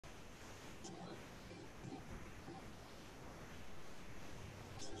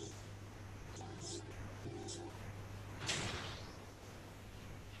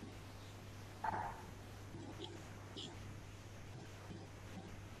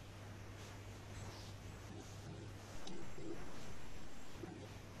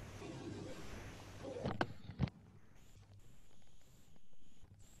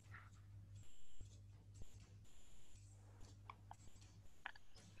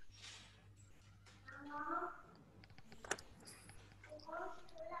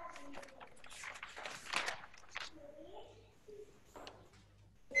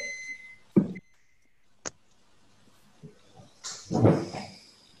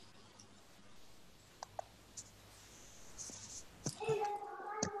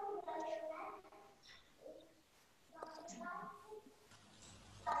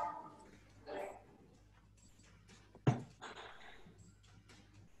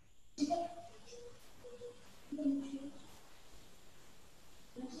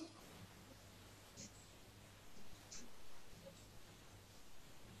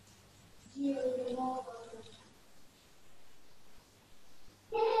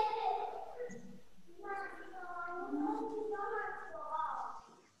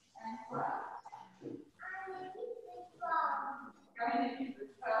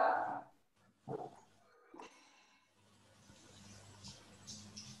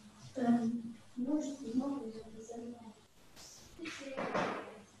Je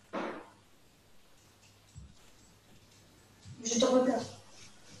te regarde.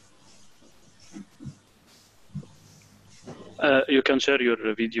 You can share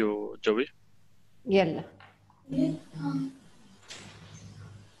your video, Joey. يلا.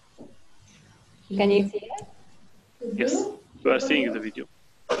 Can you see it? Yes, we are seeing the video.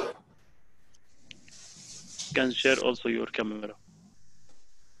 You can share also your camera.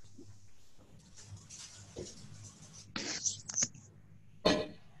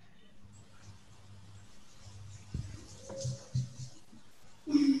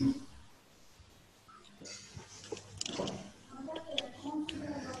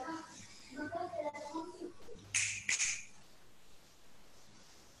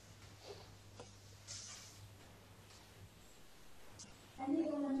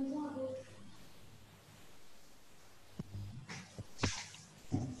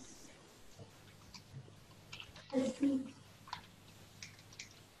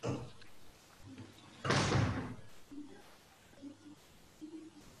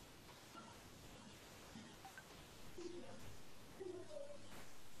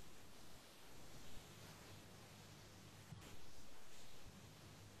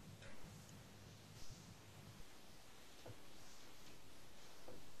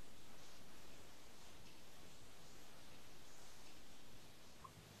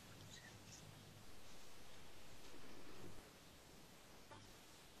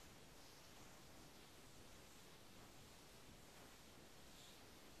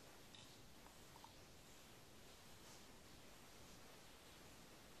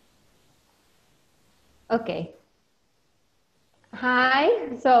 Okay. Hi.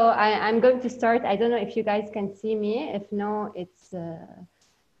 So I'm going to start. I don't know if you guys can see me. If no, it's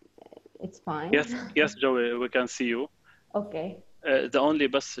fine. Yes, Joey, we can see you. Okay. The only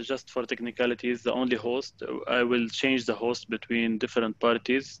bus, just for technicalities, the only host, I will change the host between different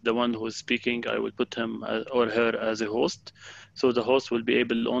parties. The one who is speaking, I will put him or her as a host. So the host will be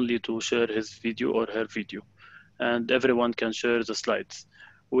able only to share his video or her video, and everyone can share the slides.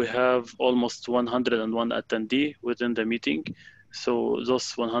 We have almost 101 attendee within the meeting. So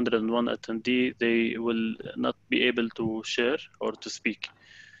those 101 attendee, they will not be able to share or to speak.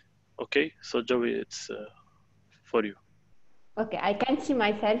 Okay, so Joey, it's for you. Okay, I can't see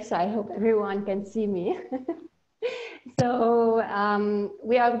myself, so I hope everyone can see me. So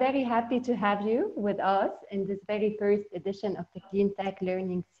we are very happy to have you with us in this very first edition of the Cleantech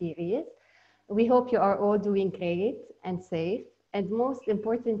Learning Series. We hope you are all doing great and safe, and most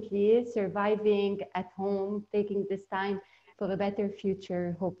importantly, surviving at home, taking this time for a better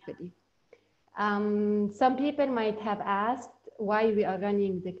future, hopefully. Some people might have asked why we are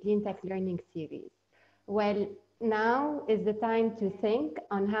running the Cleantech Learning Series. Well, now is the time to think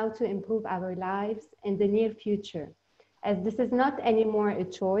on how to improve our lives in the near future, as this is not anymore a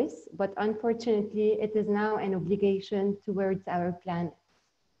choice, but unfortunately, it is now an obligation towards our planet.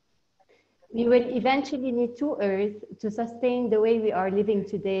 We will eventually need two Earths to sustain the way we are living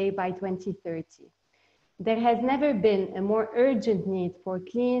today by 2030. There has never been a more urgent need for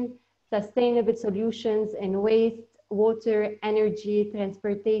clean, sustainable solutions in waste, water, energy,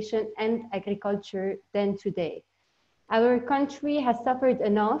 transportation, and agriculture than today. Our country has suffered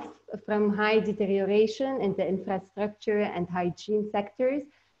enough from high deterioration in the infrastructure and hygiene sectors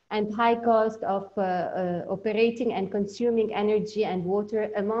and high cost of operating and consuming energy and water,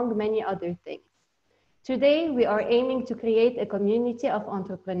 among many other things. Today, we are aiming to create a community of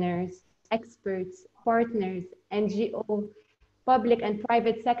entrepreneurs, experts, partners, NGOs, public and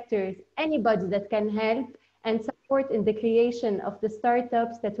private sectors, anybody that can help and support in the creation of the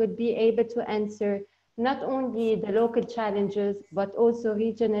startups that would be able to answer not only the local challenges, but also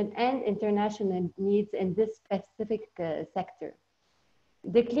regional and international needs in this specific sector.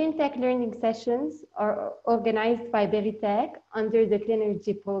 The Cleantech learning sessions are organized by Beritech under the Clean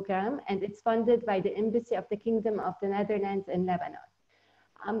Energy Program, and it's funded by the Embassy of the Kingdom of the Netherlands in Lebanon.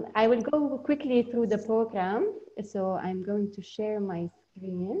 I will go quickly through the program. So I'm going to share my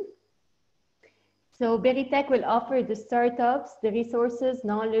screen. So Beritech will offer the startups the resources,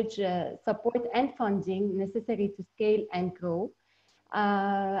 knowledge, support, and funding necessary to scale and grow.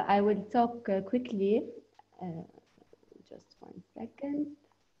 I will talk quickly. Just 1 second.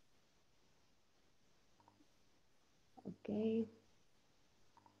 Okay.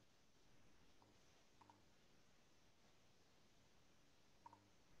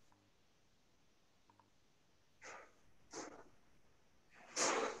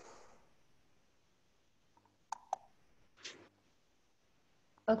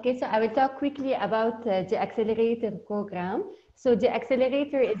 Okay, so I will talk quickly about the accelerator program. So the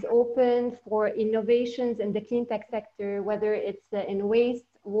accelerator is open for innovations in the clean tech sector, whether it's in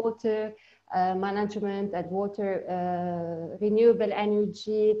waste, water management and water, renewable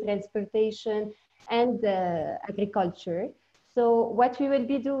energy, transportation, and agriculture. So what we will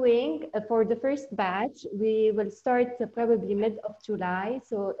be doing for the first batch, we will start probably mid of July.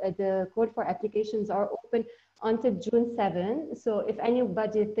 So the call for applications are open until June 7. So if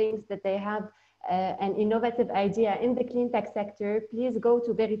anybody thinks that they have an innovative idea in the clean tech sector, please go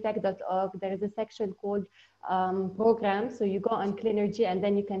to veritech.org. There is a section called program. So you go on Cleanergy and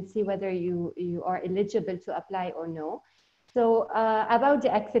then you can see whether you are eligible to apply or no. So about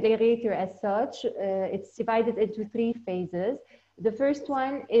the accelerator as such, it's divided into 3 phases. The first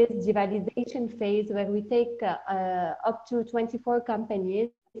one is the validation phase, where we take up to 24 companies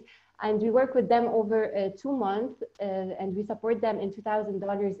and we work with them over 2 months, and we support them in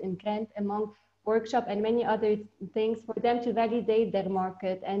 $2,000 in grant among workshop and many other things for them to validate their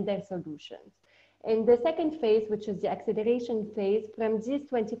market and their solutions. In the second phase, which is the acceleration phase, from these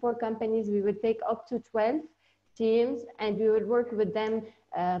 24 companies, we will take up to 12 teams and we will work with them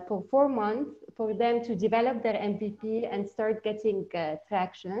for 4 months for them to develop their MVP and start getting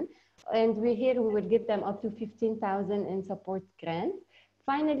traction. And we will give them up to 15,000 in support grant.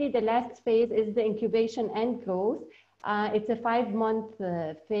 Finally, the last phase is the incubation and growth. It's a 5-month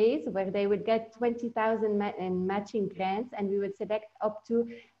phase where they will get 20,000 in matching grants, and we will select up to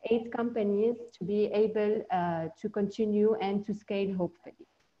 8 companies to be able to continue and to scale, hopefully.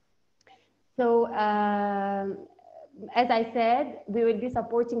 So, as I said, we will be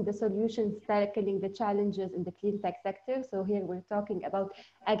supporting the solutions tackling the challenges in the clean tech sector. So here we're talking about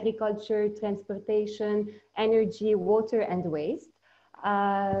agriculture, transportation, energy, water, and waste.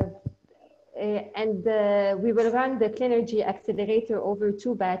 We will run the Cleanergy Accelerator over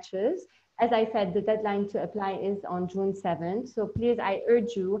 2 batches. As I said, the deadline to apply is on June 7th. So please, I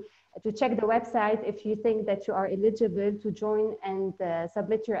urge you to check the website if you think that you are eligible to join and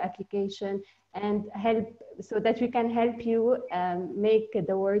submit your application and help so that we can help you make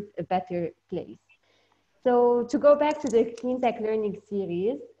the world a better place. So to go back to the Clean Tech Learning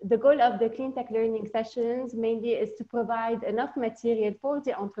series, the goal of the Clean Tech Learning sessions mainly is to provide enough material for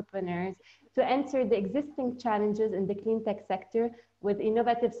the entrepreneurs to answer the existing challenges in the clean tech sector with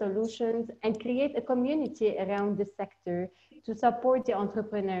innovative solutions and create a community around the sector to support the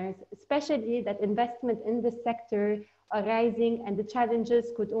entrepreneurs, especially that investment in the sector are rising and the challenges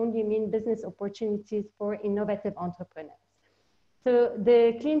could only mean business opportunities for innovative entrepreneurs. So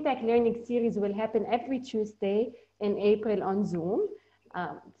the Clean Tech Learning series will happen every Tuesday in April on Zoom.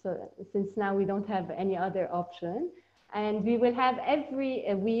 So since now we don't have any other option. And we will have every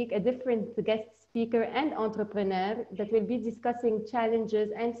week a different guest speaker and entrepreneur that will be discussing challenges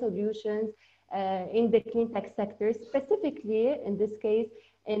and solutions in the clean tech sector, specifically in this case,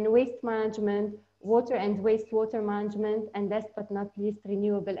 in waste management, water and wastewater management, and last but not least,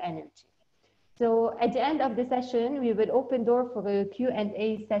 renewable energy. So at the end of the session, we will open door for a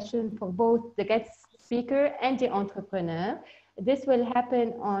Q&A session for both the guest speaker and the entrepreneur. This will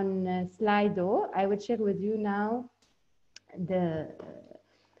happen on Slido. I will share with you now the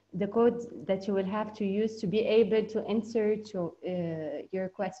code that you will have to use to be able to answer to your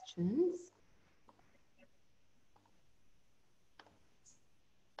questions.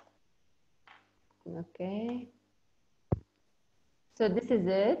 Okay. So this is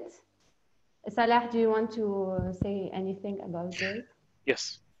it. Salah, do you want to say anything about this?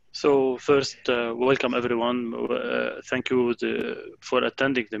 Yes. So first, welcome everyone. Thank you for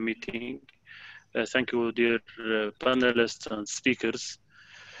attending the meeting. Thank you, dear panelists and speakers.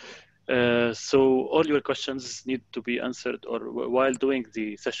 So all your questions need to be answered, or while doing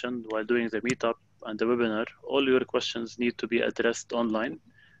the session, while doing the meetup and the webinar, all your questions need to be addressed online.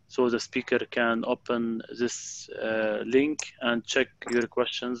 So the speaker can open this link and check your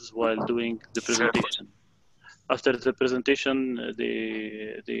questions while doing the presentation. After the presentation,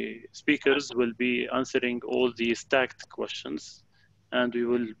 the speakers will be answering all the stacked questions, and we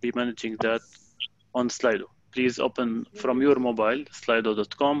will be managing that on Slido. Please open from your mobile,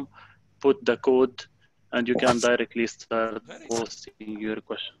 slido.com, put the code, and you can directly start posting your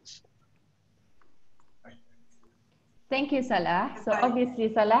questions. Thank you, Salah. So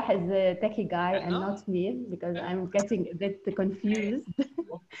obviously Salah is a techie guy and not me, because I'm getting a bit confused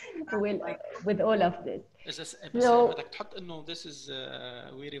with all of this. So, this is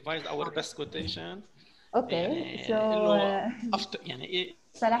we revised our best quotation. Okay, so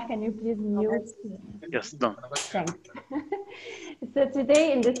Salah, can you please mute? Yes, done. Thanks. So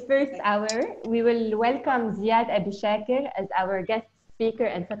today in this first hour, we will welcome Ziad Abi Chaker as our guest speaker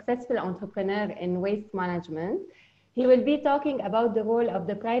and successful entrepreneur in waste management. He will be talking about the role of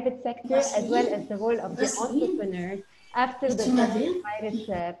the private sector as well as the role of the entrepreneurs after the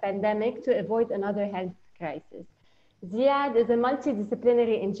coronavirus pandemic to avoid another health crisis. Ziad is a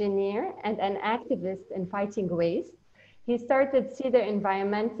multidisciplinary engineer and an activist in fighting waste. He started Cedar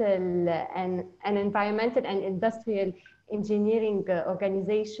Environmental and environmental and industrial engineering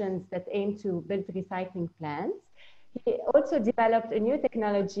organizations that aim to build recycling plants. He also developed a new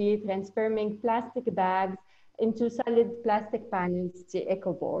technology transforming plastic bags into solid plastic panels, the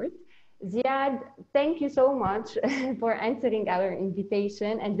EcoBoard. Ziad, thank you so much for answering our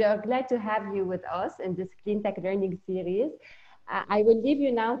invitation, and we are glad to have you with us in this Cleantech Learning Series. I will leave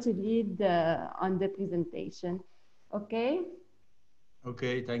you now to lead on the presentation. Okay?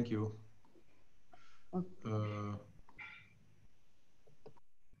 Okay, thank you. Okay.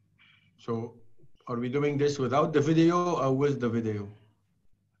 So, are we doing this without the video or with the video?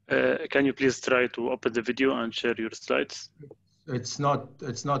 Can you please try to open the video and share your slides? It's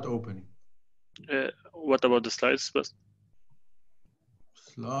not opening. What about the slides?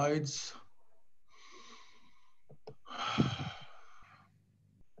 Slides.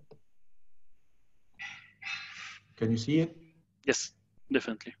 Can you see it? Yes,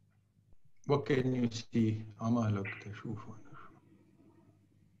 definitely. What can you see?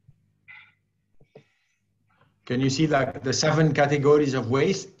 Can you see like the 7 categories of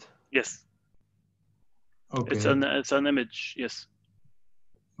waste? Yes. Okay. It's an image, yes.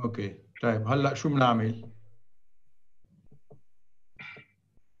 Okay. طيب هلا شو بنعمل؟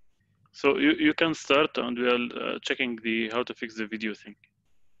 So you can start and we are checking the how to fix the video thing.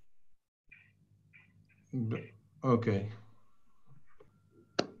 Okay.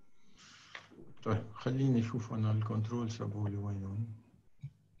 طيب خليني اشوف انا الكنترول سابولي وينهم.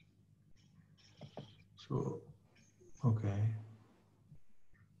 So okay.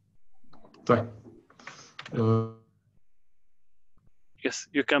 طيب. Yes,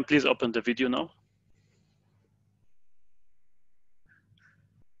 you can please open the video now.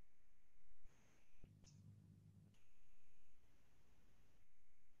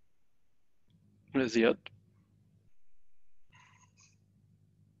 Ziad.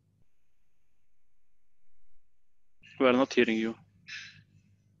 We are not hearing you.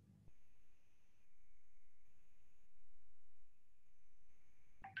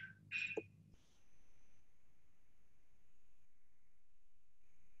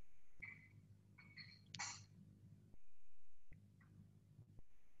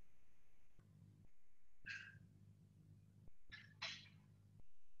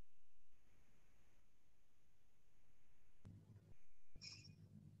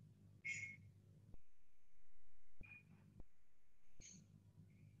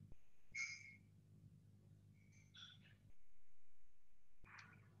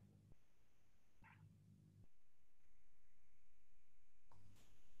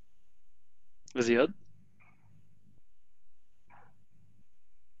 Ziad?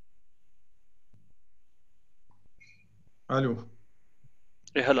 Hello.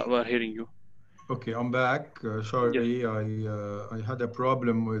 Hello, we are hearing you. Okay, I'm back. Sorry, Yeah. I had a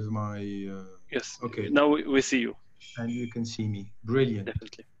problem with my. Yes. Okay. Now we see you. And you can see me. Brilliant.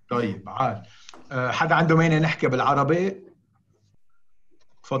 Definitely. طيب عال. حدا عنده مانع نحكي بالعربي؟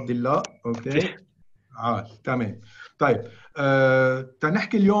 تفضل الله. اوكي. عال تمام. طيب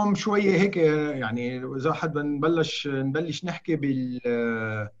تنحكي اليوم شويه هيك يعني اذا حد نبلش نحكي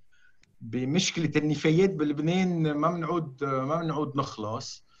بمشكله النفايات بلبنان ما بنعود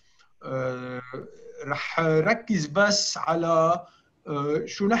نخلص. رح ركز بس على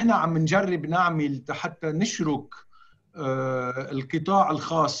شو نحن عم نجرب نعمل حتى نشرك القطاع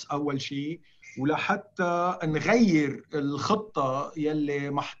الخاص أول شيء، ولحتى نغير الخطة يلي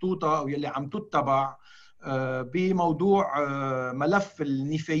محطوطة أو يلي عم تتبع بموضوع ملف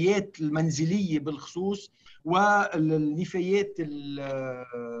النفايات المنزلية بالخصوص والنفايات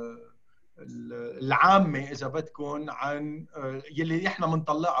العامة إذا بدكم عن يلي إحنا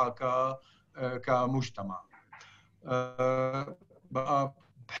بنطلعها كمجتمع. بقى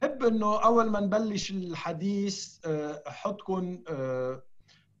بحب إنه أول ما نبلش الحديث أحطكم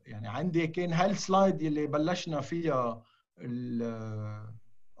يعني عندي كان هالسلايد يلي بلشنا فيها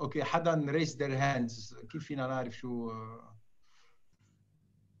أوكي حدا raise their hands كيف فينا نعرف شو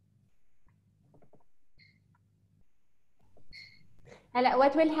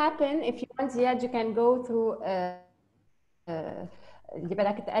What will happen if you want, Ziad, you can go through اللي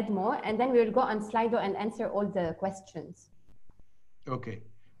بدك تقدمه and then we will go on Slido and answer all the questions. Okay.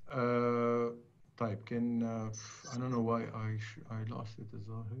 طيب can I don't know why I lost it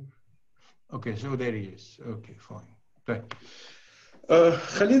الظاهر. Okay, so there he is. Okay, fine. طيب.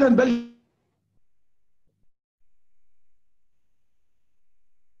 خلينا نبلش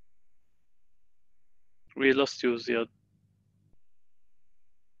We lost you, Ziad.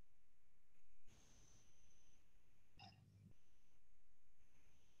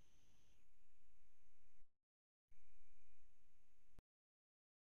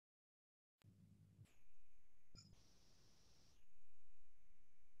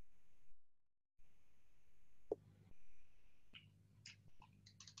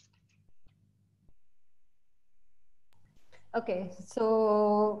 Okay,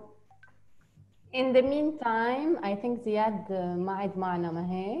 so in the meantime, I think Ziad ما عاد معنا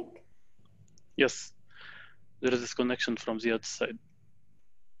ما هيك؟ Yes, there is disconnection from Ziad's side.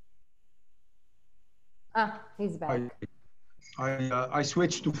 He's back. I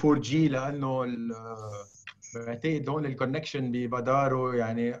switched to 4G لأنه بعتقد هون الكونكشن بمداره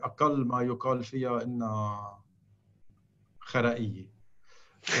يعني أقل ما يقال فيها إنها خرائية.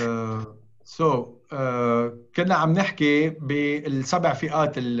 كنا عم نحكي بالسبع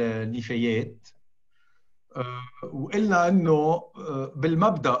فئات النفايات، وقلنا إنه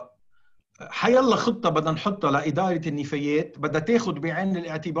بالمبدأ حيلا خطة بدنا نحطها لإدارة النفايات بدها تاخذ بعين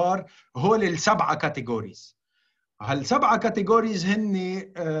الاعتبار هول السبعة كاتيجوريز. هالسبعة كاتيجوريز هن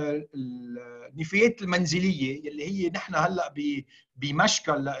النفايات المنزلية اللي هي نحن هلا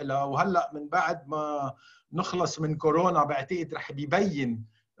بمشكل لها، وهلا من بعد ما نخلص من كورونا بعتقد رح بيبين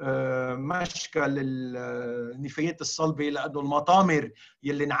مشكل النفايات الصلبة، لأنه المطامر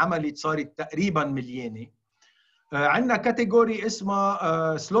يلي انعملت صارت تقريبا مليانة. عندنا كاتيجوري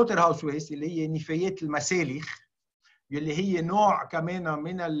اسمها سلوتر هاوس ويست اللي هي نفايات المسالخ، يلي هي نوع كمان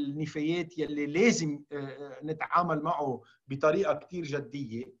من النفايات يلي لازم نتعامل معه بطريقة كتير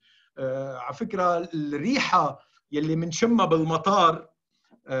جدية. على فكرة الريحة يلي منشمها بالمطار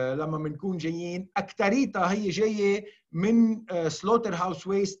لما منكون جايين أكتريتها هي جاية من سلوتر هاوس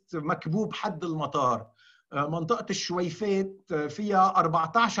ويست مكبوب حد المطار. منطقة الشويفات فيها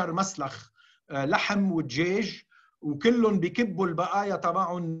 14 مسلخ لحم ودجاج، وكلهم بكبوا البقايا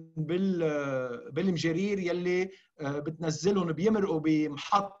تبعهم بالمجرير يلي بتنزلهم، بيمرقوا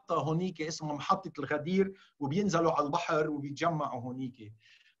بمحطة هونيك اسمها محطة الغدير، وبينزلوا على البحر وبيتجمعوا هونيك.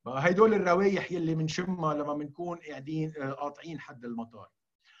 هيدول الروايح يلي منشمها لما منكون قاعدين قاطعين حد المطار.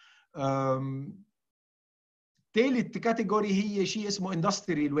 ثالث كاتيجوري هي شيء اسمه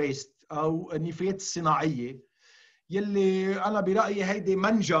اندستريال ويست او النفايات الصناعيه، يلي انا برايي هيدي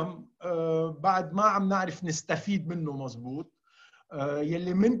منجم بعد ما عم نعرف نستفيد منه مزبوط.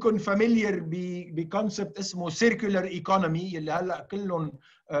 يلي منكم فاميليير بكونسبت اسمه سيركولار ايكونومي، يلي هلا كلهم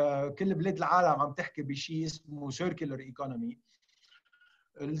كل بلاد العالم عم تحكي بشيء اسمه سيركولار ايكونومي.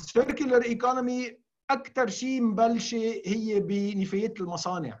 السيركولار ايكونومي اكثر شيء مبلشه هي بنفايات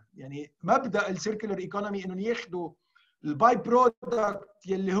المصانع. يعني مبدا السيركولار ايكونومي انه ياخذوا الباي برودكت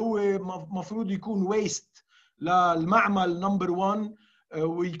يلي هو مفروض يكون ويست للمعمل نمبر 1،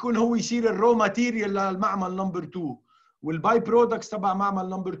 ويكون هو يصير الرو ماتيريال للمعمل نمبر 2، والباي برودكتس تبع معمل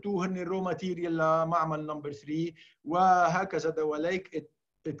نمبر 2 هن الرو ماتيريال لمعمل نمبر 3، وهكذا دواليك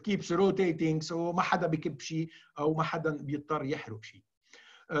it keeps rotating، سو ما حدا بكب شيء او ما حدا بيضطر يحرق شيء.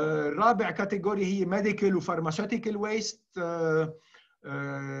 الرابع كاتيجوري هي ميديكال وفارماسيوتيكال ويست.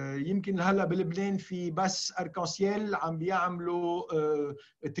 يمكن هلا بلبنان في بس اركانسيال عم بيعملوا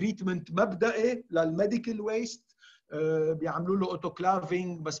تريتمنت مبدئي للميديكال ويست، بيعملوا له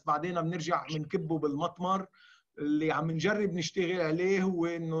اوتوكلافينج، بس بعدين بنرجع بنكبه بالمطمر. اللي عم نجرب نشتغل عليه هو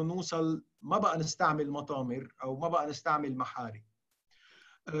انه نوصل ما بقى نستعمل مطامر او ما بقى نستعمل محارق.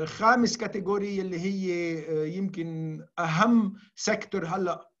 خامس كاتيجوري اللي هي يمكن اهم سيكتور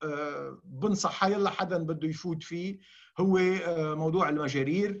هلا بنصح يلا حدا بده يفوت فيه، هو موضوع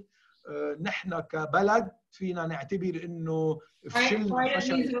المجارير. نحن كبلد فينا نعتبر انه فشلنا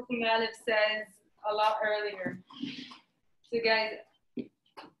فشل.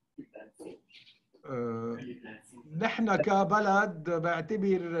 نحن كبلد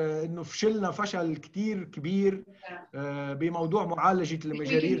بعتبر انه فشلنا فشل كتير كبير بموضوع معالجة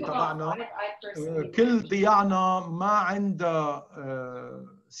المجارير تبعنا. كل ضياعنا ما عندها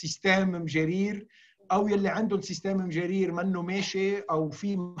سيستم مجارير، او يلي عندهم سيستم مجارير منه ماشي، او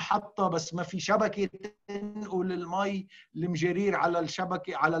في محطة بس ما في شبكة تنقل المي المجارير على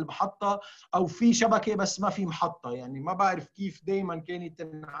الشبكة على المحطة، او في شبكة بس ما في محطة. يعني ما بعرف كيف دايما كانت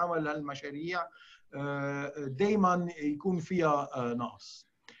تنعمل هالمشاريع، دايما يكون فيها نقص.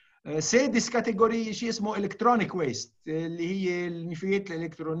 سادس كاتيجوري شيء اسمه الكترونيك ويست، اللي هي النفايات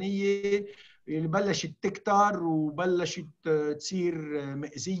الالكترونيه اللي بلشت تكتر وبلشت تصير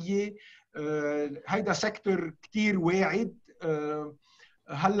مأزيه. هيدا سيكتور كثير واعد.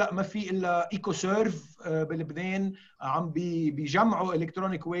 هلا ما في الا ايكو سيرف بلبنان عم بيجمعوا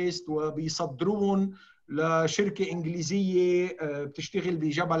الكترونيك ويست وبيصدرون لشركه انجليزيه بتشتغل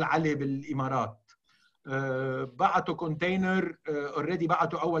بجبل علي بالامارات. بعتوا كونتينر اوريدي،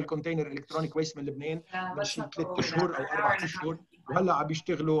 بعتوا اول كونتينر الكترونيك ويست من لبنان من شي 3 اشهر او 4 اشهر، وهلا عم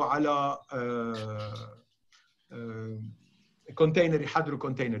بيشتغلوا على كونتينر، يحضروا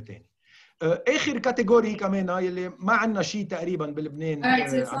كونتينر ثاني. اخر كاتيجوري كمان يلي ما عندنا شيء تقريبا بلبنان عم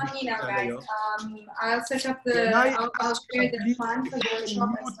نشتغل عليها. I'll set up the I'll share the plan for the workshop.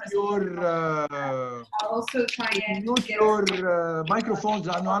 I'll also try and mute your microphones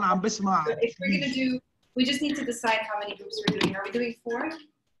لانه انا عم بسمع. If we're going to do, we just need to decide how many groups we're doing. Are we doing 4?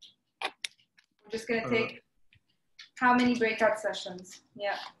 We're just going to take how many breakout sessions?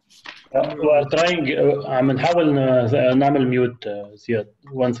 Yeah. We're trying. عم نحاول نعمل ميوت زياد.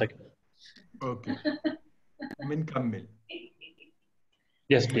 1 second. اوكي. بنكمل.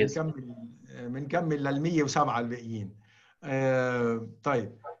 Yes please. بنكمل لل 107 الباقيين.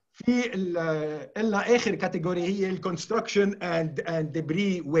 طيب في قلنا اخر كاتيجوري هي الكونستراكشن اند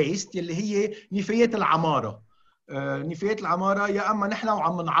ديبري ويست، اللي هي نفايات العماره. نفايات العماره يا اما نحن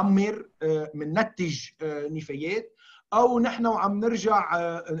وعم نعمر بننتج نفايات، او نحن وعم نرجع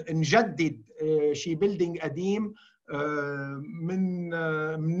نجدد شي بيلدينج قديم،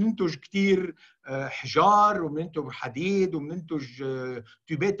 مننتج كثير حجار ومننتج حديد ومننتج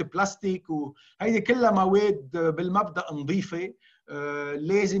تيوبات بلاستيك، وهيدي كلها مواد بالمبدا نظيفه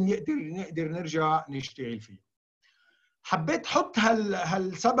لازم نقدر نرجع نشتغل فيها. حبيت احط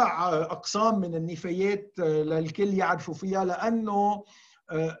هالسبع اقسام من النفايات للكل يعرفوا فيها، لانه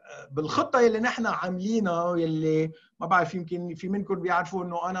بالخطه اللي نحن عاملينها، يلي ما بعرف يمكن في منكم بيعرفوا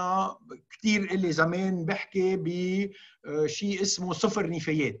انه انا كثير لي زمان بحكي بشيء اسمه صفر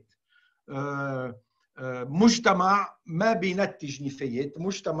نفايات. مجتمع ما بينتج نفايات،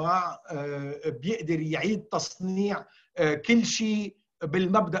 مجتمع بيقدر يعيد تصنيع كل شيء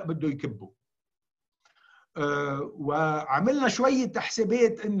بالمبدأ بده يكبه. وعملنا شوية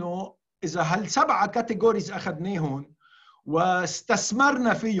حسابات انه اذا هالسبعة كاتيجوريز اخذناهم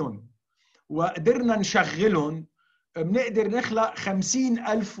واستثمرنا فيهم وقدرنا نشغلهم، بنقدر نخلق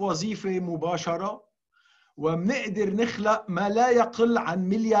 50,000 وظيفة مباشرة، وبنقدر نخلق ما لا يقل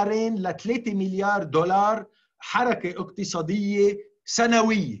عن 2 ل 3 مليار دولار حركة اقتصادية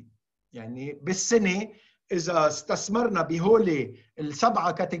سنوية. يعني بالسنة إذا استثمرنا بهول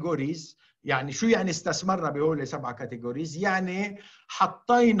السبعة كاتيجوريز، يعني شو يعني استثمرنا بهول 7 كاتيجوريز؟ يعني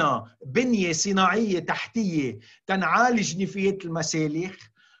حطينا بنية صناعية تحتية تنعالج نفايات المسالخ،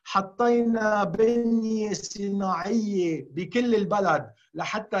 حطينا بنية صناعية بكل البلد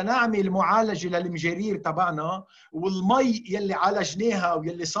لحتى نعمل معالجة للمجارير تبعنا، والمي يلي عالجناها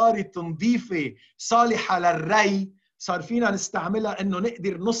ويلي صارت نظيفة صالحة للري صار فينا نستعملها انه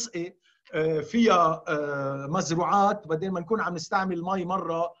نقدر نسقي فيها مزروعات بدل ما نكون عم نستعمل مي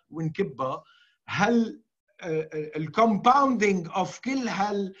مرة ونكبها. هل الكومباوندينج اوف كل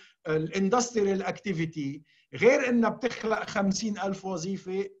هالاندستريال اكتيفيتي غير انها بتخلق 50,000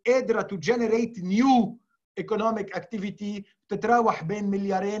 وظيفة، قادرة to generate new economic activity بتتراوح بين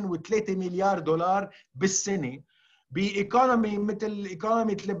 2 و 3 مليار دولار بالسنة، بايكونومي مثل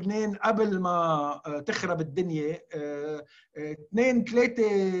ايكونومي لبنان قبل ما تخرب الدنيا.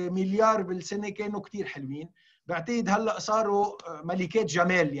 2-3 مليار بالسنة كانوا كتير حلوين. بعتقد هلا صاروا ملكات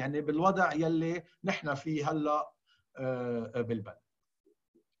جمال يعني بالوضع يلي نحن فيه هلا بالبلد.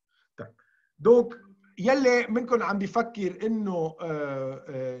 طيب دوك يلي منكم عم بيفكر انه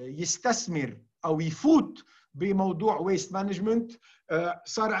يستثمر او يفوت بموضوع ويست مانجمنت،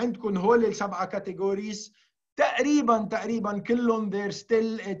 صار عندكم هول ال7 كاتيجوريز تقريبا كلهم they're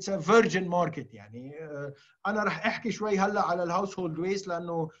still it's a virgin market. يعني انا رح احكي شوي هلا على الهاوس هولد ويست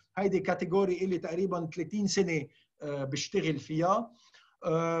لانه هيدي كاتيجوري اللي تقريبا 30 سنه بشتغل فيها.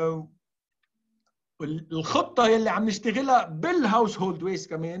 الخطه يلي عم نشتغلها بالهاوس هولد ويست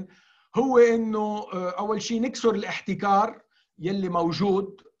كمان هو انه اول شيء نكسر الاحتكار يلي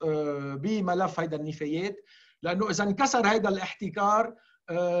موجود بملف هيدا النفايات، لانه اذا انكسر هيدا الاحتكار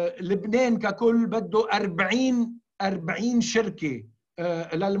لبنان ككل بده 40 شركه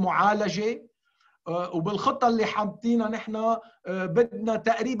للمعالجه، وبالخطه اللي حاطينها نحن بدنا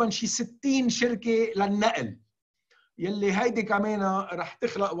تقريبا شي 60 شركه للنقل، يلي هيدي كمان رح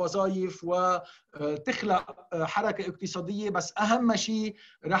تخلق وظائف وتخلق حركه اقتصاديه. بس اهم شيء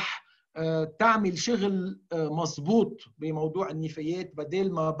رح تعمل شغل مضبوط بموضوع النفايات،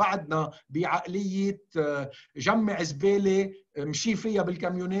 بدل ما بعدنا بعقليه جمع زباله مشي فيها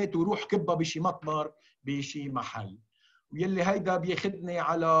بالكاميونات وروح كبها بشي مطمر بشي محل. ويلي هيدا بياخدني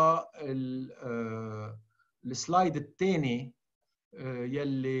على السلايد الثاني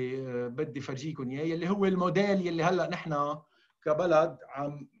يلي بدي فرجيكم اياه، يلي هو الموديل يلي هلا نحن كبلد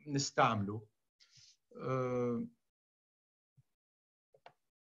عم نستعمله.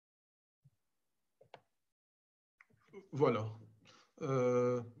 فوالا.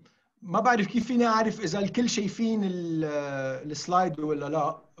 ما بعرف كيف فيني اعرف اذا الكل شايفين السلايد ولا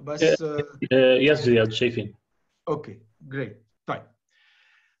لا، بس يس زياد شايفين. اوكي جريت. طيب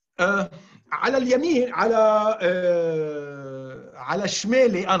على اليمين على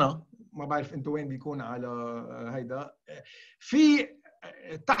شمالي انا ما بعرف انتوا وين بيكون على هيدا، في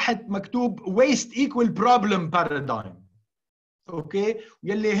تحت مكتوب ويست ايكوال بروبلم بارادايم. اوكي،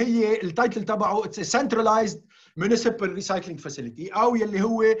 يلي هي التايتل تبعه اتس سنترلايزد municipal recycling facility، او يلي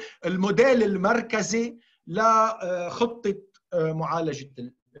هو الموديل المركزي لخطه معالجه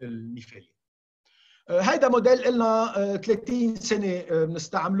النفايات. هيدا موديل لنا 30 سنه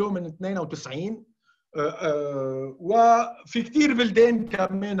بنستعمله من 92، وفي كثير بلدان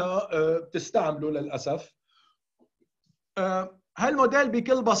كمان بتستعمله للاسف. هالموديل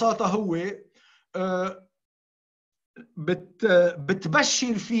بكل بساطه هو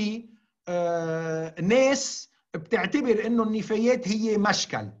بتبشر فيه ناس بتعتبر انه النفايات هي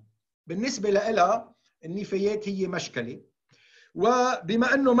مشكل. بالنسبه لها النفايات هي مشكله،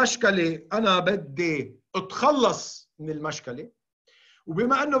 وبما انه مشكله انا بدي اتخلص من المشكله،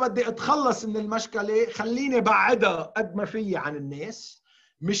 وبما انه بدي اتخلص من المشكله خليني بعدها قد ما في عن الناس.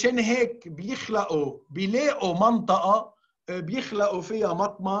 مشان هيك بيلاقوا منطقه بيخلقوا فيها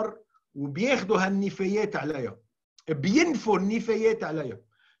مطمر وبياخذوا هالنفايات عليها، بينفوا النفايات عليها.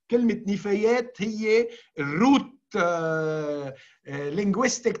 كلمه نفايات هي الروت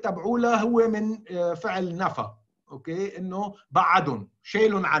لينغويستيك تبعولها هو من فعل نفى. اوكي، انه بعدهم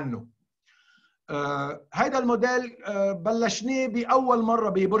شيلهم عنه. هيدا الموديل بلشناه باول مره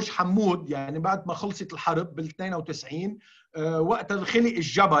ببرج حمود، يعني بعد ما خلصت الحرب بال 92 وقت خلق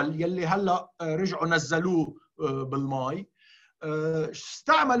الجبل يلي هلا رجعوا نزلوه بالماء.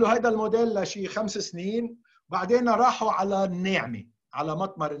 استعملوا هيدا الموديل لشي 5 سنين، بعدين راحوا على الناعمه، على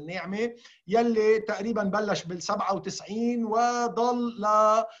مطمر الناعمه يلي تقريبا بلش بال 97 وضل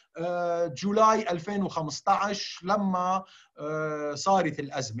لجولاي 2015 لما صارت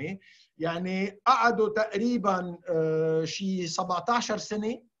الازمه. يعني قعدوا تقريبا شي 17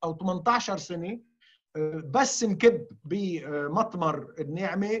 سنه او 18 سنه بس نكب بمطمر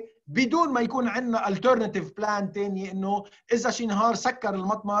الناعمه بدون ما يكون عندنا الترناتيف بلان ثاني، انه اذا شي نهار سكر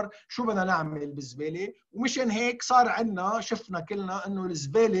المطمر شو بدنا نعمل بالزباله. ومشان هيك صار عندنا، شفنا كلنا انه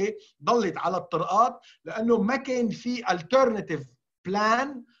الزباله ضلت على الطرقات، لانه ما كان في الترناتيف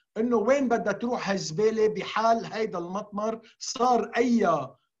بلان انه وين بدها تروح هالزباله بحال هيدا المطمر صار اي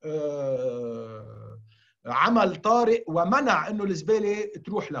عمل طارئ ومنع انه الزباله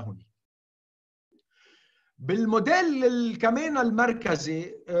تروح لهون. بالموديل كمان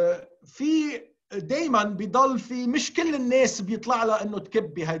المركزي في دائما بيضل في مش كل الناس بيطلع لها انه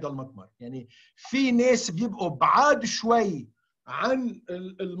تكب بهيدا المطمر، يعني في ناس بيبقوا بعاد شوي عن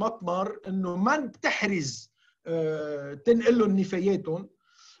المطمر انه ما بتحرز تنقل لهم نفاياتهم،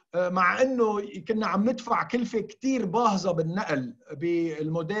 مع انه كنا عم ندفع كلفه كثير باهظه بالنقل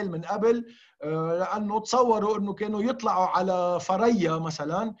بالموديل من قبل، لانه تصوروا انه كانوا يطلعوا على فريا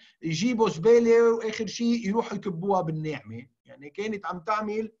مثلا يجيبوا زباله واخر شيء يروحوا يكبوها بالناعمه. يعني كانت عم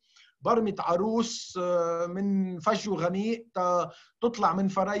تعمل برمة عروس من فج وغميق تطلع من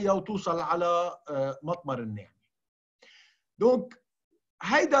فريا وتوصل على مطمر الناعمه. دونك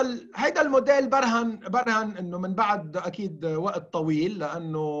هيدا الموديل برهن انه من بعد اكيد وقت طويل،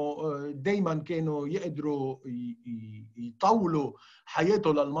 لانه دائما كانوا يقدروا يطولوا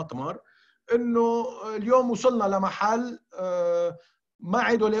حياته للمطمر، انه اليوم وصلنا لمحل ما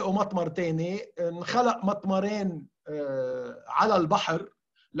عادوا لاقوا مطمر ثاني، انخلق مطمرين على البحر،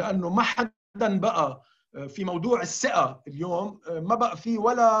 لانه ما حدا بقى في موضوع الثقه. اليوم ما بقى في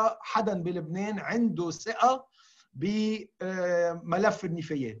ولا حدا بلبنان عنده ثقه بملف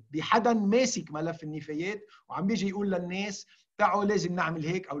النفايات، بحدا ماسك ملف النفايات وعم بيجي يقول للناس تعالوا لازم نعمل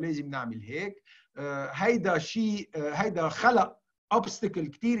هيك او لازم نعمل هيك. هيدا شيء، هيدا خلق اوبستكل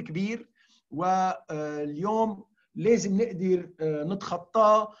كثير كبير، واليوم لازم نقدر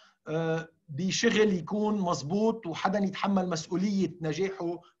نتخطاه بشغل يكون مزبوط وحدا يتحمل مسؤولية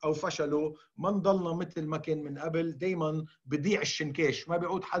نجاحه أو فشله. ما نضلنا مثل ما كان من قبل دايما بضيع الشنكاش، ما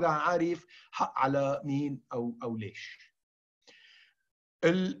بيعود حدا عارف حق على مين أو ليش.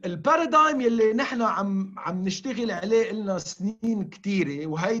 البارادايم يلي نحن عم نشتغل عليه لنا سنين كثيرة،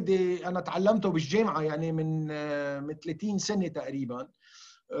 وهيدي أنا تعلمته بالجامعة يعني من 30 سنة تقريبا،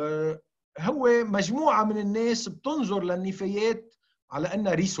 هو مجموعة من الناس بتنظر للنفايات على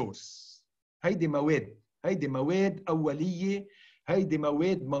أنها ريسورس. هيدي مواد أولية، هيدي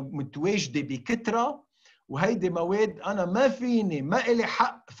مواد متواجدة بكثرة، وهيدي مواد أنا ما فيني، ما إلي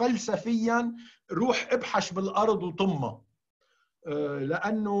حق فلسفياً روح ابحش بالأرض وطمها،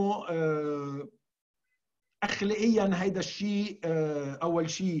 لأنه اخلاقيا هيدا الشيء اول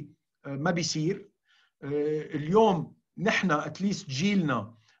شيء ما بيصير. اليوم نحن اتليست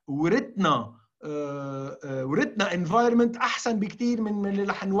جيلنا ورثنا انفايرمنت احسن بكثير من اللي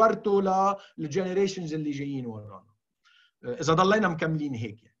رح نورثه للجنريشنز اللي جايين ورانا اذا ضلينا مكملين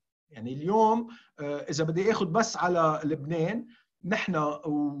هيك. يعني اليوم اذا بدي اخذ بس على لبنان، نحن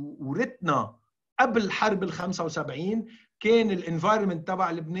ورثنا قبل حرب ال 75 كان الانفايرمنت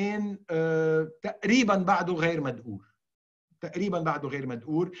تبع لبنان تقريبا بعده غير مدقور، تقريبا بعده غير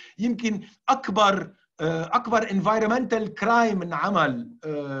مدقور. يمكن اكبر انفايرمنتال كرايم انعمل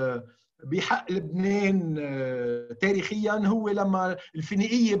بحق لبنان تاريخيا هو لما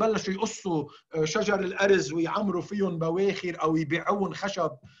الفينيقيه بلشوا يقصوا شجر الارز ويعمروا فيهم بواخر او يبيعون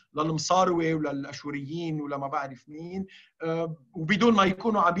خشب للمصاروه وللاشوريين ولا ما بعرف مين، وبدون ما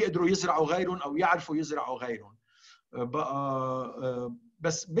يكونوا عم يقدروا يزرعوا غيرهم او يعرفوا يزرعوا غيرهم. بقى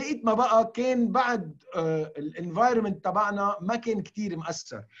بس بقيت ما بقى كان بعد الانفايرمنت تبعنا ما كان كتير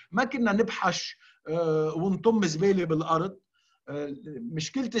مأثر، ما كنا نبحش ونطم زباله بالارض.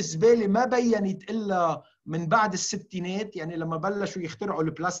 مشكله الزباله ما بينت الا من بعد الستينات، يعني لما بلشوا يخترعوا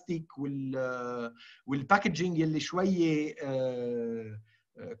البلاستيك والباكجينج اللي شويه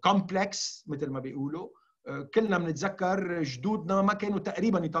كومبلكس مثل ما بيقولوا. كلنا بنتذكر جدودنا ما كانوا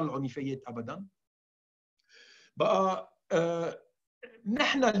تقريبا يطلعوا نفايات ابدا. بقى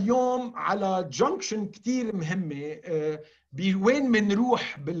نحن اليوم على جنكشن كثير مهمه بوين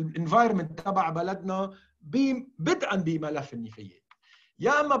بنروح بالانفايرمنت تبع بلدنا بدءا بملف النفايات.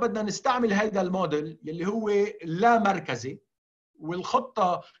 يا اما بدنا نستعمل هذا الموديل يلي هو لا مركزي،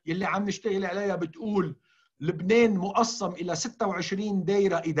 والخطه يلي عم نشتغل عليها بتقول لبنان مقسم الى 26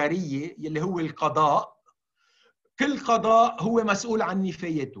 دائره اداريه يلي هو القضاء، كل قضاء هو مسؤول عن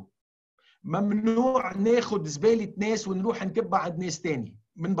نفاياته. ممنوع ناخذ زباله ناس ونروح نكبها عند ناس ثاني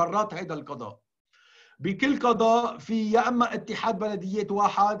من برات هذا القضاء. بكل قضاء في يا اما اتحاد بلديات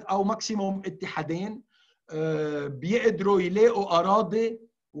واحد او ماكسيموم اتحادين بيقدروا يلاقوا اراضي،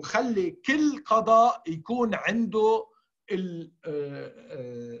 وخلي كل قضاء يكون عنده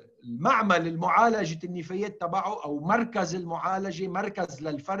المعمل المعالجه النفايات تبعه او مركز المعالجه، مركز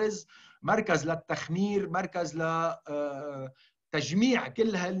للفرز، مركز للتخمير، مركز ل تجميع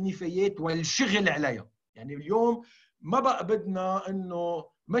كل هالنفايات والشغل عليها. يعني اليوم ما بقى بدنا انه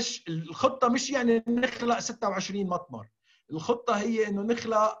مش الخطه مش يعني نخلق 26 مطمر، الخطه هي انه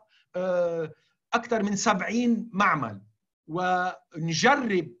نخلق اكثر من 70 معمل،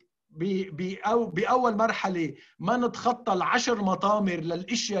 ونجرب باول مرحله ما نتخطى ال10 مطامر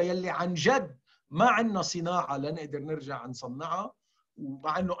للاشياء يلي عن جد ما عندنا صناعه لنقدر نرجع نصنعها.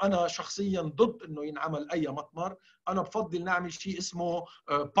 ومع انه انا شخصيا ضد انه ينعمل اي مطمر، انا بفضل نعمل شيء اسمه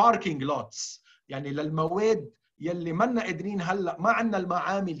باركينج لوتس، يعني للمواد يلي منا قادرين هلا ما عندنا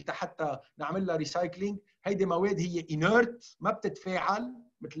المعامل حتى نعمل لها ريسايكلينج. هيدي مواد هي انيرت ما بتتفاعل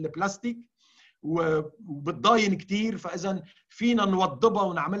مثل البلاستيك وبتضاين كثير، فاذا فينا نوضبها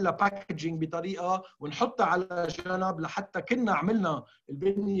ونعمل لها باكجينج بطريقه ونحطها على جنب لحتى كنا عملنا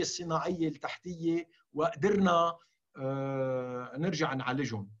البنيه الصناعيه التحتيه وقدرنا نرجع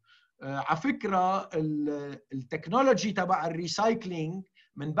نعالجهم. على فكره التكنولوجي تبع الريسايكلينج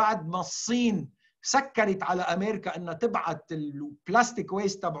من بعد ما الصين سكرت على امريكا انها تبعت البلاستيك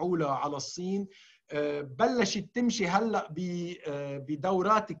ويست تبعولها على الصين، بلشت تمشي هلا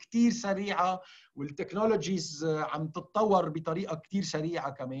بدورات كثير سريعه، والتكنولوجيز عم تتطور بطريقه كثير سريعه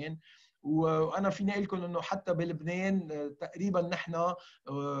كمان. وانا فيني اقول لكم انه حتى بلبنان تقريبا نحن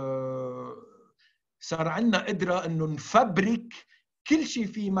صار عندنا قدره انه نفبرك كل شيء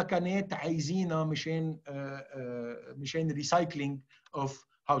في مكانات عايزينها مشان ريسايكلينج اوف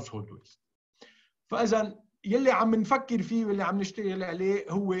هاوس هولد ويست. فاذا يلي عم نفكر فيه واللي عم نشتغل عليه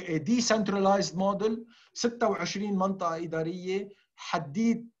هو decentralized model، 26 منطقه اداريه،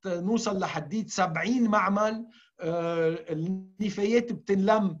 حديت نوصل لحديت 70 معمل. النفايات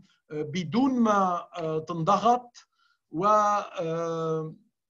بتنلم بدون ما تنضغط. و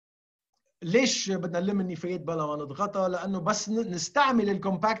ليش بدنا نلم النفايات بلا ما نضغطها؟ لانه بس نستعمل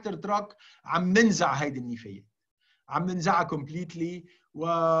الكومباكتر تراك عم ننزع هيدي النفايات، عم ننزعها كومبليتلي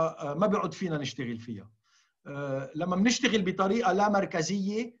وما بيقعد فينا نشتغل فيها. لما بنشتغل بطريقه لا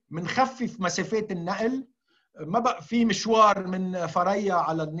مركزيه بنخفف مسافات النقل، ما بقى في مشوار من فريا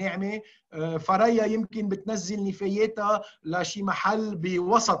على النعمه. فريا يمكن بتنزل نفاياتها لشي محل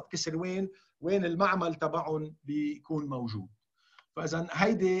بوسط كسروان وين المعمل تبعهم بيكون موجود. فاذا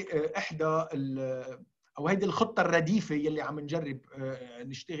هيدي احدى او هيدي الخطه الرديفه يلي عم نجرب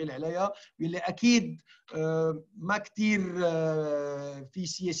نشتغل عليها، واللي اكيد ما كثير في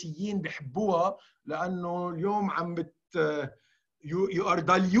سياسيين بحبوها، لانه اليوم you are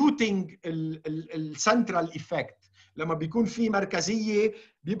diluting السنترال effect. لما بيكون في مركزيه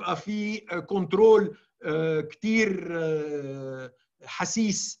بيبقى في كنترول كتير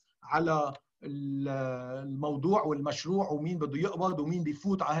حسيس على الموضوع والمشروع، ومين بده يقبض ومين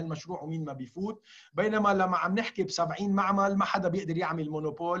بيفوت على هالمشروع ومين ما بيفوت. بينما لما عم نحكي ب70 معمل ما حدا بيقدر يعمل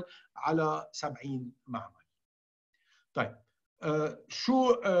مونوبول على 70 معمل. طيب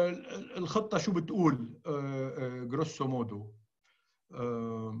شو الخطة شو بتقول جروسو مودو؟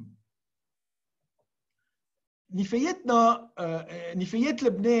 نفايتنا نفايات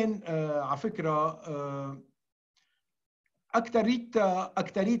لبنان على فكرة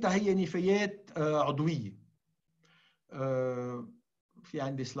أكتريتها هي نفايات عضوية. في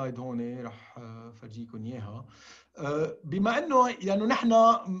عندي سلايد هون رح فرجيكم إياها. بما إنه يعني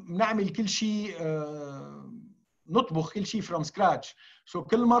نحن بنعمل كل شيء، نطبخ كل شيء from scratch،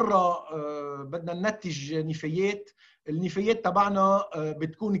 كل مرة بدنا ننتج نفايات. النفايات تبعنا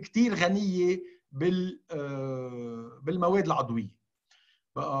بتكون كتير غنية بالمواد العضوية.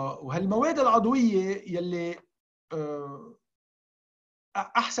 وهالمواد العضوية يلي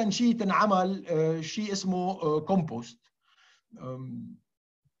أحسن شيء تنعمل شيء اسمه كومبوست.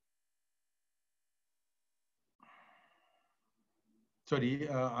 سوري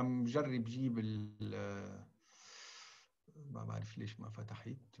عم جرب جيب ما بعرف ليش ما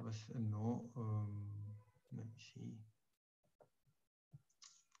فتحت، بس انه نمشي.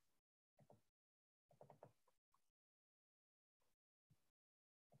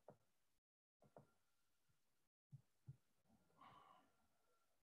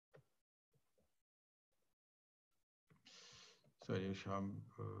 سوري مش عم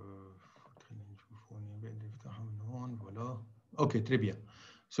خلينا نشوف هون بقدر افتحها من هون. فوالا اوكي تريبيا.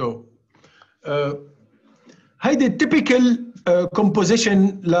 هيدي التيبيكال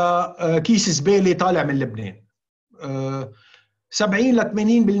كومبوزيشن لكيس زباله طالع من لبنان. 70 ل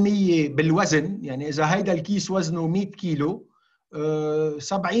 80% بالوزن، يعني اذا هيدا الكيس وزنه 100 كيلو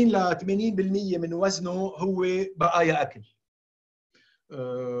 70 ل 80% من وزنه هو بقايا اكل.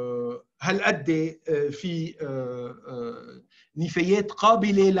 هالقد في نفايات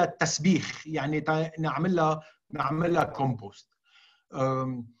قابله للتسبيخ، يعني نعملها كومبوست.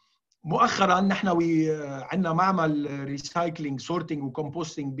 مؤخرا نحن عندنا معمل ريسايكلينج سورتنج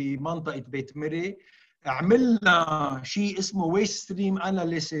وكومبوستنج بمنطقه بيت مري. عملنا شيء اسمه ويست ستريم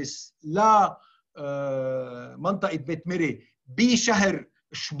اناليسيس لمنطقه بيت مري بشهر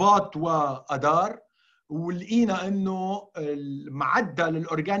شباط واذار، ولقينا انه معدل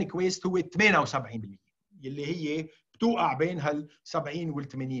الاورجانيك ويست هو 78%، اللي هي بتوقع بين هال 70 وال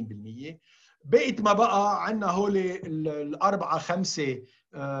 80%. بقيت ما بقى عندنا هول الاربعه خمسه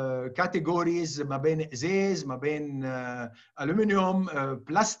كاتيجوريز، ما بين ازاز، ما بين الومنيوم،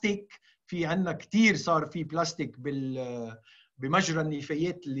 بلاستيك. في عندنا كثير صار في بلاستيك بمجرى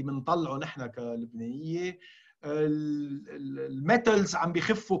النفايات اللي بنطلعه نحن كلبنانيه. الميتالز عم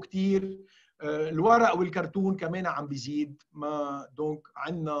بيخفوا كثير. الورق والكرتون كمان عم بيزيد. ما دونك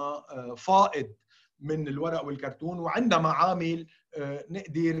عندنا فائض من الورق والكرتون، وعندنا معامل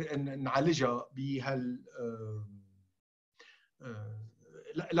نقدر نعالجها بهال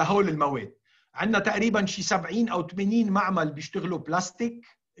لهول المواد. عندنا تقريبا شي 70 او 80 معمل بيشتغلوا بلاستيك.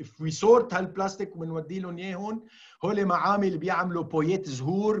 if we sort هالبلاستيك وبنودي لهم اياهم. هول معامل بيعملوا بويات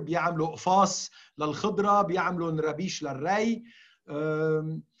زهور، بيعملوا قفاص للخضره، بيعملوا نرابيش للري.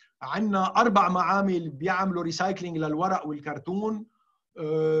 عندنا 4 معامل بيعملوا ريسايكلينج للورق والكرتون.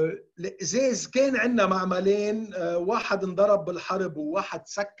 الازاز كان عندنا معملين، واحد انضرب بالحرب وواحد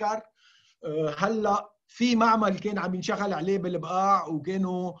سكر. هلا في معمل كان عم ينشغل عليه بالبقاع،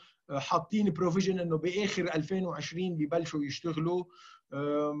 وكانوا حاطين بروفيجن انه باخر 2020 ببلشوا يشتغلوا.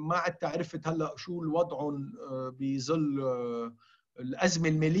 ما عدت عرفت هلا شو الوضعهم بظل الازمه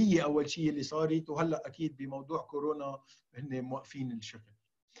الماليه اول شيء اللي صارت، وهلا اكيد بموضوع كورونا هن موقفين الشغل.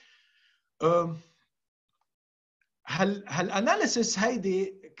 هالاناليسيس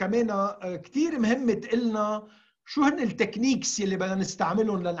هيدي كمان كثير مهمه تقلنا شو هن التكنيكس اللي بدنا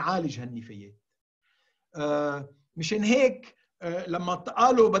نستعملهم لنعالج هالنفايات. مشان هيك لما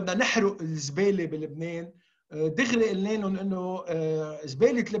قالوا بدنا نحرق الزباله بلبنان، دغري قلنا لهم انه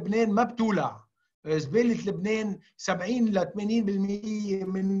زباله لبنان ما بتولع. زباله لبنان 70 ل 80%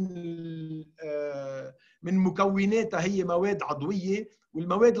 من مكوناتها هي مواد عضويه،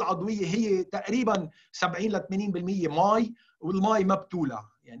 والمواد العضويه هي تقريبا 70 ل 80% مي، والمي ما بتولع،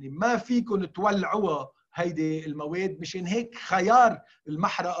 يعني ما فيكم تولعوها هيدي المواد. مشان هيك خيار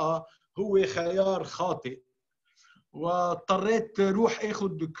المحرقه هو خيار خاطئ. واضطريت روح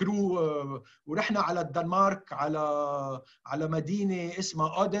اخذ كرو، ورحنا على الدنمارك على مدينه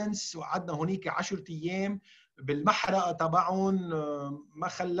اسمها اودنس، وقعدنا هنيك 10 ايام بالمحرقه تبعهم ما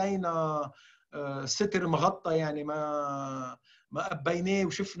خلينا ستر مغطى، يعني ما قبيناه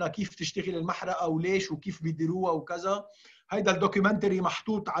وشفنا كيف تشتغل المحرقه وليش وكيف بيديروها وكذا. هيدا الدوكيومنتري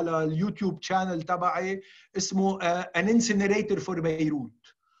محطوط على اليوتيوب شانل تبعي اسمه An Incinerator for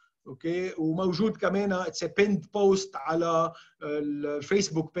Beirut. اوكي، وموجود كمان اتس بيند بوست على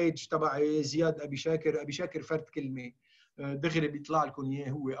الفيسبوك بيج تبعي زياد ابي شاكر. ابي شاكر فرد كلمه دغري بيطلع لكم اياه،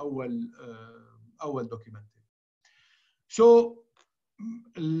 هو اول دوكيومنتري. سو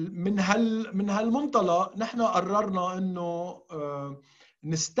من هالمنطلق نحن قررنا انه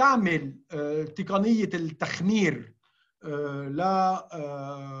نستعمل تقنيه التخمير لا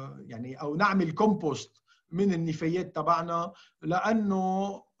يعني او نعمل كومبوست من النفايات تبعنا،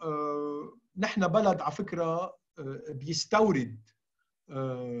 لانه نحن بلد على فكره بيستورد،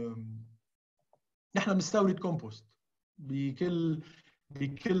 نحن بنستورد كومبوست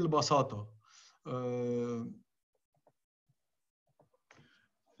بكل بساطه.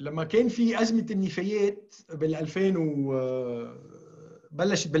 لما كان في ازمه النفايات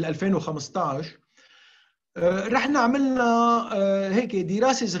بلشت بال 2015، رحنا عملنا هيك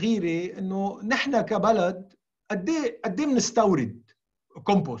دراسه صغيره انه نحن كبلد قد ايه بنستورد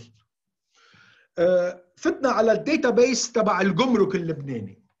كومبوست. فتنا على الداتا بيس تبع الجمرك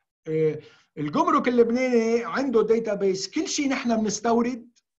اللبناني. الجمرك اللبناني عنده داتا بيس كل شيء نحن بنستورد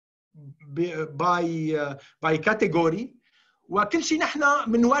باي كاتيجوري، وكل شيء نحن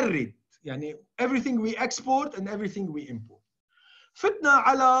بنورد، يعني everything we export and everything we import. فتنا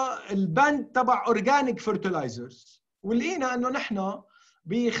على البند تبع اورجانيك فيرتلايزرز، ولقينا انه نحن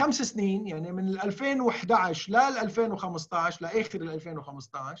ب5 سنين، يعني من 2011 لل 2015 لاخر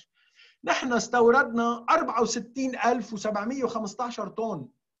 2015 نحن استوردنا 64715 طن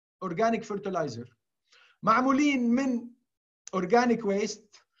اورجانيك فيرتلايزر معمولين من اورجانيك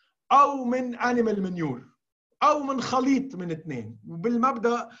ويست او من انيمال منيور او من خليط من اثنين.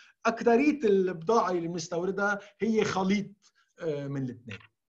 وبالمبدا اكثريه البضاعه اللي بنستوردها هي خليط من الاثنين.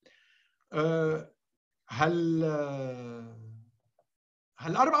 هال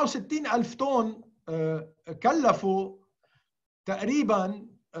 64,000 طن كلفوا تقريبا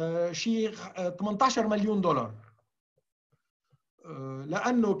شيء 18 مليون دولار،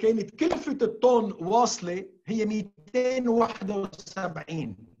 لانه كانت كلفه الطن واصله هي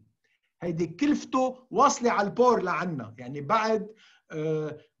 271. هيدي كلفته واصله على البور لعنا، يعني بعد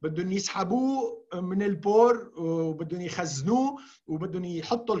بدهم يسحبوه من البور وبدهم يخزنوه وبدهم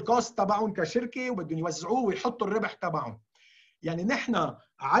يحطوا الكوست تبعهم كشركه وبدهم يوزعوه ويحطوا الربح تبعهم. يعني نحن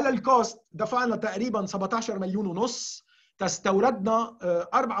على الكوست دفعنا تقريبا 17 مليون ونص، تستوردنا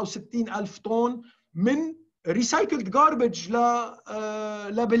 64,000 طن من ريسايكلد جاربج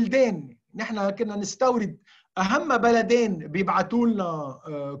لبلدان. نحن كنا نستورد اهم بلدين بيبعتوا لنا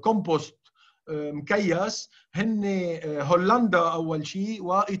كومبوست مكيس، هن هولندا اول شيء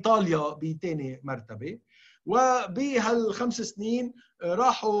وايطاليا بثاني مرتبه. وبهال5 سنين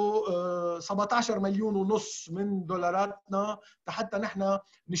راحوا 17 مليون ونص من دولاراتنا حتى نحن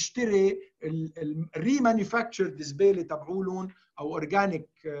نشتري الريمانيفاكتشرد زباله تبعولهم او اورجانيك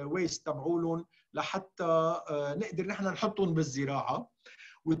ويست تبعولهم لحتى نقدر نحن نحطهم بالزراعه.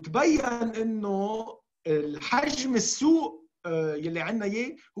 وتبين انه الحجم السوق يلي عندنا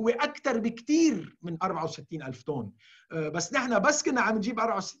اياه هو اكثر بكثير من 64,000 طن، بس نحن بس كنا عم نجيب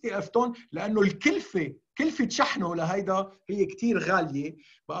 64,000 طن لانه كلفه شحنه لهيدا هي كثير غاليه.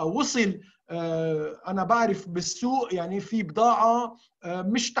 بقى وصل انا بعرف بالسوق يعني في بضاعه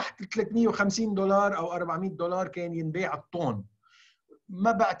مش تحت 350 دولار او 400 دولار كان ينباع الطن.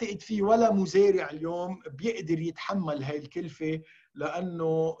 ما بعتقد في ولا مزارع اليوم بيقدر يتحمل هاي الكلفه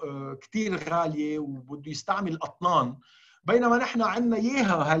لانه كثير غاليه وبده يستعمل اطنان، بينما نحن عندنا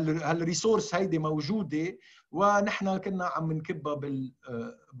اياها هالريسورس هيدي موجوده ونحن كنا عم نكبها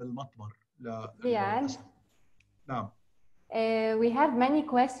بالمطمر. زياد. نعم. We have many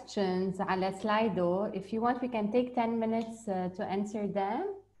questions على سلايدو. If you want we can take 10 minutes to answer them.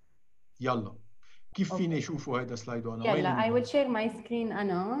 يلا كيف فيني اشوفه هذا سلايدو انا؟ يلا I will share my screen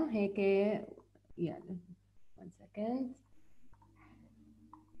انا هيك. يلا 1 second.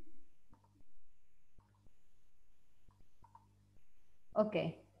 Okay.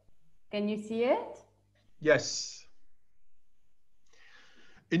 Can you see it? Yes.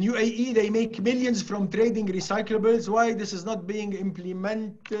 In UAE, they make millions from trading recyclables. Why this is not being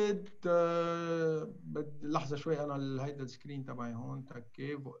implemented? لحظة شوي أنا هيدا السكرين تبعي هون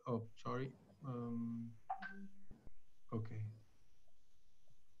تكيف. Oh, sorry. Okay.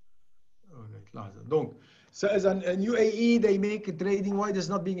 Alright, لحظة. Donc, so as in UAE, they make trading. Why is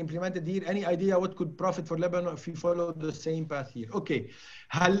not being implemented here? Any idea what could profit for Lebanon if we follow the same path here? Okay.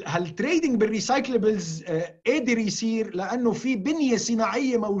 هل trading بالريسايكلبلز قادر يصير لأنه في بنية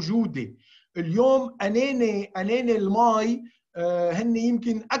صناعية موجودة اليوم؟ أناني الماي هن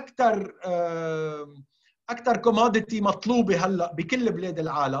يمكن أكثر كوموديتي مطلوبة هلا بكل بلاد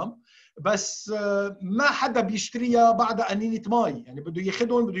العالم، بس ما حدا بيشتريها بعد أنينة مي، يعني بده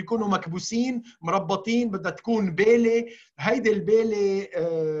ياخذهم، بده يكونوا مكبوسين مربطين، بدها تكون بالة. هيدي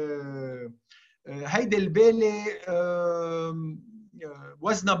البالة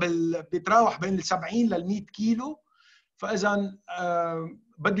وزنها بيتراوح بين 70 لل 100 كيلو، فإذا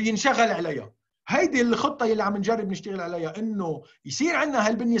بده ينشغل عليها. هيدي الخطة اللي عم نجرب نشتغل عليها، إنه يصير عندنا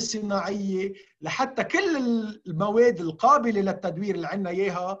هالبنية الصناعية لحتى كل المواد القابلة للتدوير اللي عندنا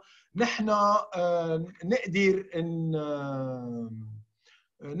إياها نحن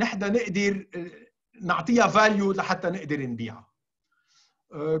نقدر نعطيها فاليو لحتى نقدر نبيعها.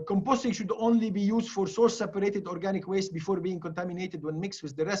 Composting should only be used for source separated organic waste before being contaminated when mixed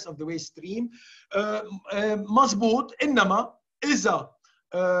with the rest of the waste stream. مزبوط، إنما إذا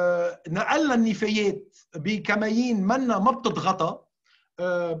نقلنا النفايات بكميين ما بتضغطها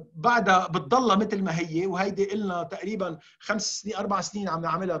بعدها بتضلها مثل ما هي، وهيدي قلنا تقريبا 5 سنين 4 سنين عم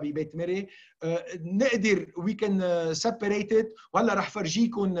نعملها ببيت مري، نقدر we can separate it. وهلا رح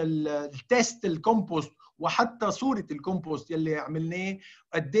فرجيكم التست الكومبوست وحتى صورة الكومبوست يلي عملناه،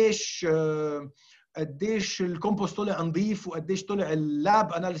 قديش الكومبوست طلع نظيف وقديش طلع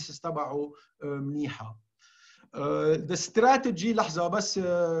اللاب اناليسيس تبعه منيحة. the strategy لحظة بس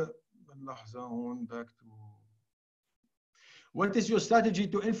لحظة هون back to what is your strategy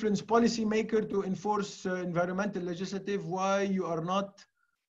to influence policymaker to enforce environmental legislative? Why you are not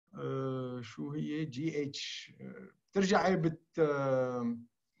شو هي GH ترجعي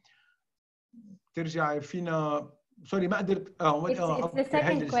ترجعي فينا سوري ما قدرت It's the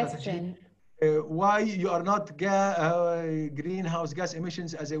second question. Why you are not greenhouse gas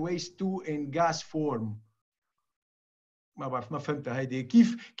emissions as a waste to in gas form. ما بعرف ما فهمتها هيدي.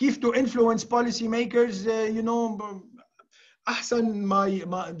 كيف to influence policy makers you know احسن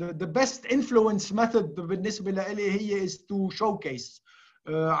the best influence method بالنسبه لي هي is to showcase.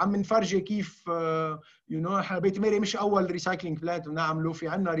 عم نفرجي كيف you know احنا بيت ميري مش اول ريسايكلينج بلانت بنعمله، في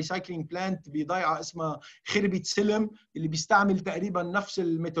عندنا ريسايكلينج بلانت بضيعه اسمها خربة سلم اللي بيستعمل تقريبا نفس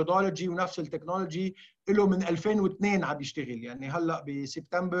الميثودولوجي ونفس التكنولوجي له من 2002 عم يشتغل، يعني هلا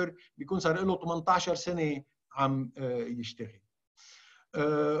بسبتمبر بيكون صار له 18 سنه عم يشتغل.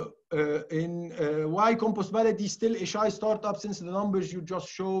 Why Compost Melody is still a shy startup since the numbers you just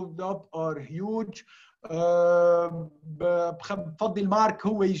showed up are huge. بفضل مارك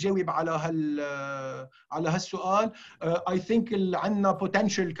هو يجاوب على هالسؤال. I think عندنا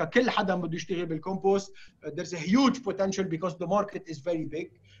potential ككل حدا بده يشتغل بالكومبوست. There's a huge potential because the market is very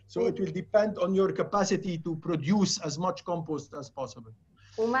big. So it will depend on your capacity to produce as much compost as possible.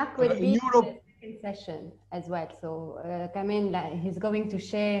 Marc will be in Europe, in the second session as well. So Kamen, he's going to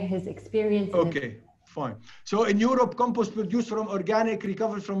share his experience. Okay, fine. So in Europe, compost produced from organic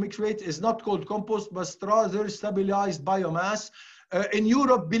recovered from mixed waste is not called compost, but rather stabilized biomass. In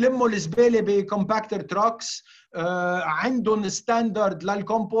Europe بيلموا الزبالة بكومباكتر تراكس، عندهم ستاندرد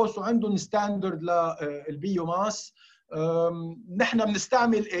للكompost وعندهم ستاندرد للبيوماس. نحن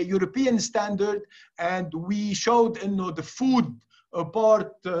بنستعمل European standard and we showed إنه the food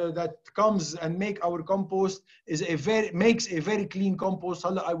part that comes and make our compost is makes a very clean compost.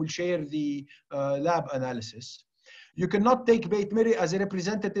 I will share the lab analysis. You cannot take Beit Miri as a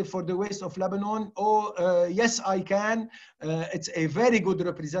representative for the waste of Lebanon. Yes, I can. It's a very good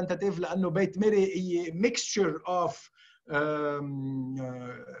representative لأنه Beit Miri is a mixture of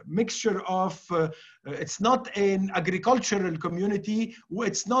it's not an agricultural community,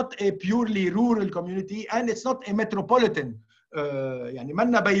 it's not a purely rural community, and it's not a metropolitan. يعني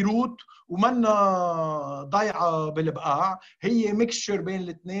منا بيروت ومنا ضيعة بالبقاع، هي ميكشر بين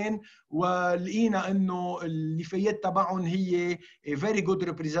الاثنين، ولقينا انه النفايات تبعهم هي very good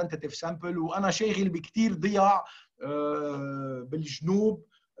representative sample. وانا شاغل بكتير ضياع بالجنوب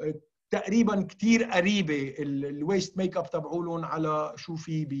تقريبا كتير قريبه الويست ميك اب تبعولهم على شو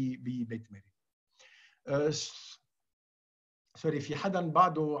في ببيت ميري. سوري في حدا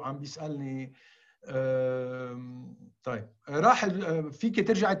بعده عم بيسالني. طيب راح فيك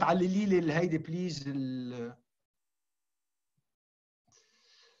ترجعي تعللي لي هيدي بليز.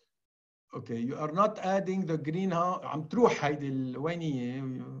 اوكي you are not adding the greenhouse. عم تروح هيدي وين هي؟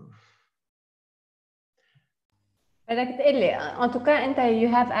 بدك تقول لي ان تو كان انت you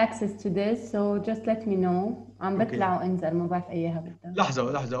have access to this so just let me know. عم بطلع وانزل ما بعرف اياها بدها.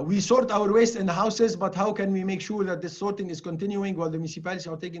 لحظة. We sort our waste in the houses, but how can we make sure that this sorting is continuing while the municipalities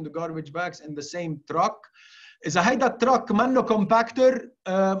are taking the garbage bags in the same truck? إذا هيدا التراك منه كومباكتور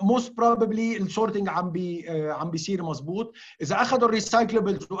most probably السورتنج عم بيصير مزبوط. إذا أخذوا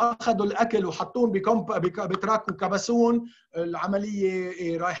الريسايكلبلز وأخذوا الأكل وحطوهم بتراك وكبسون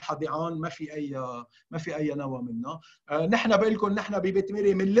العملية رايحة ضيعان، ما في أي نوع منها. نحن بقول لكم نحن ببيت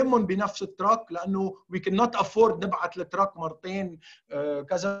ميري بنلمهم بنفس التراك لأنه we cannot afford نبعث التراك مرتين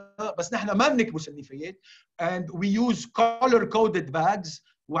كذا، بس نحن ما بنكبس النفايات and we use color coded bags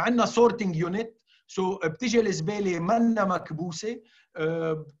وعندنا sorting unit. بتيجي الزباله منا مكبوسه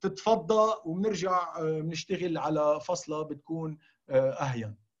بتتفضى وبنرجع بنشتغل على فصله بتكون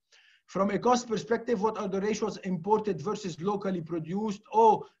اهين. From a cost perspective, what are the ratios imported versus locally produced?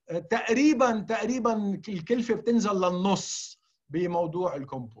 تقريبا الكلفه بتنزل للنص بموضوع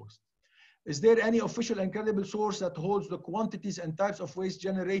الكومبوست. Is there any official and credible source that holds the quantities and types of waste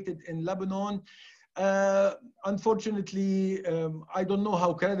generated in Lebanon? Unfortunately, I don't know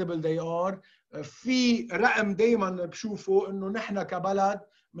how credible they are. في رقم دايما بشوفه انه نحن كبلد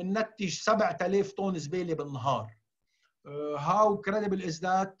بننتج 7000 طن زباله بالنهار. How credible is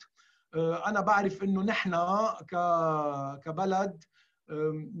that? انا بعرف انه نحن كبلد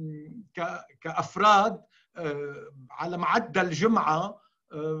كافراد على معدل جمعه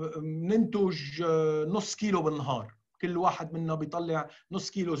بننتج نص كيلو بالنهار، كل واحد منا بيطلع نص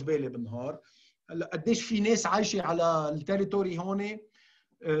كيلو زباله بالنهار. هلا قديش في ناس عايشه على التريتوري هون؟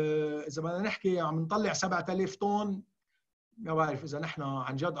 إذا بدنا نحكي عم نطلع 7000 طن، ما بعرف إذا نحن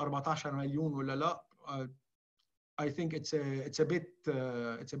عن جد 14 مليون ولا لا. I think it's a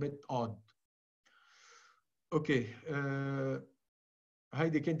bit odd. Okay.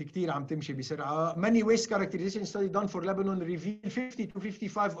 هيدي كانت كثير عم تمشي بسرعة. Many waste characterization study done for Lebanon reveal 50 to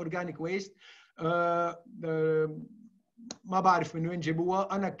 55 organic waste. ما بعرف من وين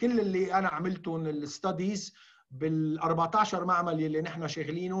جابوها. أنا كل اللي أنا عملتهم الستاديز بال 14 معمل اللي نحن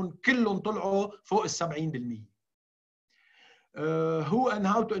شغالينهم كلهم طلعوا فوق ال 70%. Who and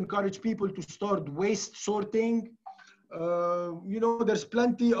how to encourage people to start waste sorting? You know, there's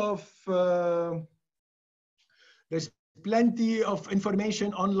plenty of information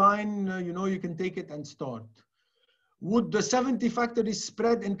online. You know, you can take it and start. Would the 70 factories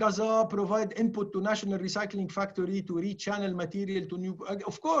spread in Gaza provide input to national recycling factory to rechannel material to new?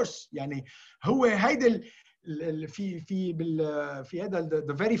 Of course. يعني هو هيدا في هذا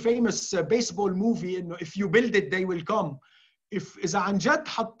the very famous baseball movie انه if you build it they will come. إذا عن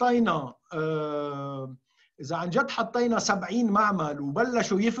جد حطينا 70 معمل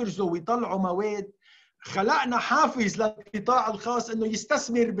وبلشوا يفرزوا ويطلعوا مواد، خلقنا حافز للقطاع الخاص انه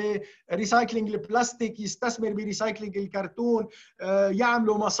يستثمر بريسايكلينج البلاستيك، يستثمر بريسايكلينج الكرتون،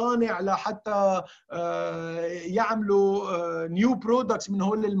 يعملوا مصانع لحتى يعملوا نيو برودكتس من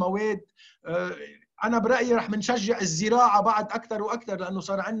هول المواد. انا برايي رح نشجع الزراعه بعد اكثر واكثر لانه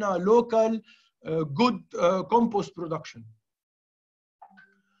صار عندنا لوكال جود كومبوست برودكشن.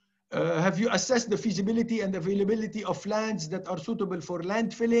 Have you assessed the feasibility and availability of lands that are suitable for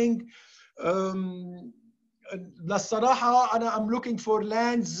landfilling? للصراحة أنا I'm looking for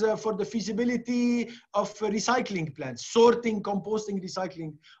lands for the feasibility of recycling plants, sorting, composting,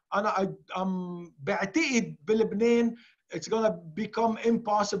 recycling. I'm بعتقد بلبنان it's gonna become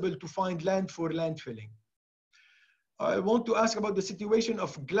impossible to find land for landfilling. I want to ask about the situation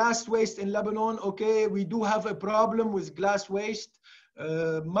of glass waste in Lebanon. Okay, we do have a problem with glass waste.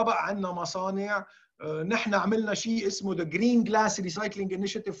 ما بقى عندنا مصانع. نحن عملنا شيء اسمه the Green Glass Recycling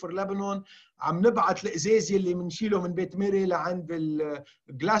Initiative for Lebanon. عم نبعث الازاز اللي بنشيله من بيت ميري لعند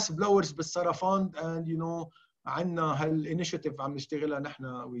الجلاس بلورز بالصرفان and you know عندنا هالانيشيتيف عم نشتغلها نحن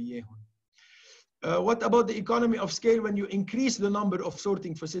وياهم. What about the economy of scale when you increase the number of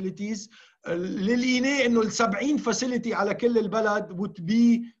sorting facilities? للقيناه انه ال 70 facility على كل البلد would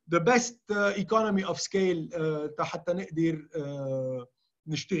be the best economy of scale حتى نقدر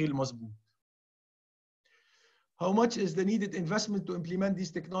نشتغل مظبوط. How much is the needed investment to implement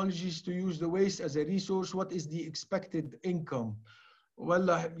these technologies to use the waste as a resource? What is the expected income?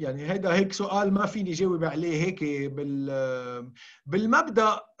 والله يعني هذا هيك سؤال ما فيني جاوب عليه هيك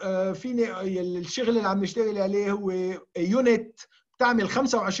بالمبدأ. فيني الشغل اللي عم نشتغل عليه هو يونت بتعمل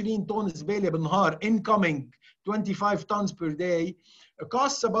 25 طن زبالة بالنهار incoming 25 tons per day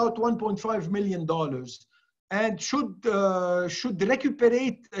costs about $1.5 million and should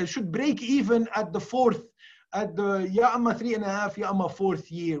recuperate should break even at the fourth at the يا اما 3.5 يا اما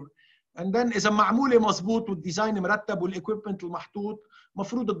 4th year. and then اذا معموله مظبوط والديزاين مرتب والاكويبمنت المحطوط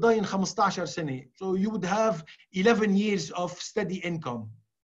مفروض تضاين 15 سنه. so you would have 11 years of steady income.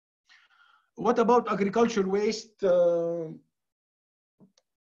 What about agricultural waste,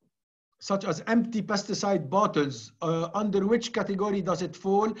 such as empty pesticide bottles? Under which category does it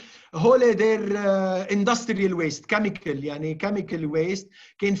fall? هول they're industrial waste, chemical, يعني chemical waste.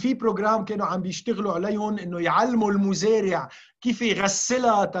 كان في program كانوا عم بيشتغلوا عليهم إنه يعلموا المزارع كيف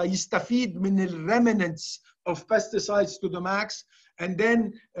يغسلها تا يستفيد من ال remnants of pesticides to the max, and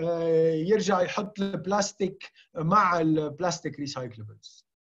then يرجع يحط البلاستيك مع البلاستيك recyclables.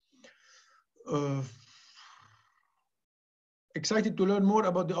 Excited to learn more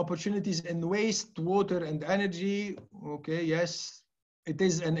about the opportunities in waste, water, and energy. Okay, yes, it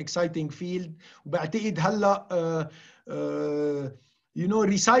is an exciting field. وبعتقد هلا you know,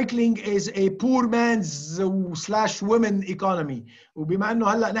 recycling is a poor man's / women economy. وبما انه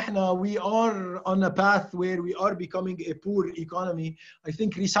هلا نحن we are on a path where we are becoming a poor economy, I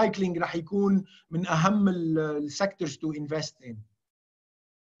think recycling رح يكون من اهم ال sectors to invest in.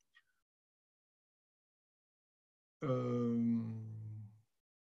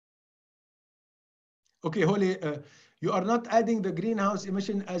 Okay, Holly, you are not adding the greenhouse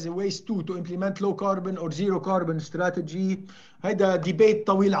emission as a waste to implement low carbon or zero carbon strategy. هيدا ديبيت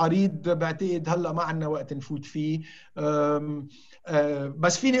طويل عريض بعتقد هلا ما عندنا وقت نفوت فيه.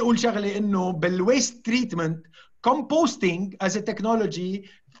 بس فيني اقول شغله انه بالويست تريتمنت composting as a technology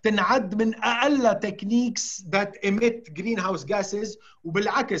تنعد من اقل techniques that emit greenhouse gases،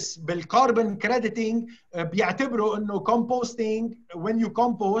 وبالعكس بالcarbon crediting بيعتبروا انه composting, when you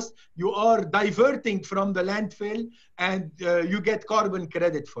compost you are diverting from the landfill and you get carbon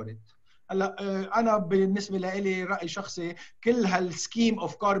credit for it. هلا انا بالنسبه لي راي شخصي كل هالسكيم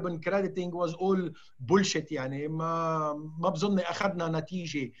اوف كاربون كريديتنج واز اول بولشيت، يعني ما بظن اخذنا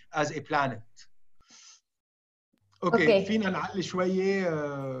نتيجه as a planet. اوكي فينا نعلي شويه.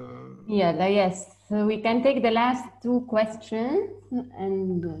 يلا yes, so we can take the last 2 questions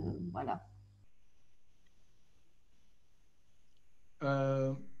and voila.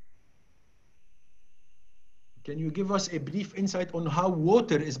 Can you give us a brief insight on how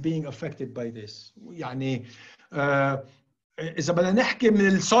water is being affected by this? يعني إذا بدنا نحكي من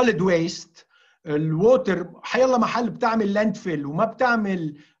السوليد ويست، الووتر حيلا محل بتعمل لاندفيل وما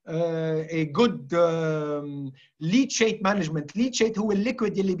بتعمل a good leachate management. leachate هو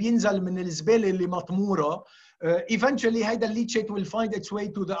الليكويد اللي بينزل من الزبالة اللي مطمورة. Eventually هيدا الليتشيت will find its way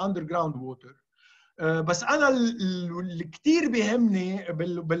to the underground water. بس أنا اللي كتير بيهمني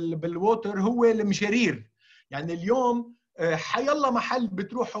بالووتر هو المشارير. يعني اليوم حيلا محل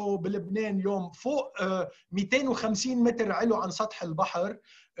بتروحوا بلبنان اليوم فوق 250 متر علو عن سطح البحر،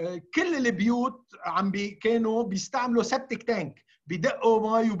 كل البيوت كانوا بيستعملوا سبتك تانك،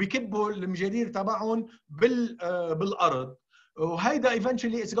 بيدقوا مي وبيكبوا المجارير تبعهم بالارض. وهيدا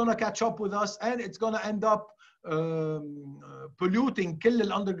eventually it's gonna catch up with us and it's gonna end up polluting كل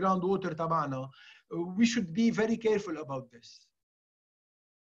الاندرجراوند ووتر تبعنا. We should be very careful about this.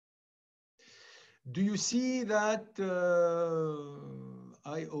 Do you see that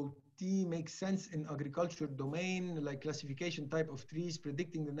IoT makes sense in agriculture domain, like classification type of trees,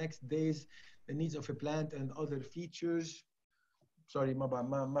 predicting the next days, the needs of a plant and other features? Sorry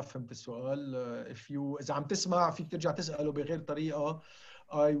ما فهمت السؤال. إذا عم تسمع فيك ترجع تسأله بغير طريقة.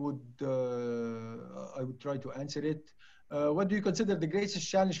 I would try to answer it. What do you consider the greatest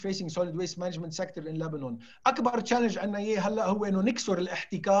challenge facing solid waste management sector in Lebanon? أكبر تشالنج عنا إياه هلا هو إنه نكسر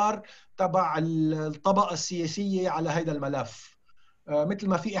الاحتكار تبع الطبقة السياسية على هذا الملف. مثل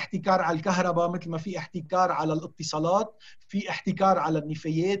ما في احتكار على الكهرباء، مثل ما في احتكار على الاتصالات، في احتكار على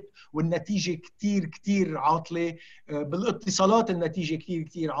النفايات، والنتيجة كتير عاطلة. بالاتصالات النتيجة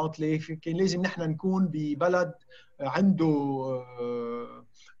كتير عاطلة. كان لازم نحن نكون ببلد عنده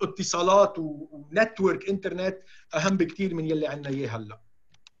اتصالات ونتورك انترنت اهم بكتير من يلي عندنا اياه هلا.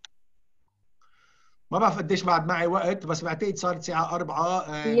 ما بعرف قديش بعد معي وقت، بس بعتقد صارت الساعة 4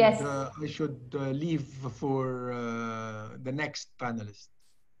 and yes. I should leave for the next panelist.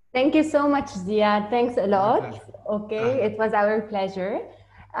 Thank you so much, Ziad. Thanks a lot. Okay, it was our pleasure.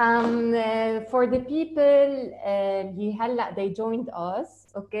 For the people they joined us,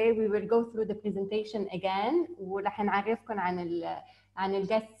 okay, we will go through the presentation again. ورح نعرفكم عن ال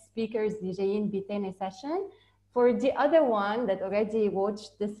guest speakers اللي جايين بتاني session. For the other one that already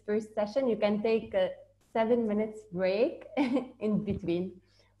watched this first session, you can take a 7 minutes break in between.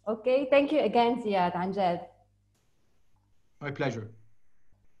 Okay, thank you again, Ziad. عن جد. My pleasure.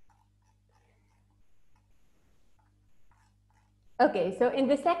 Okay, so in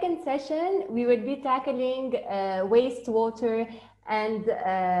the second session, we will be tackling wastewater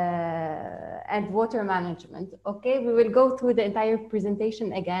and water management. Okay, we will go through the entire presentation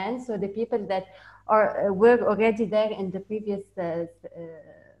again. So the people that were already there in the previous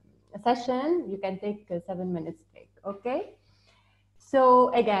session, you can take a 7 minutes break, okay? So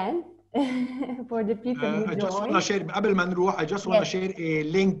again, for the people who I just want to joined. share, قبل ما نروح, I just want to share a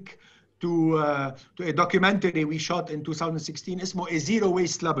link to a documentary we shot in 2016 اسمه A Zero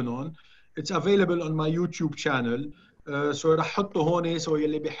Waste Lebanon. It's available on my YouTube channel. So رح حطه هون so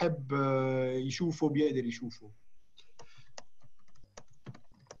يلي بيحب يشوفه بيقدر يشوفه.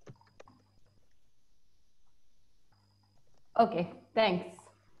 Okay, thanks.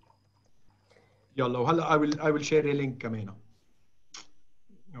 يلا وهلا I will share a link كمان.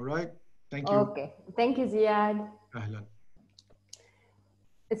 All right. Thank you. Okay, thank you, Ziad. أهلا.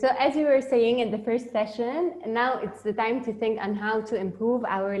 So as you were saying in the first session, now it's the time to think on how to improve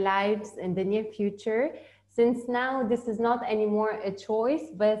our lives in the near future, since now this is not anymore a choice,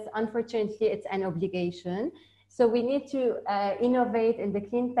 but unfortunately it's an obligation. So we need to innovate in the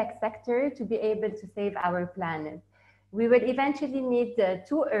clean tech sector to be able to save our planet. We will eventually need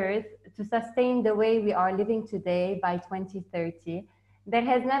two Earths to sustain the way we are living today by 2030. There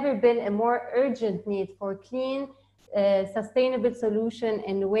has never been a more urgent need for clean, sustainable solution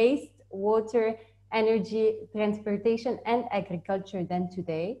in waste, water, energy, transportation, and agriculture than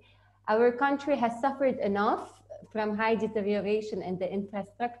today. Our country has suffered enough from high deterioration in the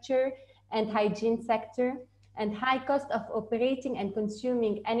infrastructure and hygiene sector, and high cost of operating and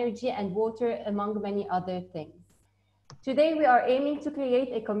consuming energy and water, among many other things. Today, we are aiming to create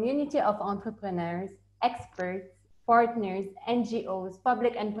a community of entrepreneurs, experts, partners, NGOs,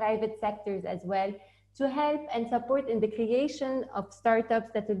 public and private sectors as well, to help and support in the creation of startups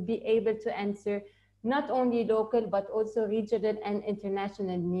that will be able to answer not only local, but also regional and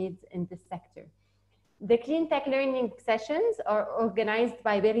international needs in this sector. The Clean Tech learning sessions are organized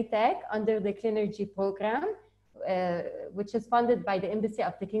by Veritech under the Cleanergy program, which is funded by the Embassy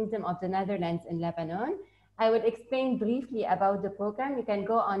of the Kingdom of the Netherlands in Lebanon. I will explain briefly about the program. You can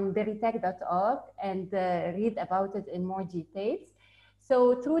go on veritech.org and read about it in more details.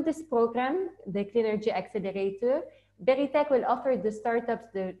 So through this program, the Cleanergy Accelerator, Veritech will offer the startups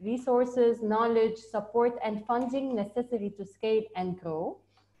the resources, knowledge, support, and funding necessary to scale and grow.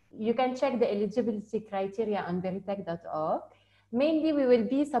 You can check the eligibility criteria on veritech.org. Mainly, we will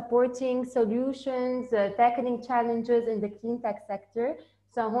be supporting solutions, tackling challenges in the clean tech sector.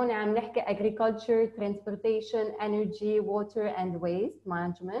 So هون عم نحكي agriculture, transportation, energy, water, and waste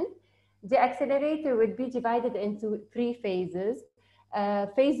management. The accelerator will be divided into 3 phases.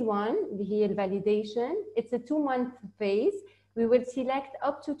 Phase 1, هي validation. It's a 2-month phase. We will select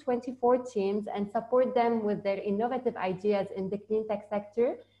up to 24 teams and support them with their innovative ideas in the clean tech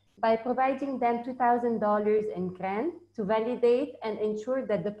sector by providing them $2,000 in grant to validate and ensure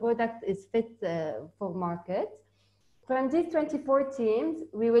that the product is fit for market. From these 24 teams,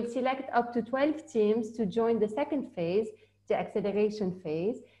 we will select up to 12 teams to join the second phase, the acceleration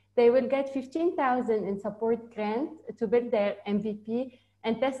phase. They will get $15,000 in support grant to build their MVP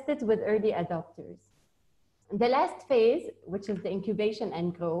and test it with early adopters. The last phase, which is the incubation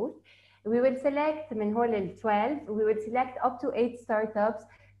and growth, we will select من هول 12, we will select up to 8 startups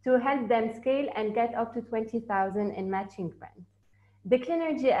to help them scale and get up to $20,000 in matching grant. The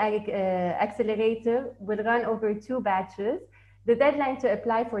Cleanergy Accelerator will run over 2 batches. The deadline to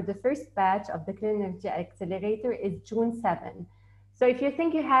apply for the first batch of the Cleanergy Accelerator is June 7. So if you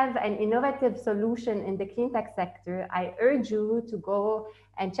think you have an innovative solution in the clean tech sector, I urge you to go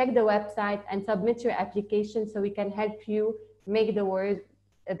and check the website and submit your application so we can help you make the world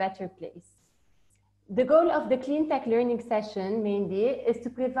a better place. The goal of the clean tech learning session mainly is to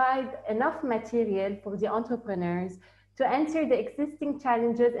provide enough material for the entrepreneurs to answer the existing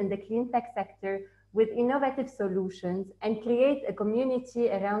challenges in the clean tech sector with innovative solutions and create a community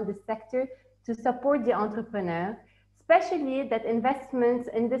around the sector to support the entrepreneur, especially that investments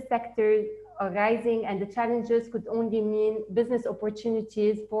in this sector are rising and the challenges could only mean business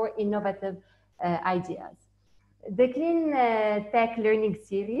opportunities for innovative ideas. The Clean Tech Learning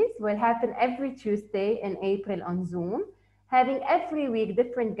Series will happen every Tuesday in April on Zoom, having every week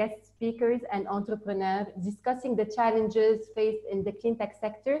different guest speakers and entrepreneurs discussing the challenges faced in the clean tech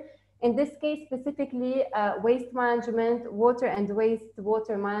sector. In this case, specifically waste management, water and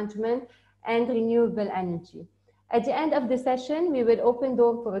wastewater management, and renewable energy. At the end of the session, we will open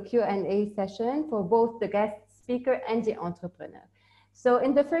door for a Q&A session for both the guest speaker and the entrepreneur. So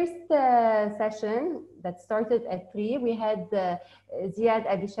in the first session that started at 3, we had Ziad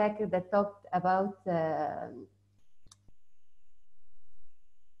Abi Chaker that talked about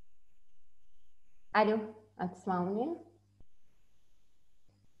Hello, تسمعوني?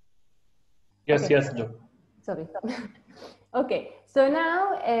 Yes, Okay. yes, Joe. Sorry. Okay, so now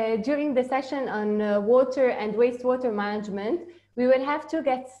during the session on water and wastewater management, We will have two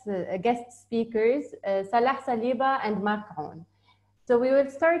guest speakers, Salah Saliba and Marc Aoun. So we will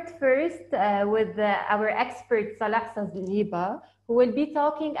start first with our expert, Salah Saliba, who will be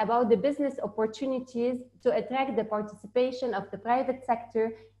talking about the business opportunities to attract the participation of the private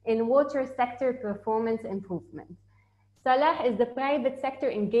sector in water sector performance improvement. Salah is the private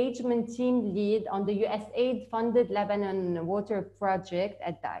sector engagement team lead on the USAID-funded Lebanon Water Project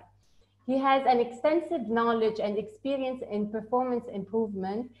at DAI. He has an extensive knowledge and experience in performance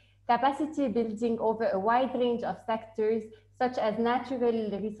improvement, capacity building over a wide range of sectors, such as natural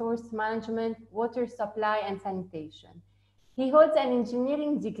resource management, water supply, and sanitation. He holds an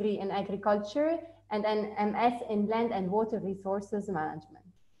engineering degree in agriculture and an MS in land and water resources management.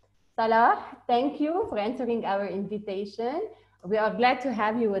 Salah, thank you for answering our invitation. We are glad to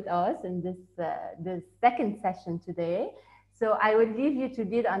have you with us in this second session today. So I will leave you to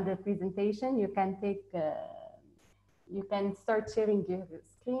lead on the presentation. You can start sharing your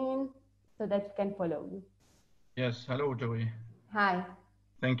screen so that we can follow you. Yes, hello, Joey. Hi.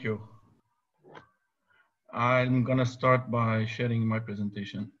 Thank you. I'm gonna start by sharing my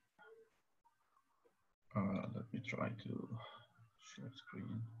presentation. Let me try to share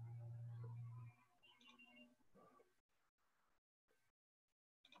screen.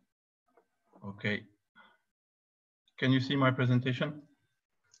 Okay. Can you see my presentation?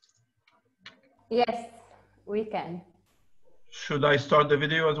 Yes, we can. Should I start the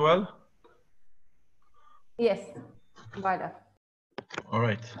video as well? Yes, voila. All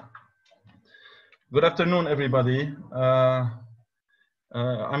right. Good afternoon, everybody.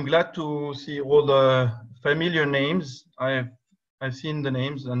 I'm glad to see all the familiar names. I've seen the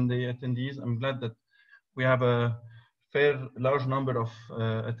names and the attendees. I'm glad that we have a large number of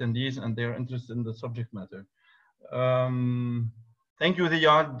attendees and they're interested in the subject matter. Thank you,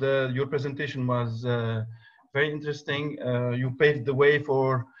 Ziad. Your presentation was very interesting. You paved the way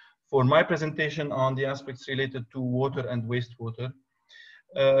for my presentation on the aspects related to water and wastewater.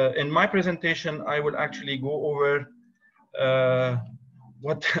 In my presentation, I will actually go over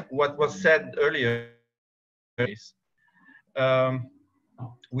what was said earlier.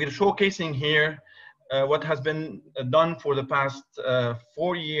 We're showcasing here what has been done for the past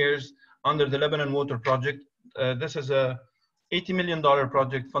 4 years under the Lebanon Water Project. This is a $80 million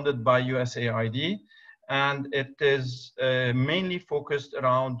project funded by USAID, and it is mainly focused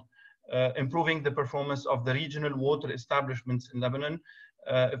around improving the performance of the regional water establishments in Lebanon.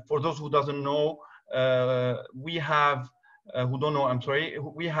 For those who doesn't know, we have, who don't know, I'm sorry,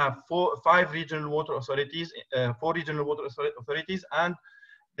 we have 4 regional water authorities, 4 regional water authorities, and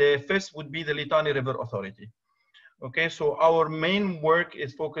the 5th would be the Litani River Authority. Okay, so our main work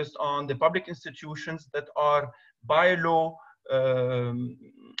is focused on the public institutions that are by law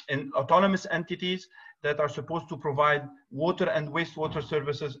in autonomous entities that are supposed to provide water and wastewater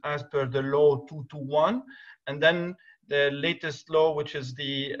services as per the law 221, and then the latest law, which is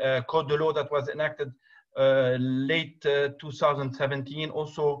the Code de Law that was enacted late 2017,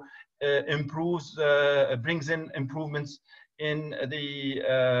 also brings in improvements in the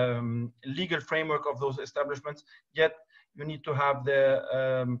legal framework of those establishments. Yet you need to have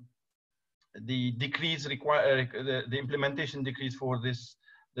the decrees the implementation decrees for this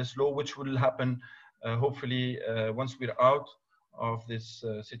law, which will happen hopefully once we're out of this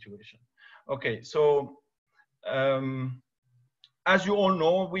situation. Okay, so as you all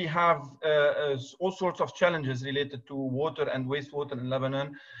know, we have all sorts of challenges related to water and wastewater in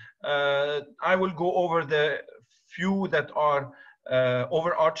Lebanon. I will go over the few that are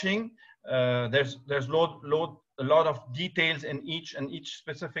overarching. There's a lot of details in each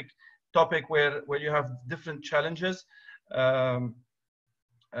specific topic where you have different challenges.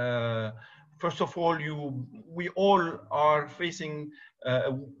 First of all, we all are facing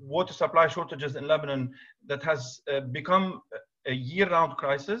water supply shortages in Lebanon that has become a year-round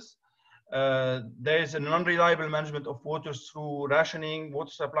crisis. There is an unreliable management of water through rationing,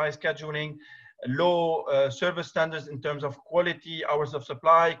 water supply scheduling, low service standards in terms of quality, hours of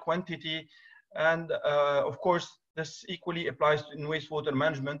supply, quantity, and of course, this equally applies in wastewater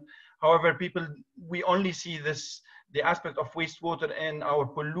management. However, we only see the aspect of wastewater in our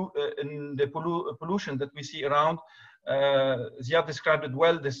pollution that we see around. Ziad described it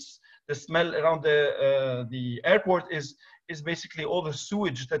well. The smell around the airport is basically all the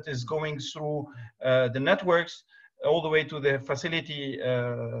sewage that is going through the networks all the way to the facility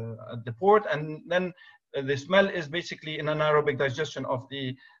at the port, and then the smell is basically an anaerobic digestion of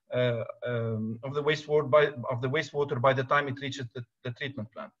the wastewater by the time it reaches the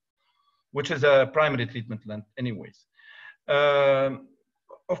treatment plant, which is a primary treatment plant anyways.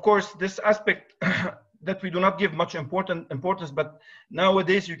 Of course, this aspect that we do not give much importance, but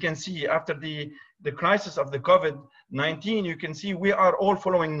nowadays you can see after the crisis of the COVID-19, you can see we are all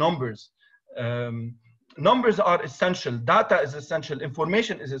following numbers. Numbers are essential, data is essential,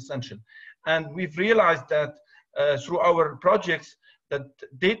 information is essential. And we've realized that through our projects that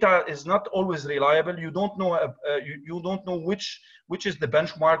data is not always reliable. You don't know you don't know which is the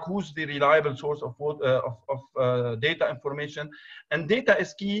benchmark, who's the reliable source of data information, and data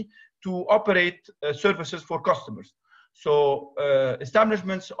is key to operate services for customers. So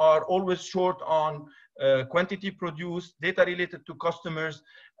establishments are always short on quantity produced, data related to customers,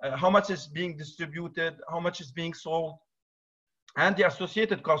 how much is being distributed, how much is being sold, and the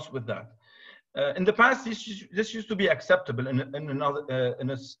associated costs with that. In the past, this used to be acceptable in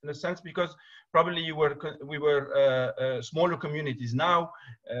a sense, because probably we were smaller communities. Now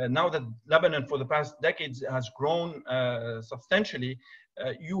that Lebanon for the past decades has grown substantially,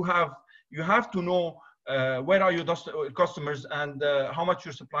 you have to know where are your customers and how much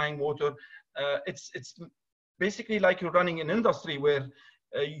you're supplying water. It's basically like you're running an industry where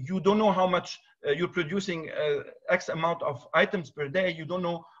you don't know how much you're producing X amount of items per day. You don't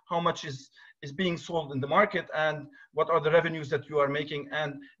know how much is being sold in the market and what are the revenues that you are making,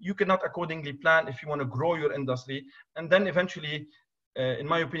 and you cannot accordingly plan if you want to grow your industry, and then eventually, in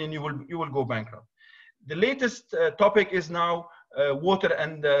my opinion, you will go bankrupt. The latest topic is now water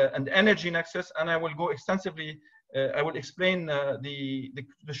and energy nexus, and I will go extensively. I will explain the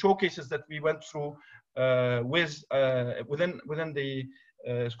showcases that we went through within the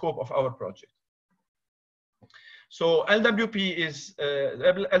scope of our project. So LWP's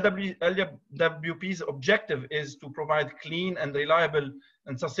objective is to provide clean and reliable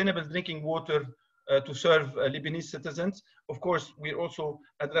and sustainable drinking water to serve Lebanese citizens. Of course, we're also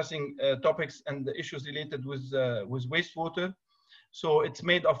addressing topics and the issues related with wastewater. So it's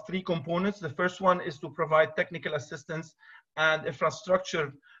made of 3 components. The first one is to provide technical assistance and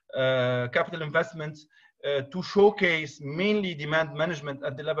infrastructure capital investments to showcase mainly demand management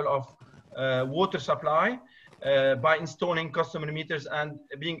at the level of water supply, by installing customer meters and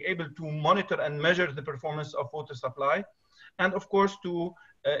being able to monitor and measure the performance of water supply. And of course, to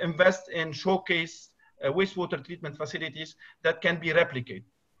invest in showcase wastewater treatment facilities that can be replicated.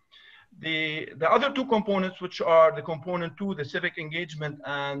 The other 2 components, which are the component 2, the civic engagement,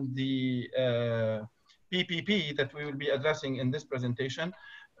 and the PPP that we will be addressing in this presentation,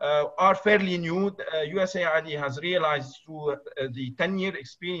 are fairly new. USAID has realized through the 10-year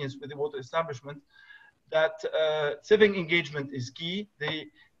experience with the water establishment that civic engagement is key. The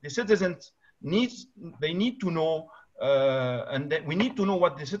citizens need to know, and that we need to know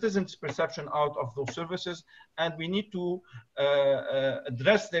what the citizens' perception out of those services, and we need to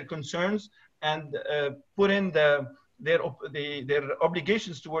address their concerns and put in their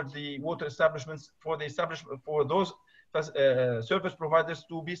obligations towards the water establishments for those service providers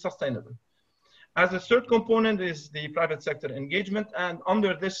to be sustainable. As a third component is the private sector engagement, and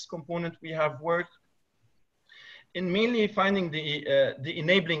under this component we have worked in mainly finding the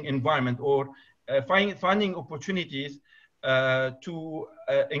enabling environment, or finding opportunities to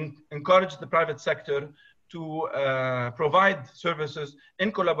encourage the private sector to provide services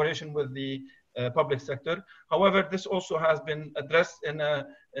in collaboration with the public sector. However, this also has been addressed in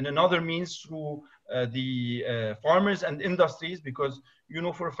another means through the farmers and industries, because you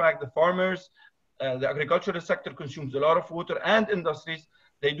know for a fact the farmers, the agricultural sector consumes a lot of water, and industries,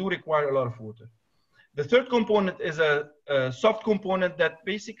 they do require a lot of water. The third component is a soft component that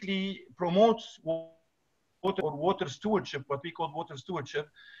basically promotes water stewardship, what we call water stewardship,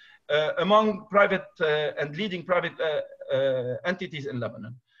 among private and leading private entities in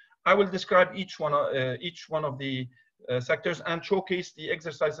Lebanon. I will describe each one of the sectors and showcase the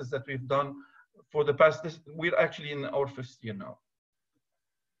exercises that we've done for the past. We're actually in our 5th year now.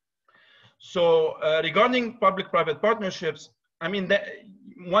 So regarding public-private partnerships, I mean,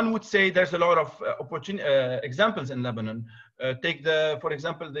 one would say there's a lot of examples in Lebanon. Take for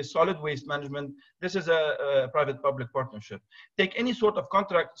example, the solid waste management. This is a private-public partnership. Take any sort of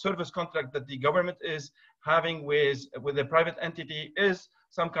service contract that the government is having with a private entity is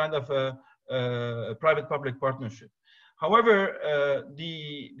some kind of a private-public partnership. However,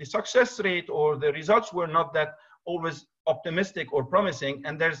 the success rate or the results were not that always optimistic or promising,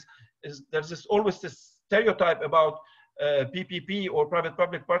 and there's always this stereotype about PPP or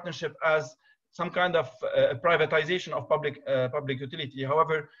private-public partnership as some kind of privatization of public utility.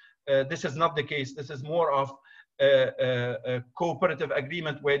 However, this is not the case. This is more of a cooperative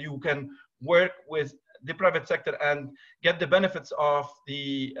agreement where you can work with the private sector and get the benefits of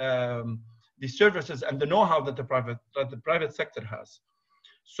the services and the know-how that the private sector has.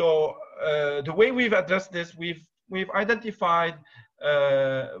 So the way we've addressed this, we've identified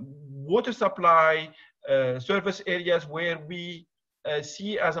water supply service areas where we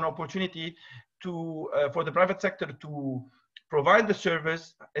see as an opportunity to for the private sector to provide the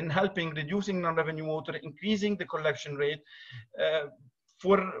service in helping reducing non-revenue water, increasing the collection rate.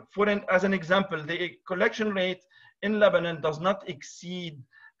 As an example, the collection rate in Lebanon does not exceed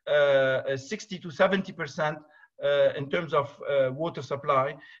 60 to 70% in terms of water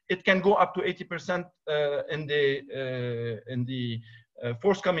supply. It can go up to 80% in the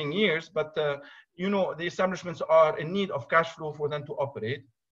forthcoming years, but you know, the establishments are in need of cash flow for them to operate.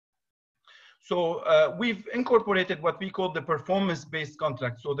 So we've incorporated what we call the performance-based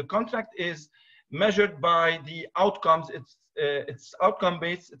contract. So the contract is measured by the outcomes. It's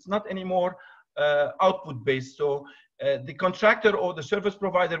outcome-based. It's not anymore output-based. So the contractor or the service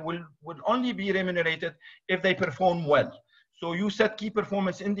provider will only be remunerated if they perform well. So you set key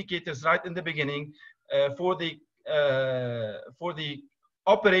performance indicators right in the beginning for the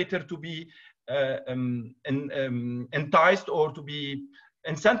operator to be enticed or to be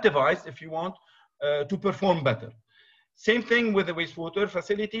incentivized, if you want, to perform better. Same thing with the wastewater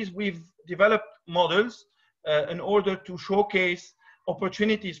facilities. We've developed models in order to showcase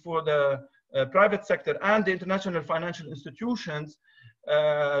opportunities for the private sector and the international financial institutions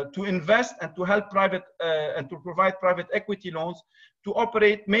to invest and to help private and to provide private equity loans to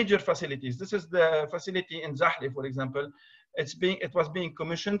operate major facilities. This is the facility in Zahle, for example. It was being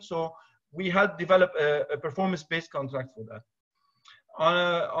commissioned, so we had developed a performance-based contract for that.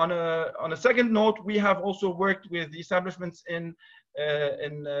 On a second note, we have also worked with the establishments in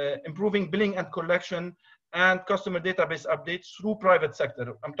improving billing and collection and customer database updates through private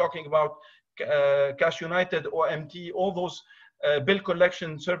sector. I'm talking about Cash United, OMT, all those bill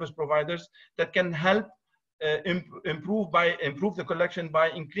collection service providers that can help improve the collection by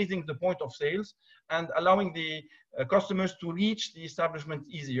increasing the point of sales and allowing the customers to reach the establishment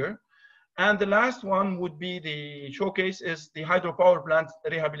easier. And the last one would be the showcase is the hydropower plant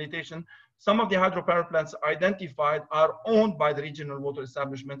rehabilitation. Some of the hydropower plants identified are owned by the regional water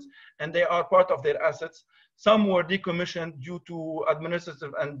establishments, and they are part of their assets. Some were decommissioned due to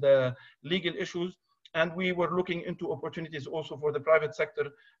administrative and legal issues, and we were looking into opportunities also for the private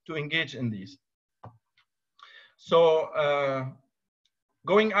sector to engage in these. So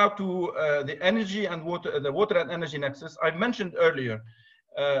going out to the energy and water, the water and energy nexus, I mentioned earlier,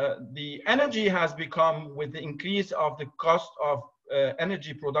 the energy has become, with the increase of the cost of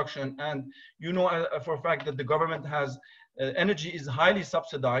energy production, and you know for a fact that the government has, energy is highly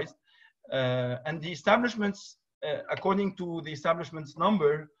subsidized, and the establishments, according to the establishments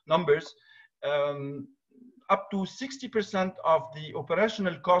numbers, up to 60% of the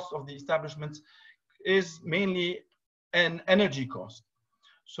operational cost of the establishments is mainly an energy cost.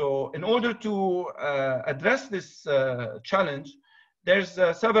 So in order to address this challenge, there's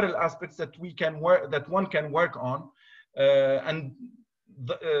several aspects that one can work on, and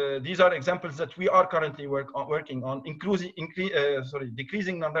these are examples that we are currently working on.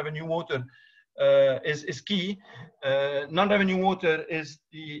 Decreasing non-revenue water is key. Non-revenue water is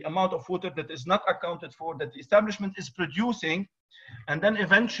the amount of water that is not accounted for, that the establishment is producing, and then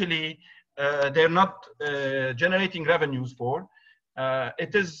eventually they're not generating revenues for.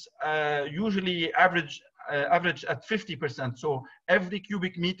 It is usually average at 50%. So every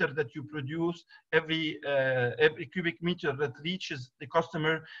cubic meter that you produce, every cubic meter that reaches the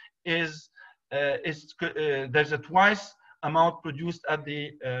customer there's a twice amount produced at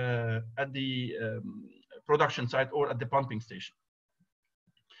the production site or at the pumping station.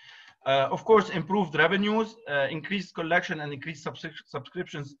 Of course, improved revenues, increased collection, and increased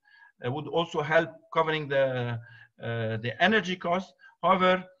subscriptions would also help covering the energy costs.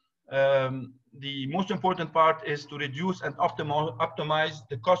 However, the most important part is to reduce and optimize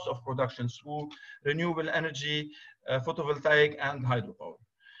the cost of production through renewable energy, photovoltaic, and hydropower.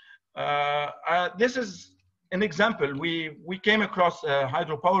 This is an example. We came across a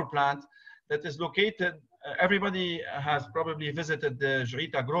hydropower plant that is located, everybody has probably visited the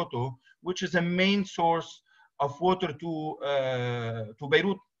Juita Grotto, which is a main source of water to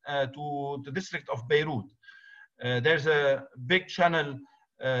Beirut, to the district of Beirut. There's a big channel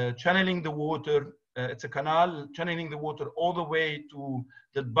channeling the water. It's a canal channeling the water all the way to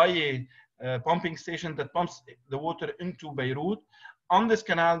the Baye pumping station that pumps the water into Beirut. On this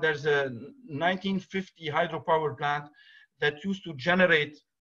canal, there's a 1950 hydropower plant that used to generate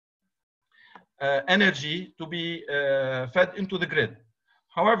energy to be fed into the grid.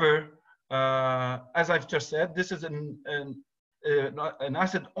 However, as I've just said, this is an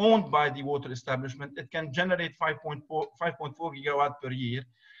asset owned by the water establishment, it can generate 5.4 gigawatt per year.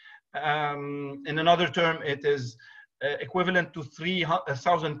 In another term, it is equivalent to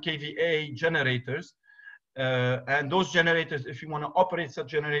 3,000 kVA generators. And those generators, if you want to operate such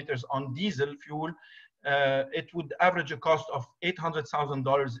generators on diesel fuel, it would average a cost of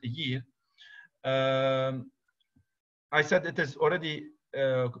 $800,000 a year. I said it is already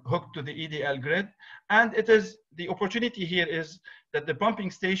hooked to the EDL grid, and it is the opportunity here is that the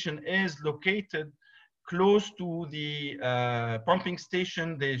pumping station is located close to the pumping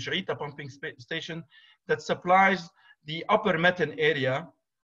station, the Jrita pumping station that supplies the upper Metin area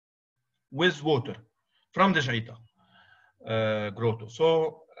with water from the Jrita grotto.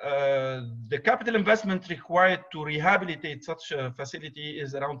 So the capital investment required to rehabilitate such a facility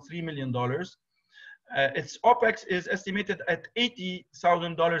is around $3 million. Its OPEX is estimated at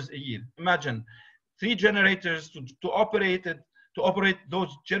 $80,000 a year. Imagine 3 generators to operate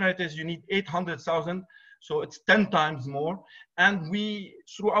those generators, you need 800,000. So it's 10 times more. And we,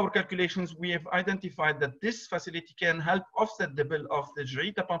 through our calculations, we have identified that this facility can help offset the bill of the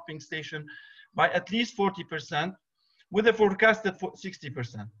Jrita pumping station by at least 40%, with a forecasted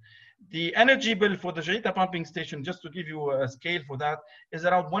 60%. The energy bill for the Jrita pumping station, just to give you a scale for that, is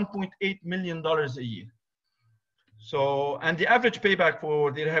around $1.8 million a year. So, and the average payback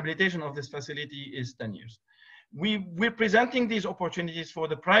for the rehabilitation of this facility is 10 years. We're presenting these opportunities for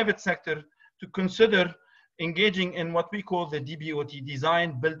the private sector to consider engaging in what we call the DBOT,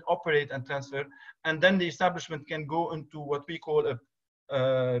 design, build, operate, and transfer. And then the establishment can go into what we call a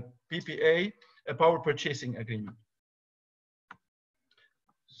PPA, a power purchasing agreement.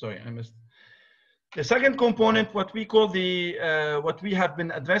 Sorry, I missed. The second component, what we call the, what we have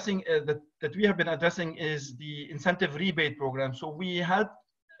been addressing, that we have been addressing is the incentive rebate program. So we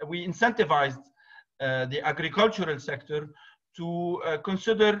incentivized the agricultural sector to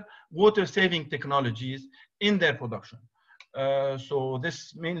consider water saving technologies in their production. So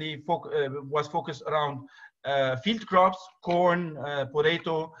this mainly was focused around field crops, corn,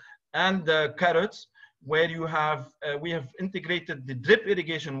 potato, and carrots, where you have, we have integrated the drip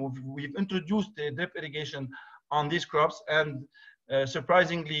irrigation. We've introduced the drip irrigation on these crops, and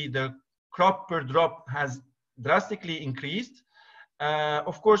surprisingly, the crop per drop has drastically increased.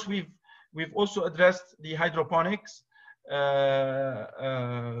 Of course, we've also addressed the hydroponics. Sorry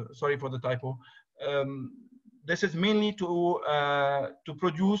for the typo. This is mainly to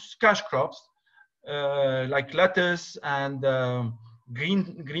produce cash crops like lettuce and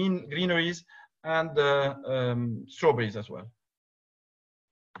greeneries, and strawberries as well.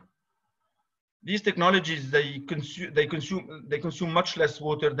 These technologies, they consume much less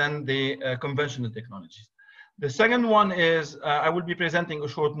water than the conventional technologies. The second one is, I will be presenting a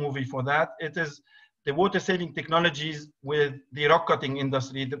short movie for that. It is the water saving technologies with the rock cutting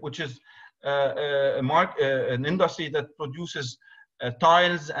industry, which is an industry that produces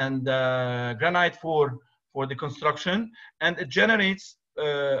tiles and granite for the construction, and it generates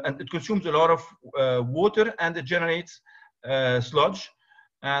and it consumes a lot of water, and it generates sludge.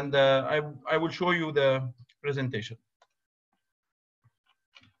 And I will show you the presentation.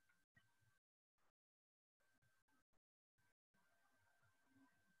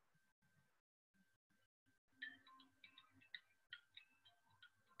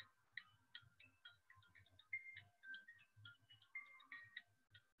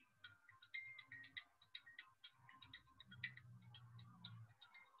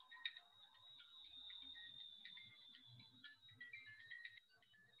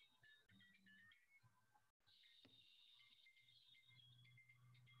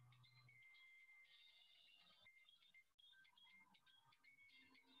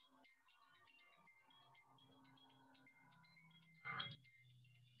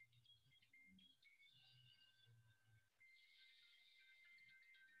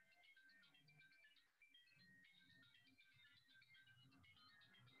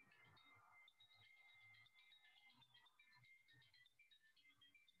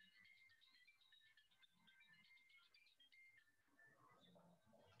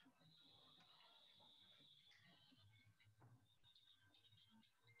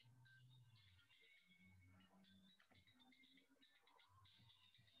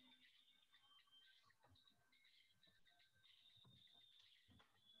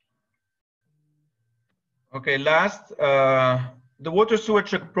 Okay, last, the water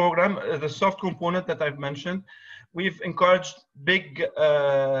stewardship program, the soft component that I've mentioned. We've encouraged big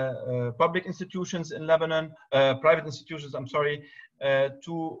public institutions in Lebanon, private institutions, I'm sorry,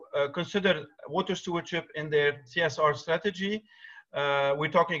 to consider water stewardship in their CSR strategy.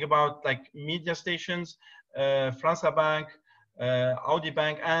 We're talking about like media stations, Fransa Bank, Audi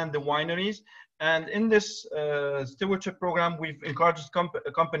Bank, and the wineries. And in this stewardship program, we've encouraged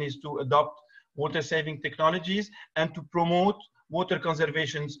companies to adopt water-saving technologies and to promote water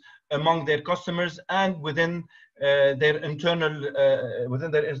conservations among their customers and within their internal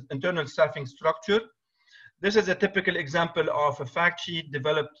staffing structure. This is a typical example of a fact sheet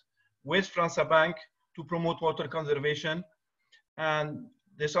developed with France Bank to promote water conservation. And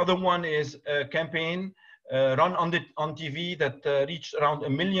this other one is a campaign run on TV that reached around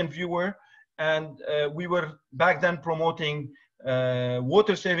 1 million viewers. And we were back then promoting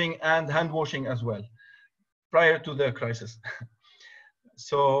water saving and hand washing as well, prior to the crisis.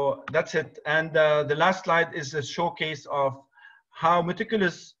 So that's it. And the last slide is a showcase of how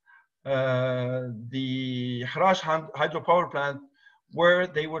meticulous the Harash hydropower plant where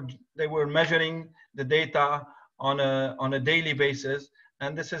they were measuring the data on a daily basis.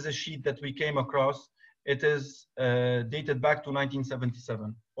 And this is a sheet that we came across. It is dated back to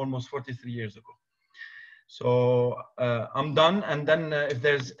 1977, almost 43 years ago. So I'm done. And then if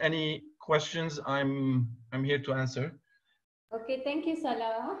there's any questions, I'm here to answer. Okay, thank you,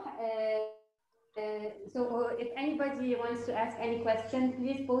 Salah. So if anybody wants to ask any questions,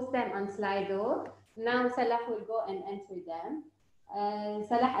 please post them on Slido. Now Salah will go and answer them.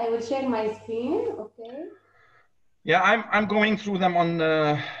 Salah, I will share my screen, okay? Yeah, I'm going through them on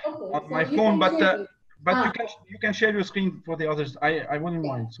my phone, but you can share your screen for the others. I wouldn't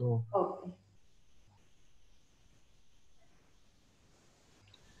mind. So. Okay.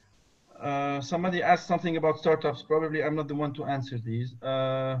 Somebody asked something about startups. Probably I'm not the one to answer these.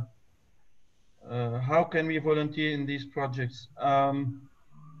 How can we volunteer in these projects?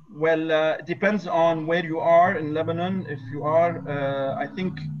 Well, it depends on where you are in Lebanon. If you are, I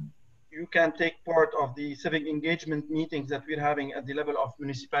think you can take part of the civic engagement meetings that we're having at the level of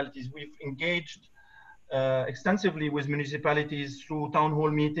municipalities. We've engaged extensively with municipalities through town hall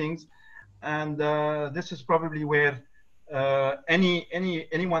meetings. And this is probably where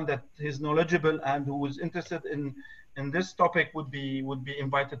anyone that is knowledgeable and who is interested in this topic would be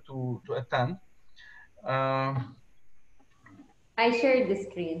invited to attend. I shared the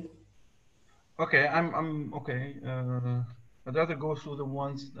screen. Okay, I'm okay. I'd rather go through the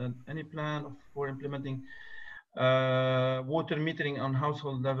ones that any plan for implementing water metering on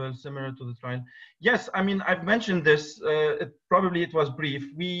household level similar to the trial. Yes, I mean I've mentioned this. It was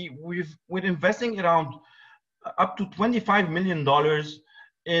brief. We're investing around up to $25 million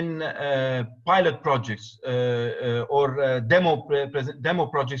in pilot projects or demo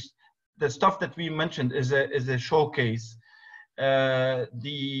projects. The stuff that we mentioned is a showcase. We're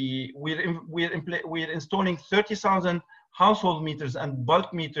installing 30,000 household meters and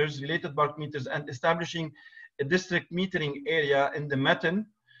bulk meters, related bulk meters, and establishing a district metering area in the Metin.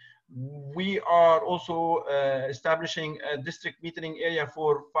 We are also establishing a district metering area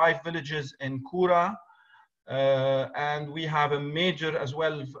for 5 villages in Kura. And we have a major as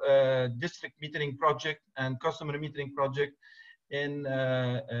well district metering project and customer metering project in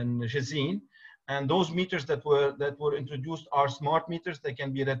Jazin. And those meters that were introduced are smart meters. They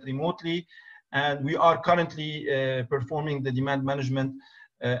can be read remotely. And we are currently performing the demand management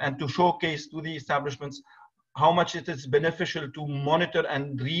and to showcase to the establishments how much it is beneficial to monitor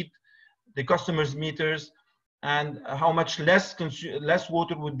and read the customers' meters and how much less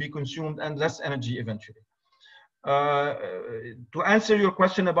water would be consumed and less energy eventually. To answer your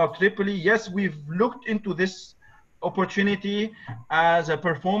question about Tripoli, yes, we've looked into this opportunity as a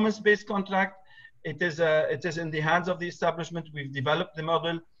performance-based contract. It is in the hands of the establishment. We've developed the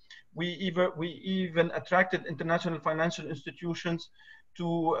model. We even attracted international financial institutions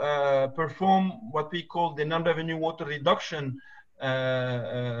to perform what we call the non-revenue water reduction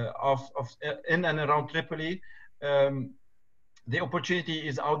in and around Tripoli. The opportunity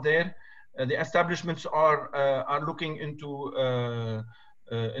is out there. The establishments are looking into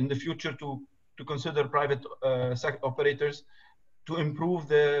in the future to consider private sector operators to improve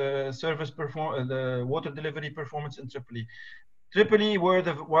the the water delivery performance in Tripoli. Tripoli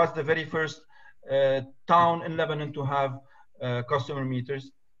was the very first town in Lebanon to have customer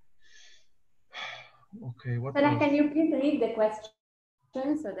meters. Okay, what else? Can you please read the question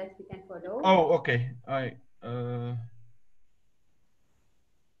so that we can follow? Oh, okay.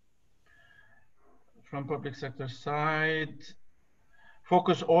 From public sector side,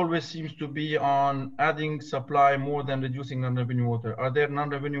 focus always seems to be on adding supply more than reducing non-revenue water. Are there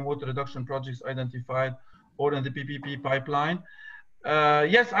non-revenue water reduction projects identified or in the PPP pipeline?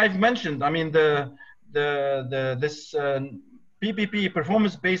 Yes, I've mentioned. I mean, this PPP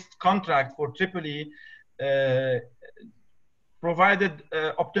performance-based contract for Tripoli provided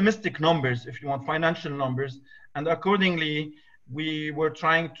optimistic numbers, if you want, financial numbers, and accordingly, we were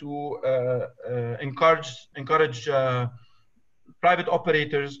trying to encourage private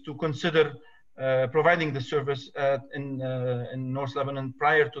operators to consider providing the service in North Lebanon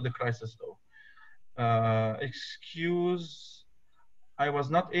prior to the crisis, though. Excuse, I was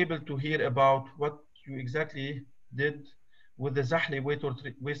not able to hear about what you exactly did with the Zahli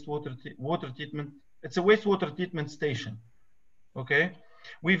water treatment. It's a wastewater treatment station, okay?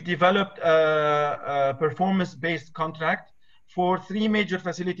 We've developed a performance-based contract for 3 major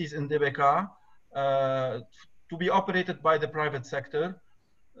facilities in Debeka to be operated by the private sector.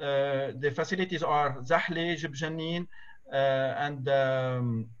 The facilities are Zahli, Jibjanin, and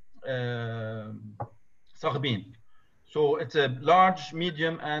Saghbin. So it's a large,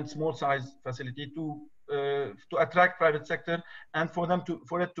 medium, and small size facility to attract private sector and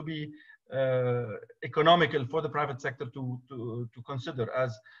for it to be economical for the private sector to consider,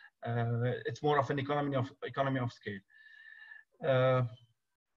 as it's more of an economy of scale.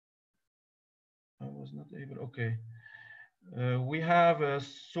 I was not able. Okay, we have a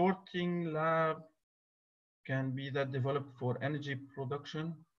sorting lab. Can be that developed for energy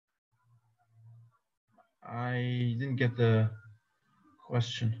production? I didn't get the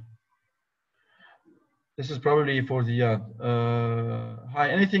question. This is probably for Ziad. Hi,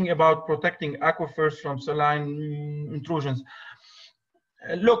 anything about protecting aquifers from saline intrusions?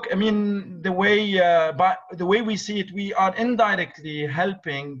 Look, I mean, the way we see it, we are indirectly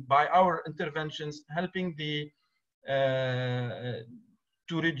helping by our interventions, helping to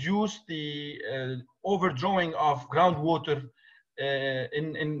reduce the overdrawing of groundwater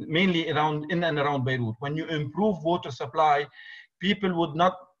mainly in and around Beirut. When you improve water supply, people would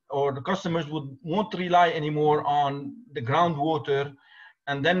not, or the customers won't rely anymore on the groundwater,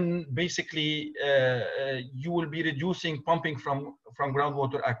 and then basically you will be reducing pumping from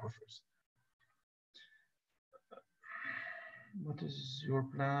groundwater aquifers. What is your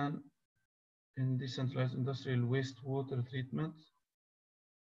plan in decentralized industrial wastewater treatment?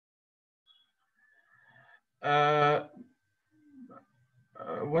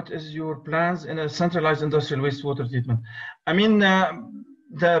 What is your plans in a centralized industrial wastewater treatment? I mean,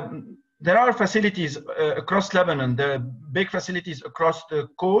 there are facilities across Lebanon, the big facilities across the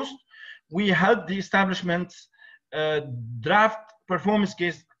coast. We help the establishments draft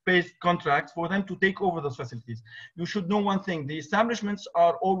performance-based contracts for them to take over those facilities. You should know one thing: the establishments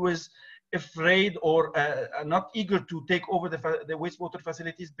are always afraid or not eager to take over the wastewater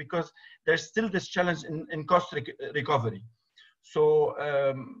facilities because there's still this challenge in cost recovery. So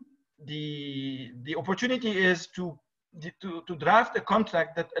the opportunity is to draft a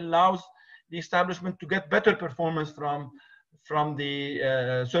contract that allows the establishment to get better performance from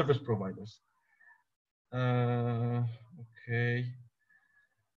the service providers. Okay.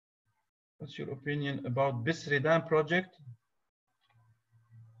 What's your opinion about Bisri Dam project?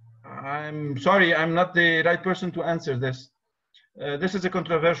 I'm sorry, I'm not the right person to answer this. This is a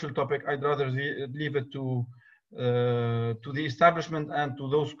controversial topic. I'd rather leave it to the establishment and to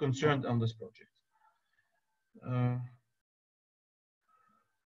those concerned on this project.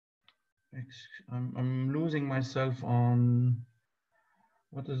 I'm losing myself on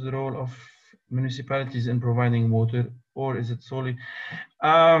what is the role of municipalities in providing water, or is it solely?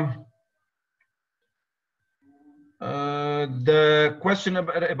 The question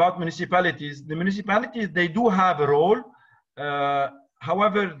about municipalities, the municipalities, they do have a role.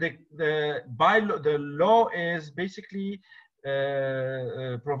 However, the law is basically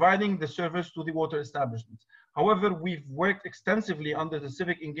providing the service to the water establishments. However, we've worked extensively under the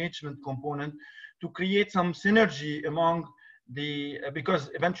civic engagement component to create some synergy among because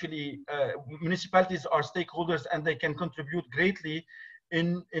eventually municipalities are stakeholders and they can contribute greatly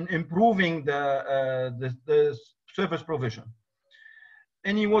in improving the service provision.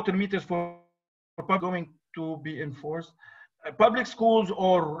 Any water meters for public going to be enforced? Public schools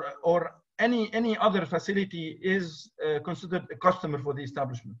or any other facility is considered a customer for the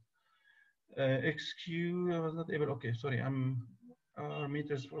establishment. Excuse, I was not able. Okay, sorry.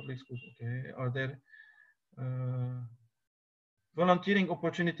 Meters for public schools. Okay, are there volunteering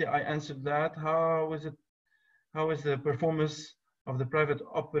opportunity? I answered that. How is it? How is the performance of the private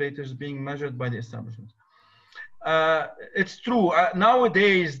operators being measured by the establishment? It's true.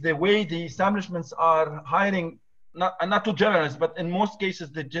 Nowadays, the way the establishments are hiring, not to generalize, but in most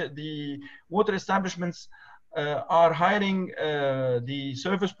cases, the water establishments are hiring the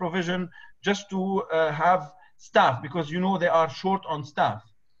service provision just to have staff, because they are short on staff.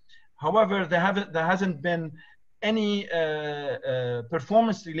 However, there hasn't been any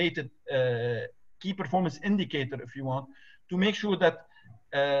performance-related key performance indicator, if you want, to make sure that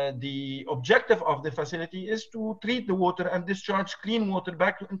the objective of the facility is to treat the water and discharge clean water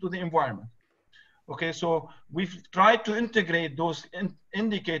back into the environment. Okay, so we've tried to integrate those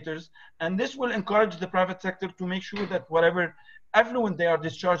indicators, and this will encourage the private sector to make sure that whatever effluent they are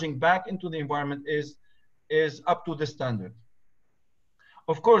discharging back into the environment is up to the standard.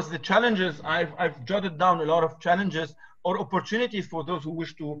 Of course, the challenges, I've jotted down a lot of challenges or opportunities for those who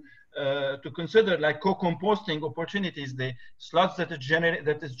wish to consider, like co-composting opportunities, the sludge that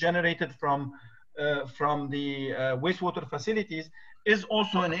is generated from the wastewater facilities is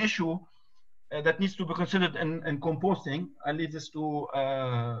also an issue that needs to be considered in composting. I'll leave this to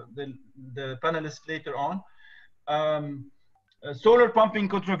the panelists later on. Solar pumping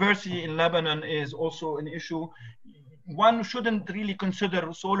controversy in Lebanon is also an issue. One shouldn't really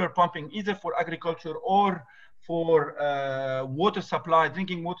consider solar pumping either for agriculture or for water supply,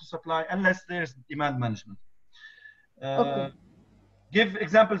 drinking water supply, unless there's demand management. Okay. Give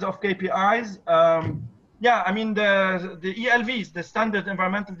examples of KPIs. Yeah, I mean, the ELVs, the standard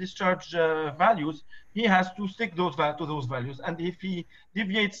environmental discharge values, he has to stick to those values. And if he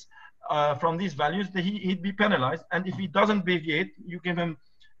deviates from these values, he'd be penalized. And if he doesn't deviate, you give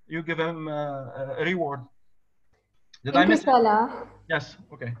him a reward. Did I miss it? Salah. Yes,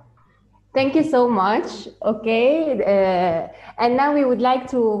 okay. Thank you so much. Okay, and now we would like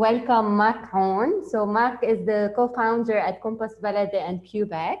to welcome Marc Aoun. So Marc is the co-founder at Compost Balade and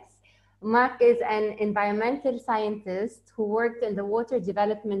CubeX. Marc is an environmental scientist who worked in the water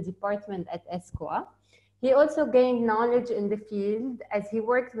development department at ESCWA. He also gained knowledge in the field as he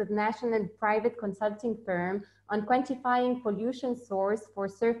worked with national private consulting firm on quantifying pollution source for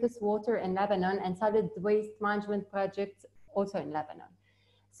surface water in Lebanon and solid waste management projects also in Lebanon.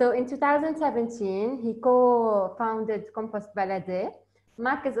 So in 2017, he co-founded Compost Balade.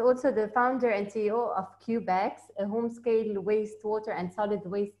 Marc is also the founder and CEO of CubeX, a home-scale wastewater and solid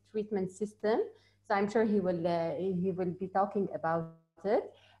waste treatment system. So I'm sure he will be talking about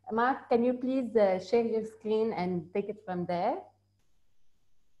it. Marc, can you please share your screen and take it from there?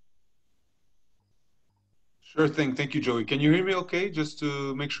 Sure thing. Thank you, Joey. Can you hear me okay, just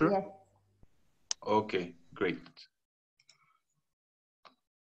to make sure? Yes. Okay, great.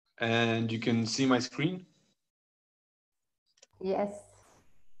 And you can see my screen? Yes.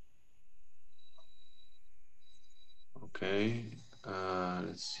 Okay,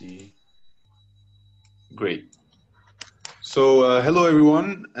 let's see. Great. So hello,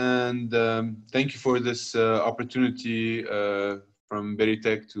 everyone, and thank you for this opportunity from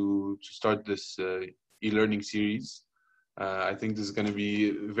Veritech to start this e-learning series. I think this is going to be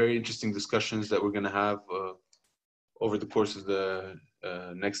very interesting discussions that we're going to have over the course of the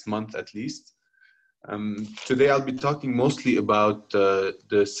next month at least. Today I'll be talking mostly about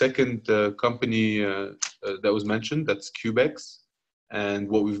the second company that was mentioned, that's CubeX, and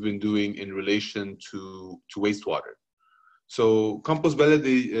what we've been doing in relation to wastewater. So Compost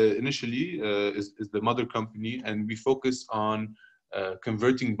Balade initially is the mother company, and we focus on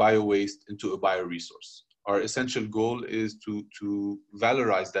converting bio-waste into a bioresource. Our essential goal is to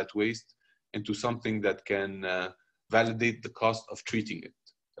valorize that waste into something that can validate the cost of treating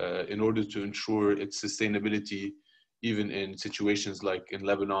it in order to ensure its sustainability, even in situations like in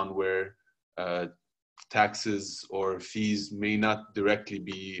Lebanon where taxes or fees may not directly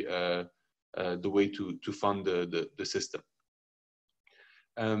be the way to fund the system.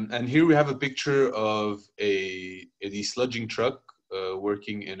 And here we have a picture of a desludging truck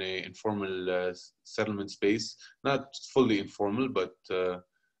working in an informal settlement space, not fully informal, but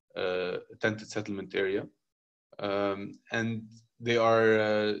a tented settlement area. And they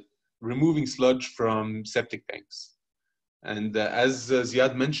are removing sludge from septic tanks. And as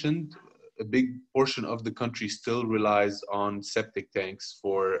Ziad mentioned, a big portion of the country still relies on septic tanks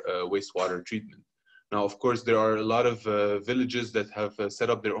for wastewater treatment. Now, of course, there are a lot of villages that have set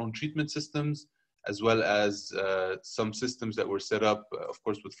up their own treatment systems, as well as some systems that were set up, of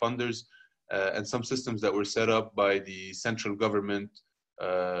course, with funders, and some systems that were set up by the central government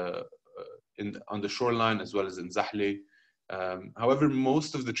on the shoreline, as well as in Zahle. However,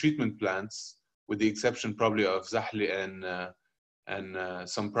 most of the treatment plants, with the exception probably of Zahle and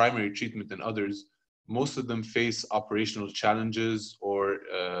some primary treatment and others, most of them face operational challenges or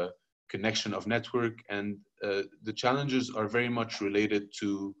connection of network, and the challenges are very much related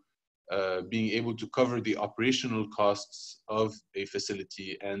to being able to cover the operational costs of a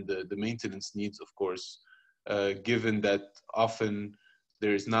facility and the maintenance needs, of course, given that often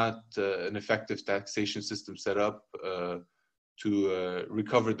there is not an effective taxation system set up to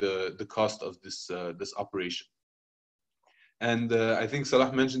recover the cost of this operation. And I think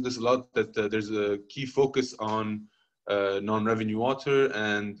Salah mentioned this a lot, that there's a key focus on non-revenue water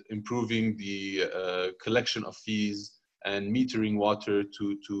and improving the collection of fees and metering water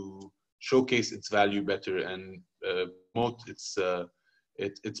to showcase its value better and promote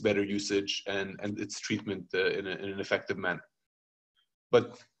its better usage and its treatment in an effective manner.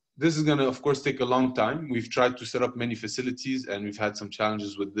 But this is going to, of course, take a long time. We've tried to set up many facilities, and we've had some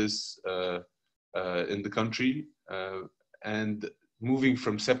challenges with this in the country. And moving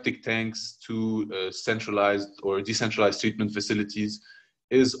from septic tanks to centralized or decentralized treatment facilities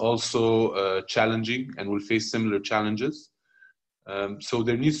is also challenging and will face similar challenges. So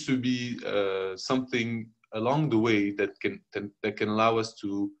there needs to be something along the way that can allow us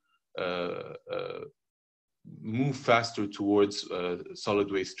to move faster towards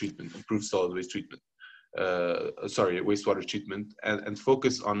solid waste treatment, improved solid waste treatment, wastewater treatment, and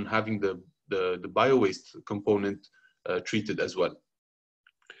focus on having the bio-waste component treated as well.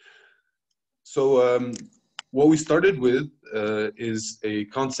 So what we started with is a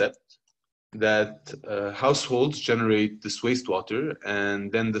concept that households generate this wastewater,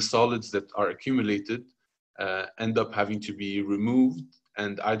 and then the solids that are accumulated end up having to be removed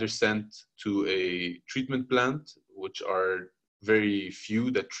and either sent to a treatment plant, which are very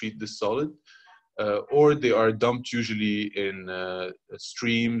few that treat this solid, or they are dumped usually in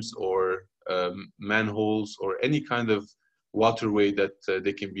streams or manholes or any kind of waterway that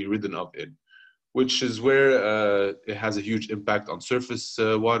they can be ridden up in, which is where it has a huge impact on surface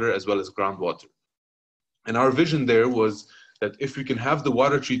water as well as groundwater. And our vision there was that if we can have the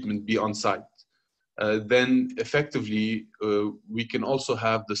water treatment be on site, then effectively we can also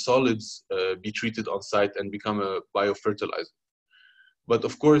have the solids be treated on site and become a biofertilizer. But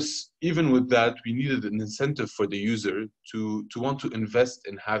of course, even with that, we needed an incentive for the user to want to invest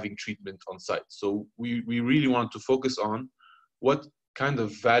in having treatment on site. So we really want to focus on what kind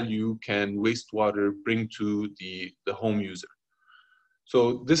of value can wastewater bring to the home user.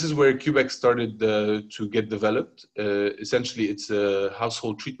 So this is where CubeX started to get developed. Essentially, it's a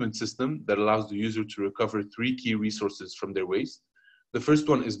household treatment system that allows the user to recover 3 key resources from their waste. The first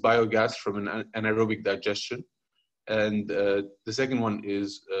one is biogas from an anaerobic digestion. And the second one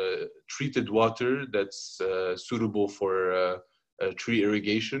is treated water that's suitable for tree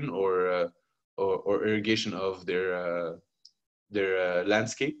irrigation or irrigation of their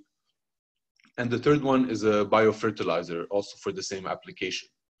landscape. And the third one is a biofertilizer, also for the same application.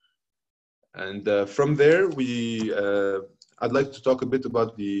 And from there, I'd like to talk a bit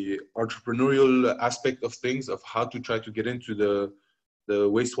about the entrepreneurial aspect of things, of how to try to get into the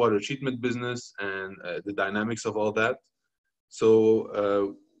wastewater treatment business and the dynamics of all that.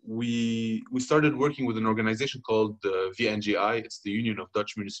 So we started working with an organization called VNGI. It's the Union of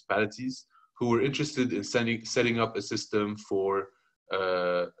Dutch Municipalities, who were interested in setting up a system for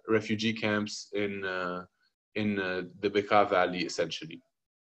refugee camps in the Bekaa Valley, essentially.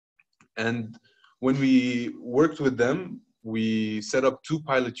 And when we worked with them, we set up 2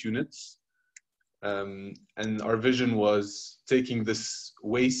 pilot units. And our vision was taking this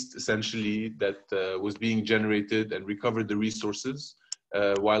waste, essentially, that was being generated and recovered the resources,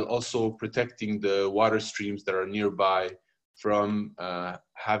 while also protecting the water streams that are nearby from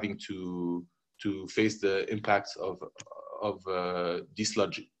having to face the impacts of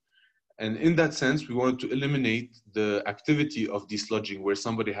desludging. And in that sense, we wanted to eliminate the activity of desludging, where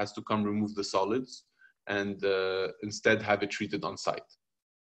somebody has to come remove the solids and instead have it treated on site.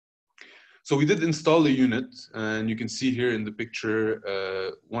 So we did install a unit, and you can see here in the picture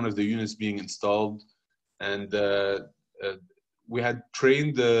one of the units being installed. And we had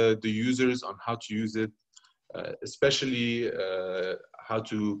trained the users on how to use it, especially how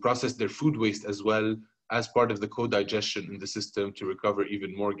to process their food waste as well, as part of the co-digestion in the system to recover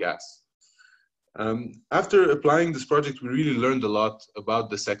even more gas. After applying this project, we really learned a lot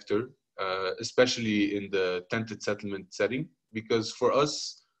about the sector, especially in the tented settlement setting, because for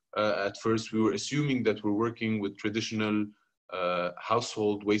us, at first, we were assuming that we're working with traditional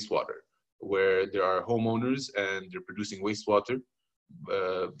household wastewater, where there are homeowners and they're producing wastewater,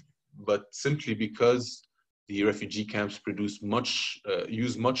 but simply because the refugee camps use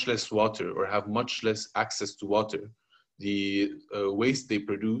much less water or have much less access to water, the waste they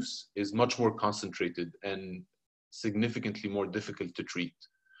produce is much more concentrated and significantly more difficult to treat.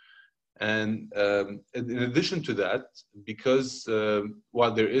 And in addition to that, because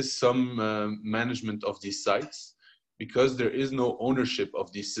while there is some management of these sites, because there is no ownership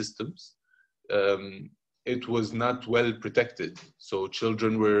of these systems, it was not well protected. So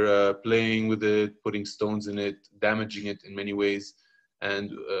children were playing with it, putting stones in it, damaging it in many ways.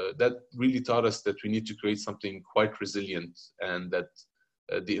 And that really taught us that we need to create something quite resilient, and that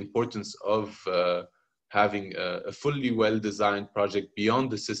the importance of having a fully well-designed project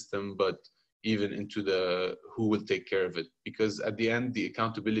beyond the system, but even into the who will take care of it. Because at the end, the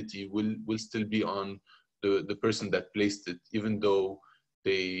accountability will still be on the person that placed it, even though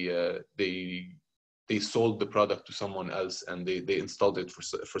they sold the product to someone else and they installed it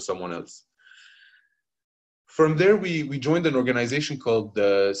for someone else. From there, we joined an organization called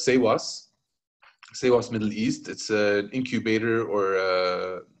SEWAS Middle East. It's an incubator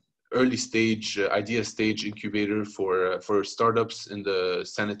or early stage, idea stage incubator for startups in the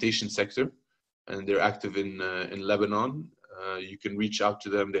sanitation sector. And they're active in Lebanon. You can reach out to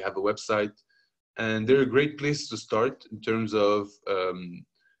them. They have a website. And they're a great place to start in terms of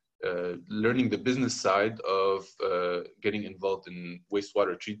learning the business side of getting involved in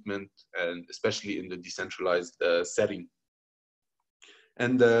wastewater treatment, and especially in the decentralized setting.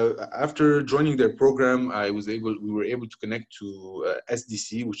 And after joining their program, we were able to connect to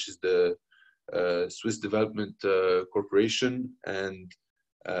SDC, which is the Swiss Development Corporation, and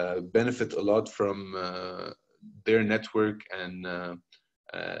benefit a lot from their network and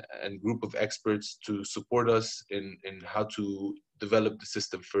group of experts to support us in how to develop the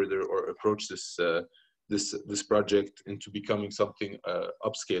system further or approach this project into becoming something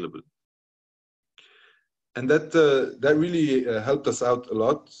upscalable. And that really helped us out a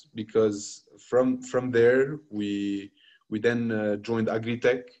lot, because from there we then joined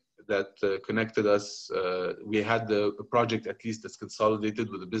Agritech. That connected us. We had a project at least that's consolidated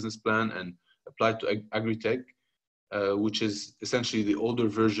with a business plan and applied to Agritech, which is essentially the older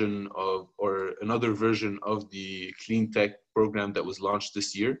version of, or another version of, the Cleantech program that was launched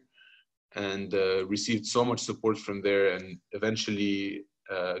this year, and received so much support from there, and eventually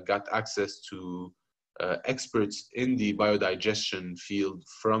got access to experts in the biodigestion field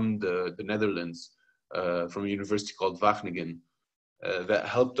from the Netherlands, from a university called Wageningen, that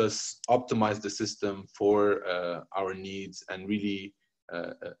helped us optimize the system for our needs and really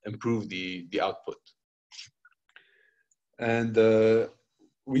improve the output. And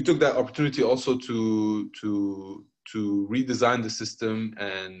we took that opportunity also to redesign the system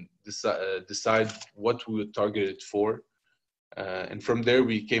and decide what we would target it for. And from there,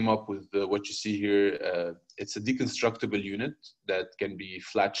 we came up with what you see here. It's a deconstructible unit that can be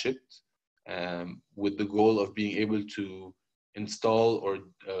flat shipped, with the goal of being able to install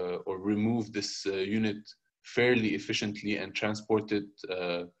or remove this unit fairly efficiently and transport it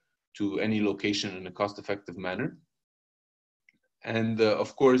to any location in a cost-effective manner. And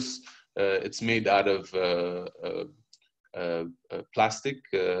of course, it's made out of plastic,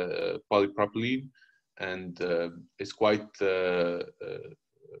 polypropylene, and is quite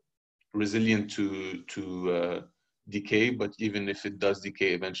resilient to decay. But even if it does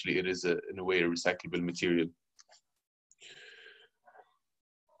decay, eventually it is in a way a recyclable material.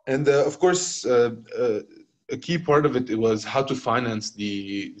 And of course, a key part of it was how to finance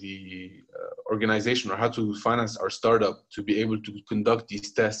the organization, or how to finance our startup to be able to conduct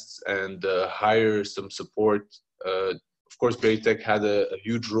these tests and hire some support. Of course, Cleantech had a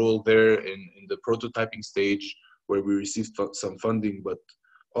huge role there in the prototyping stage, where we received some funding, but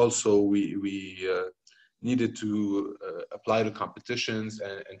also we needed to apply to competitions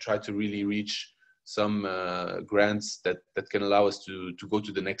and try to really reach some grants that can allow us to go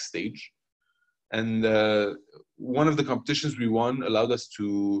to the next stage. And one of the competitions we won allowed us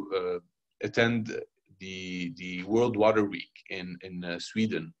to attend the World Water Week in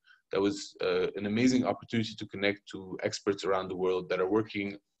Sweden. That was an amazing opportunity to connect to experts around the world that are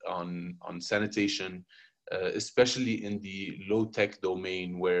working on sanitation, especially in the low-tech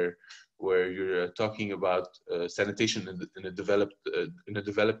domain, where you're talking about sanitation in a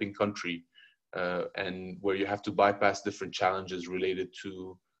developing country, and where you have to bypass different challenges related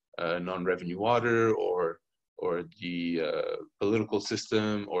to non-revenue water, or the political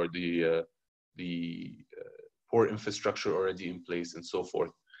system, or the poor infrastructure already in place, and so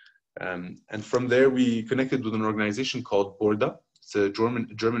forth. And from there, we connected with an organization called Borda. It's a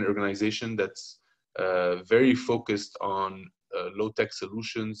German organization that's very focused on low-tech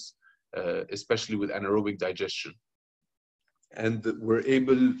solutions, especially with anaerobic digestion. And we're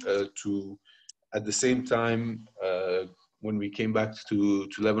able to, at the same time, when we came back to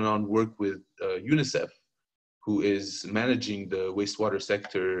Lebanon, work with UNICEF, who is managing the wastewater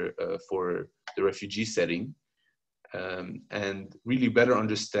sector for the refugee setting, and really better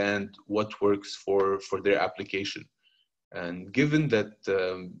understand what works for their application. And given that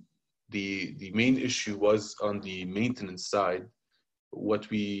the main issue was on the maintenance side, what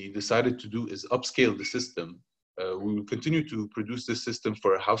we decided to do is upscale the system. We will continue to produce this system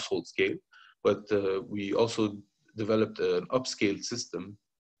for a household scale, but we also developed an upscaled system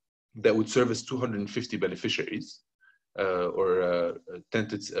that would service 250 beneficiaries or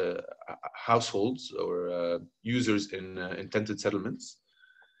tented households or users in tented settlements.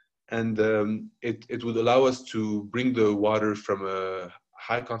 And it would allow us to bring the water from a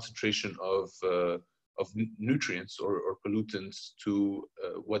high concentration of nutrients or pollutants to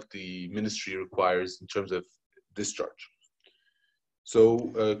what the ministry requires in terms of discharge.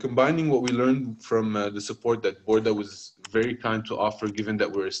 So combining what we learned from the support that Borda was very kind to offer, given that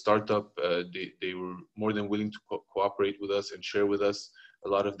we're a startup, they were more than willing to cooperate with us and share with us a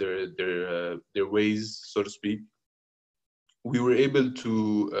lot of their ways, so to speak. We were able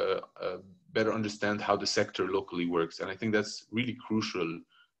to better understand how the sector locally works. And I think that's really crucial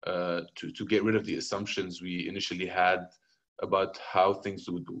to get rid of the assumptions we initially had about how things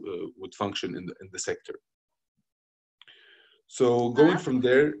would function in the sector. So going from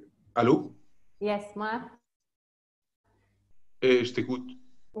there, hello? Yes, Marc. Je t'écoute.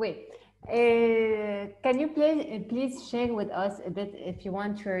 Wait. Can you please share with us a bit, if you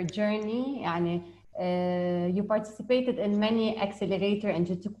want, your journey? You participated in many accelerator and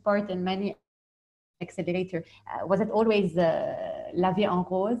you took part in many accelerator. Was it always la vie en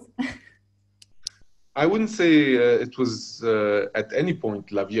rose? I wouldn't say it was at any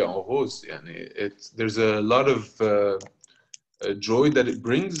point la vie en rose. There's a lot of joy that it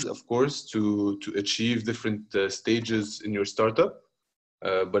brings, of course, to achieve different stages in your startup.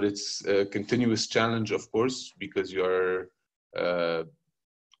 But it's a continuous challenge, of course, because you're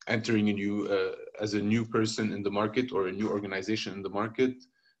entering as a new person in the market or a new organization in the market.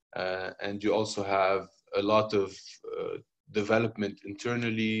 And you also have a lot of development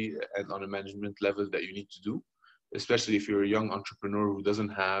internally and on a management level that you need to do, especially if you're a young entrepreneur who doesn't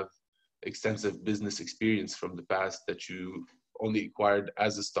have extensive business experience from the past that you only acquired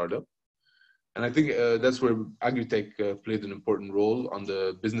as a startup. And I think that's where Agritech played an important role on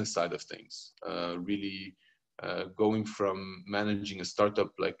the business side of things, really going from managing a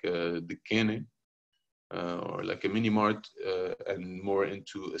startup like the Kene or like a mini mart and more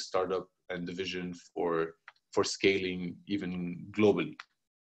into a startup and division for scaling even globally.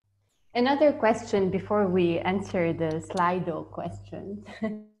 Another question before we answer the Slido question.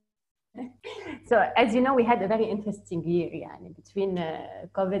 So as you know, we had a very interesting year between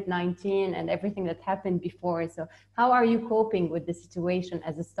COVID-19 and everything that happened before. So how are you coping with the situation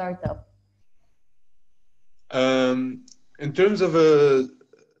as a startup? In terms of a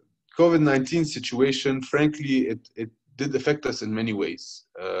COVID-19 situation, frankly, it did affect us in many ways.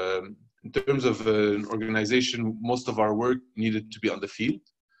 In terms of an organization, most of our work needed to be on the field,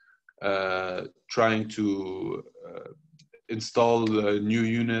 trying to install new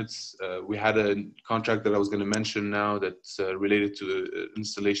units. We had a contract that I was going to mention now that's related to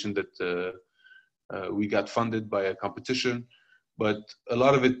installation that we got funded by a competition, but a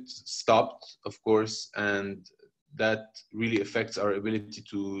lot of it stopped, of course, and that really affects our ability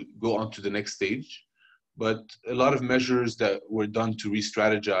to go on to the next stage. But a lot of measures that were done to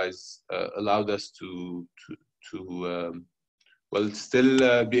re-strategize allowed us to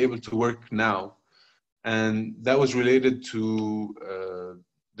still be able to work now. And that was related to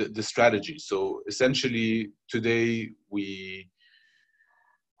the strategy. So essentially, today we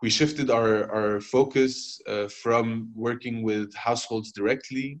shifted our focus from working with households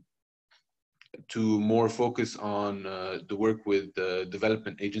directly to more focus on the work with the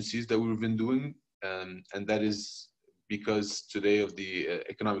development agencies that we've been doing. And that is because today of the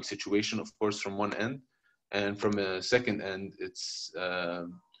economic situation, of course, from one end, and from a second end, it's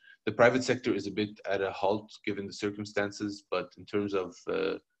the private sector is a bit at a halt given the circumstances, but in terms of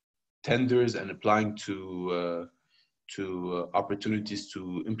tenders and applying to opportunities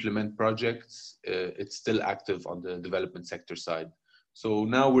to implement projects, it's still active on the development sector side. So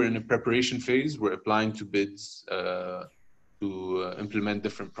now we're in a preparation phase. We're applying to bids to implement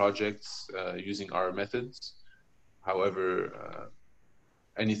different projects using our methods. However,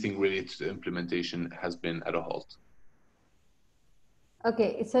 anything related to implementation has been at a halt.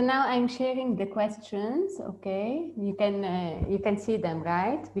 Okay, so now I'm sharing the questions. Okay, you can see them,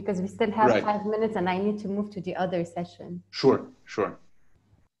 right? Because we still have 5 minutes, and I need to move to the other session. Sure.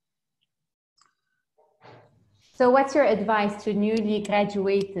 So, what's your advice to newly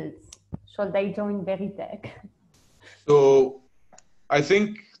graduated? Should they join Veritech? So, I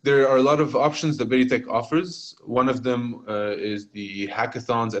think there are a lot of options that Veritech offers. One of them is the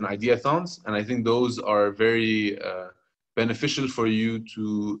hackathons and ideathons, and I think those are very beneficial for you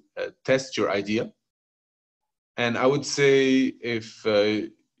to test your idea. And I would say if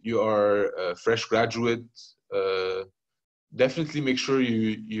you are a fresh graduate, definitely make sure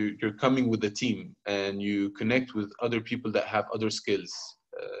you're coming with a team and you connect with other people that have other skills.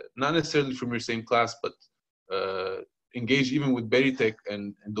 not necessarily from your same class, but engage even with Beritech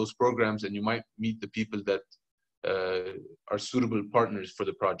and those programs, and you might meet the people that are suitable partners for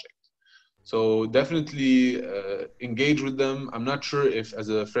the project. So definitely engage with them. I'm not sure if as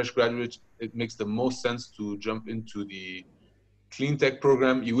a fresh graduate, it makes the most sense to jump into the Cleantech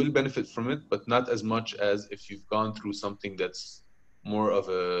program. You will benefit from it, but not as much as if you've gone through something that's more of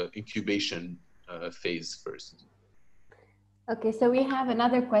a incubation phase first. Okay, so we have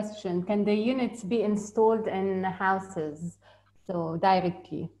another question. Can the units be installed in houses, so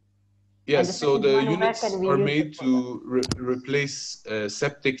directly? Yes, so the units are made to replace a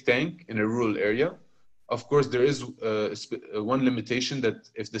septic tank in a rural area. Of course, there is one limitation, that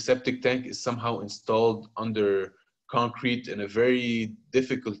if the septic tank is somehow installed under concrete in a very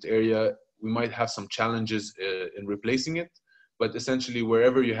difficult area, we might have some challenges in replacing it. But essentially,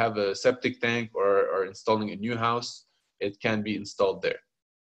 wherever you have a septic tank or installing a new house, it can be installed there.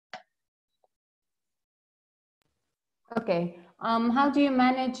 Okay. How do you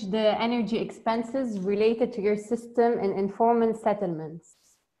manage the energy expenses related to your system in informal settlements?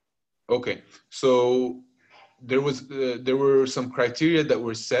 Okay, so there were some criteria that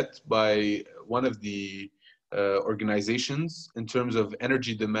were set by one of the organizations in terms of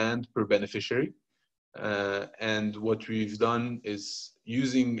energy demand per beneficiary. And what we've done is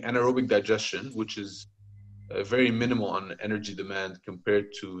using anaerobic digestion, which is very minimal on energy demand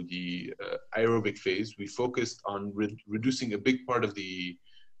compared to the aerobic phase. We focused on reducing a big part of the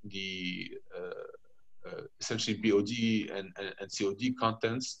essentially BOD and COD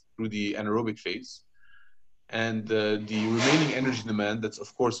contents through the anaerobic phase. And the remaining energy demand, that's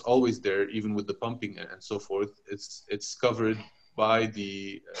of course always there, even with the pumping and so forth, it's covered by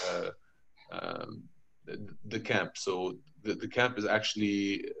the camp. So the camp is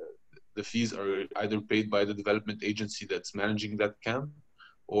actually, the fees are either paid by the development agency that's managing that camp,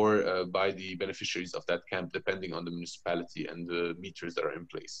 or by the beneficiaries of that camp, depending on the municipality and the meters that are in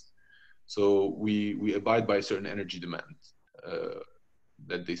place. So we abide by a certain energy demand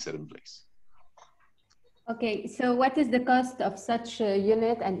that they set in place. Okay, so what is the cost of such a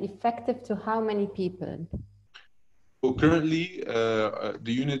unit and effective to how many people? Well, currently,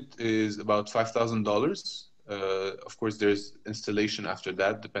 the unit is about $5,000. Of course, there's installation after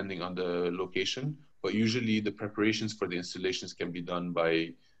that, depending on the location. But usually, the preparations for the installations can be done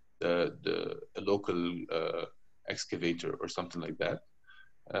by a local excavator or something like that.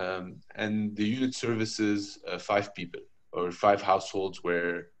 And the unit services 5 people or 5 households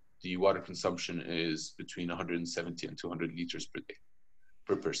where the water consumption is between 170 and 200 liters per day,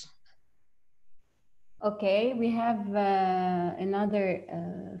 per person. Okay, we have another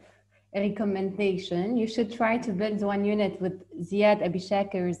recommendation. You should try to build one unit with Ziad Abi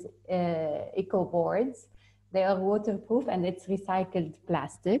Chaker's eco boards. They are waterproof and it's recycled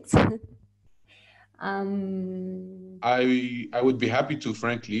plastics. I would be happy to,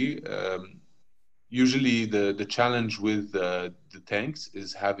 frankly. Usually the challenge with the tanks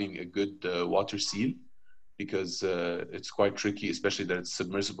is having a good water seal, because it's quite tricky, especially that it's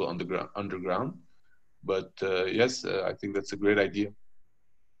submersible underground. But yes, I think that's a great idea.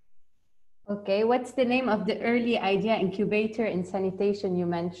 Okay, what's the name of the early idea incubator in sanitation you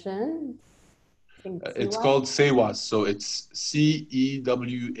mentioned? It's called CEWAS, so it's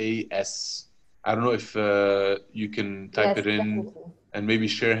CEWAS. I don't know if you can type it in, definitely. And maybe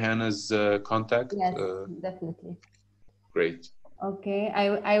share Hannah's contact. Yes, definitely. Great. Okay,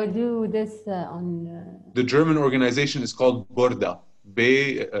 I will do this on... The German organization is called BORDA,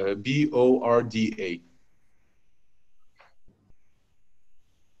 BORDA.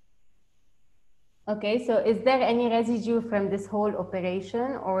 Okay, so is there any residue from this whole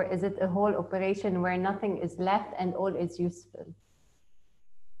operation, or is it a whole operation where nothing is left and all is useful?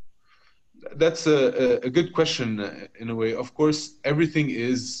 That's a good question in a way. Of course, everything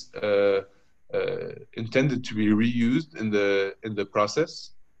is intended to be reused in the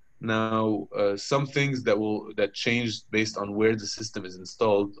process. Now, some things that change based on where the system is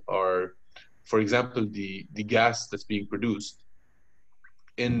installed are, for example, the gas that's being produced.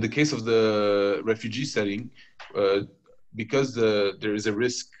 In the case of the refugee setting, because there is a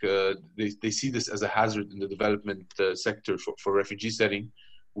risk, they see this as a hazard in the development sector for refugee setting.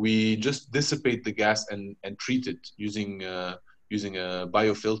 We just dissipate the gas and treat it using a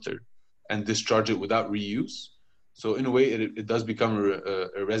biofilter and discharge it without reuse. So in a way, it does become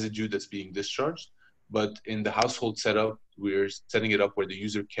a residue that's being discharged. But in the household setup, we're setting it up where the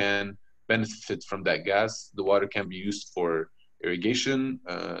user can benefit from that gas. The water can be used for irrigation,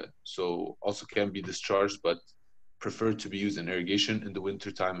 so also can be discharged, but preferred to be used in irrigation. In the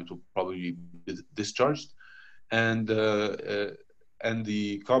winter time, it will probably be discharged. And And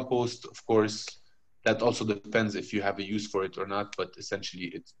the compost, of course, that also depends if you have a use for it or not, but essentially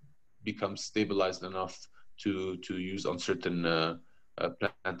it becomes stabilized enough to use on certain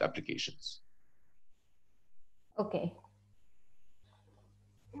plant applications. Okay.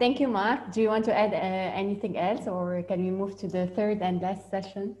 Thank you, Marc. Do you want to add anything else, or can we move to the third and last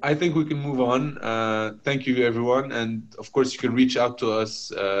session? I think we can move on. Thank you, everyone. And of course, you can reach out to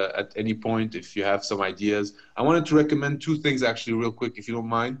us at any point if you have some ideas. I wanted to recommend two things, actually, real quick, if you don't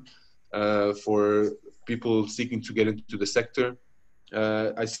mind, for people seeking to get into the sector.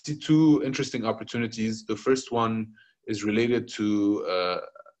 I see two interesting opportunities. The first one is related to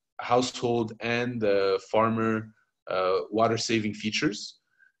household and farmer water-saving features.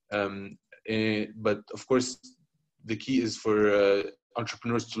 But of course, the key is for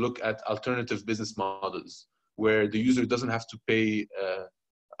entrepreneurs to look at alternative business models where the user doesn't have to pay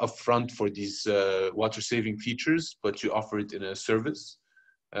upfront for these water-saving features, but you offer it in a service.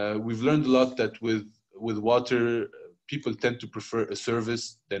 We've learned a lot that with water, people tend to prefer a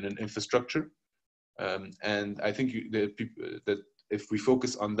service than an infrastructure. And I think that if we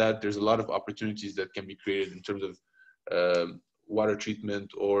focus on that, there's a lot of opportunities that can be created in terms of water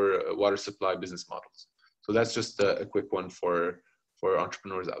treatment or water supply business models. So that's just a quick one for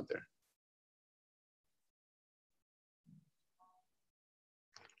entrepreneurs out there.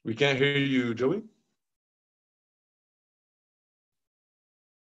 We can't hear you, Joey.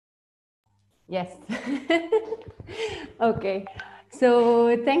 Yes. Okay.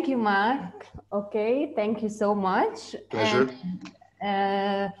 So thank you, Marc. Okay, thank you so much. Pleasure.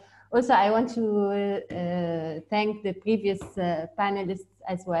 And, also, I want to thank the previous panelists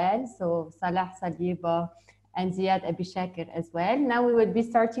as well. So Salah Saliba and Ziad Abi Chaker as well. Now we will be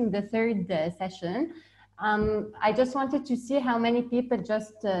starting the third session. I just wanted to see how many people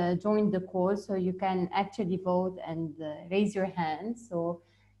just joined the call, so you can actually vote and raise your hand. So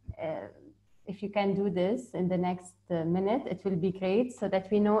if you can do this in the next minute, it will be great, so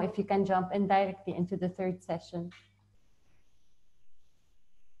that we know if you can jump in directly into the third session.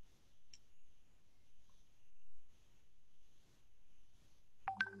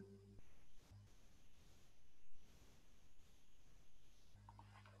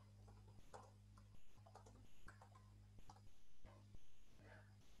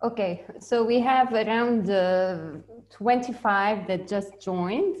 Okay, so we have around 25 that just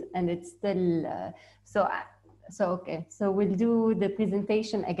joined, and it's still, okay. So we'll do the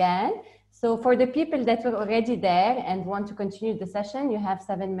presentation again. So for the people that were already there and want to continue the session, you have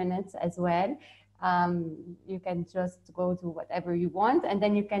 7 minutes as well. You can just go to whatever you want, and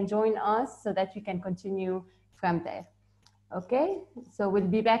then you can join us so that we can continue from there. Okay, so we'll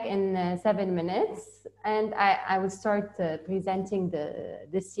be back in 7 minutes, and I will start presenting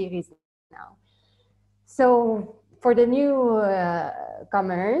this series now. So for the new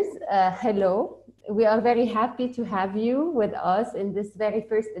comers, hello. We are very happy to have you with us in this very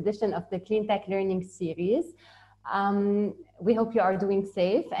first edition of the Cleantech Learning Series. We hope you are doing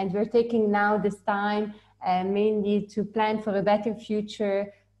safe, and we're taking now this time mainly to plan for a better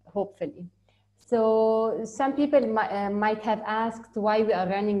future, hopefully. So some people might have asked why we are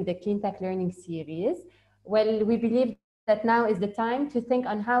running the Cleantech Learning Series. Well, we believe that now is the time to think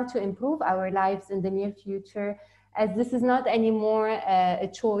on how to improve our lives in the near future, as this is not anymore a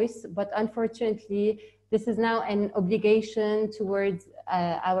choice, but unfortunately, this is now an obligation towards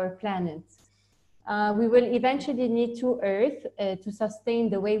our planet. We will eventually need two Earth to sustain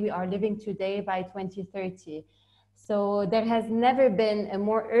the way we are living today by 2030. So there has never been a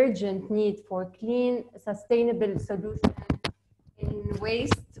more urgent need for clean, sustainable solutions in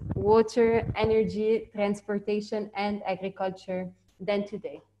waste, water, energy, transportation, and agriculture than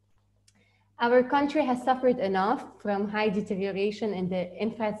today. Our country has suffered enough from high deterioration in the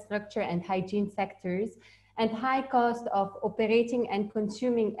infrastructure and hygiene sectors and high cost of operating and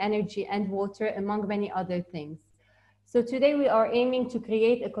consuming energy and water, among many other things. So today we are aiming to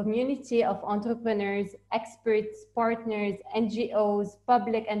create a community of entrepreneurs, experts, partners, NGOs,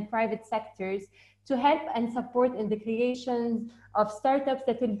 public and private sectors to help and support in the creation of startups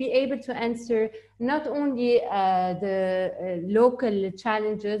that will be able to answer not only the local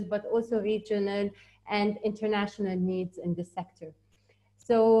challenges, but also regional and international needs in this sector.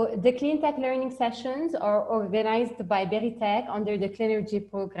 So the Cleantech Learning Sessions are organized by Beritech under the Cleanergy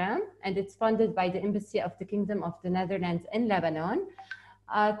program, and it's funded by the Embassy of the Kingdom of the Netherlands in Lebanon.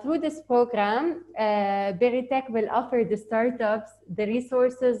 Through this program, Beritech will offer the startups the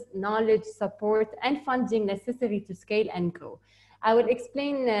resources, knowledge, support, and funding necessary to scale and grow. I will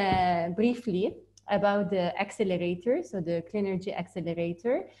explain briefly about the accelerator, so the Cleanergy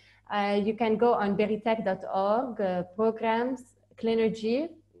Accelerator. You can go on beritech.org, programs, Cleanergy,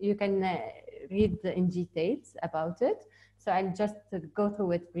 you can read in details about it. So I'll just go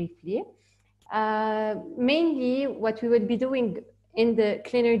through it briefly. Mainly what we will be doing in the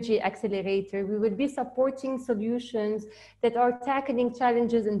Cleanergy Accelerator, we will be supporting solutions that are tackling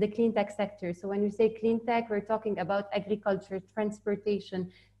challenges in the clean tech sector. So when we say clean tech, we're talking about agriculture, transportation,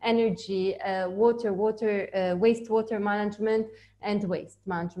 energy, wastewater management, and waste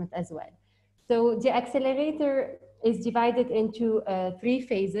management as well. So the accelerator is divided into 3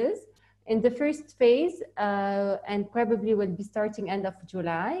 phases. In the first phase, and probably will be starting end of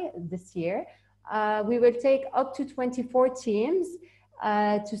July this year, we will take up to 24 teams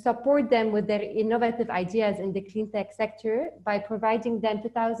to support them with their innovative ideas in the clean tech sector by providing them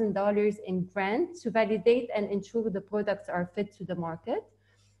 $2,000 in grant to validate and ensure the products are fit to the market.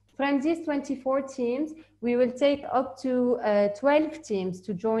 From these 24 teams, we will take up to 12 teams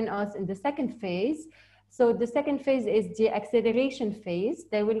to join us in the second phase. So the second phase is the acceleration phase.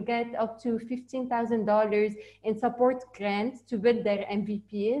 They will get up to $15,000 in support grants to build their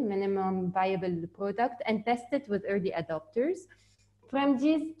MVP, minimum viable product, and test it with early adopters. From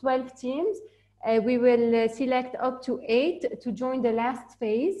these 12 teams, we will select up to 8 to join the last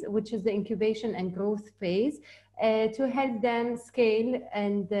phase, which is the incubation and growth phase, to help them scale,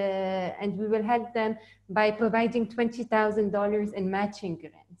 and we will help them by providing $20,000 in matching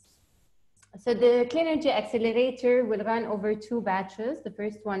grants. So the Cleanergy Accelerator will run over 2 batches. The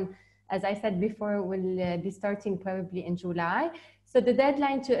first one, as I said before, will be starting probably in July. So the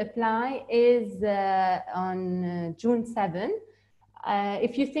deadline to apply is on June 7.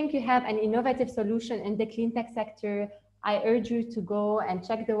 If you think you have an innovative solution in the clean tech sector, I urge you to go and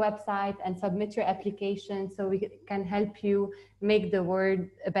check the website and submit your application so we can help you make the world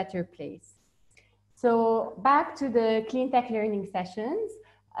a better place. So back to the clean tech learning sessions.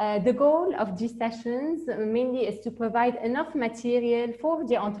 The goal of these sessions mainly is to provide enough material for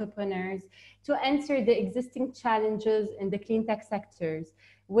the entrepreneurs to answer the existing challenges in the clean tech sectors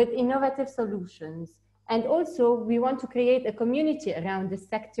with innovative solutions. And also, we want to create a community around this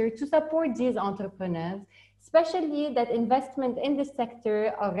sector to support these entrepreneurs, especially that investment in this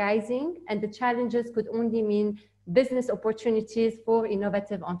sector are rising, and the challenges could only mean business opportunities for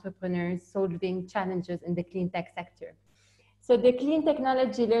innovative entrepreneurs solving challenges in the clean tech sector. So the Clean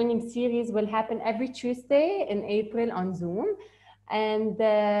Technology Learning Series will happen every Tuesday in April on Zoom. And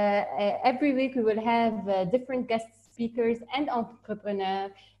every week we will have different guest speakers and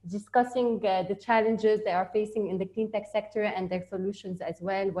entrepreneurs discussing the challenges they are facing in the clean tech sector and their solutions as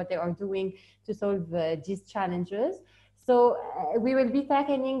well, what they are doing to solve these challenges. So we will be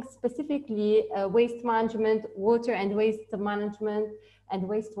tackling specifically waste management, water and waste management, and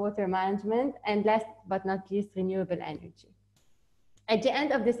wastewater management, and last but not least, renewable energy. At the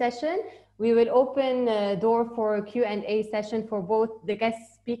end of the session, we will open a door for a Q&A session for both the guest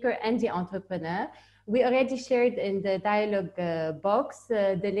speaker and the entrepreneur. We already shared in the dialogue box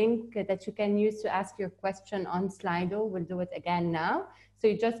the link that you can use to ask your question on Slido. We'll do it again now. So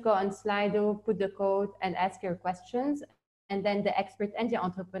you just go on Slido, put the code and ask your questions, and then the expert and the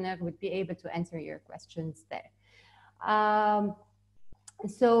entrepreneur would be able to answer your questions there.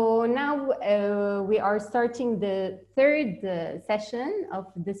 So now we are starting the third session of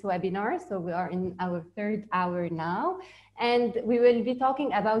this webinar. So we are in our 3rd hour now, and we will be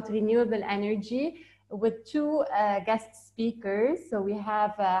talking about renewable energy with 2 guest speakers. So we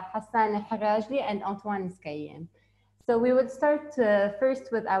have Hassan Harajli and Antoine Skayem. So we will start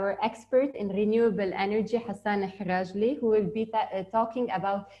first with our expert in renewable energy, Hassan Harajli, who will be talking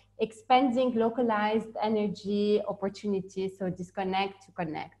about expanding localized energy opportunities, so disconnect to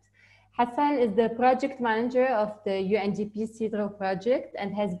connect. Hassan is the project manager of the UNDP Cedar project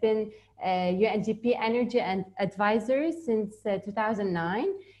and has been UNDP Energy and Advisor since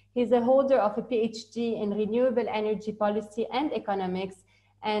 2009. He's a holder of a PhD in renewable energy policy and economics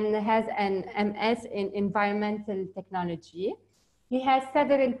and has an MS in environmental technology. He has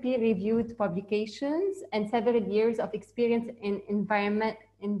several peer-reviewed publications and several years of experience in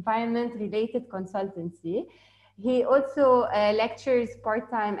environment-related consultancy. He also lectures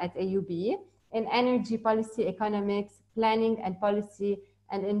part-time at AUB in energy policy economics, planning and policy,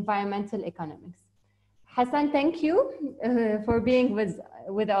 and environmental economics. Hassan, thank you for being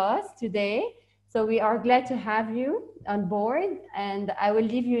with us today. So we are glad to have you on board, and I will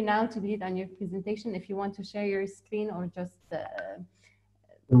leave you now to lead on your presentation if you want to share your screen or just start.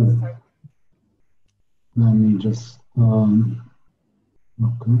 Let me just, okay.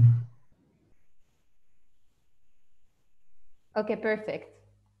 Okay, perfect.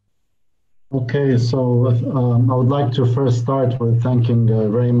 Okay, so I would like to first start with thanking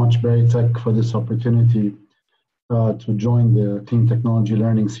very much Cleantech for this opportunity to join the Clean Technology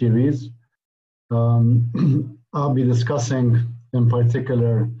Learning Series. I'll be discussing in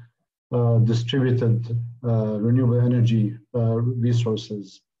particular distributed renewable energy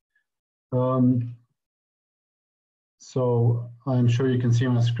resources. So I'm sure you can see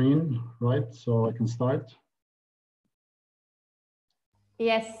my screen, right? So I can start.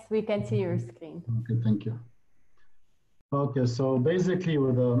 Yes, we can see your screen. Okay, thank you. Okay, so basically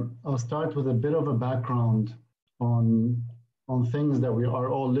I'll start with a bit of a background on things that we are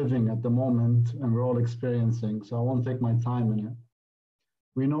all living at the moment and we're all experiencing, so I won't take my time in it.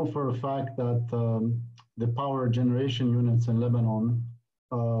 We know for a fact that the power generation units in Lebanon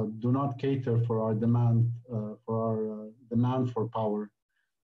do not cater for our demand for power,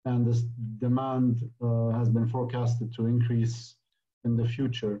 and this demand has been forecasted to increase in the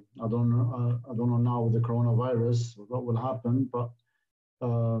future. I don't know now with the coronavirus what will happen, but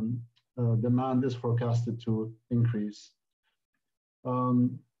demand is forecasted to increase.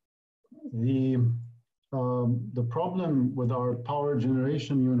 The problem with our power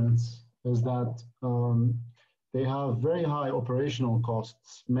generation units is that they have very high operational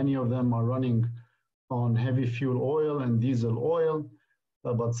costs. Many of them are running on heavy fuel oil and diesel oil,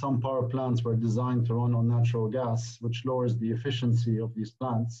 but some power plants were designed to run on natural gas, which lowers the efficiency of these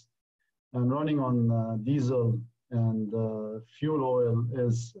plants. And running on diesel and fuel oil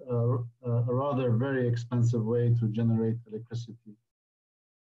is a rather very expensive way to generate electricity.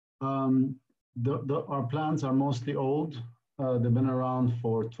 Our plants are mostly old. They've been around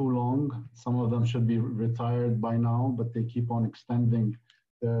for too long. Some of them should be retired by now, but they keep on extending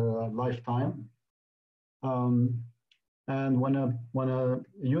their lifetime. And when a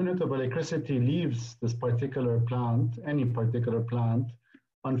unit of electricity leaves this particular plant, any particular plant,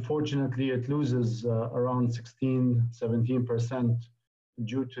 unfortunately it loses around 16–17%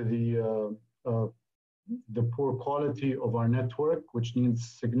 due to the poor quality of our network, which needs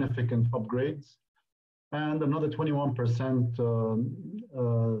significant upgrades. And another 21%,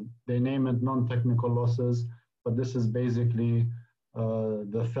 they name it non-technical losses, but this is basically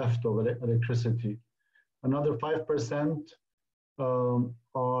the theft of electricity. Another 5%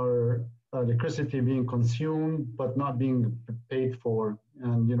 are electricity being consumed, but not being paid for.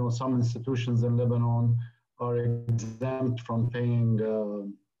 And you know, some institutions in Lebanon are exempt from paying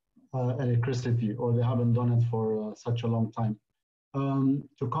electricity, or they haven't done it for such a long time.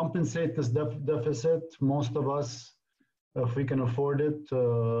 To compensate this deficit, most of us, if we can afford it,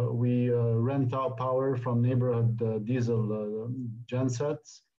 we rent out power from neighborhood diesel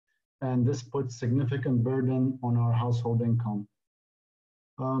gensets, and this puts significant burden on our household income.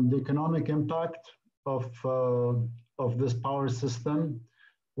 The economic impact of this power system,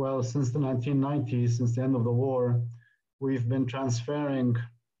 well, since the 1990s, since the end of the war, we've been transferring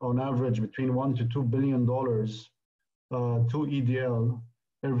on average between $1 to $2 billion to EDL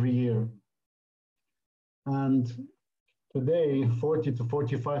every year. And today, 40 to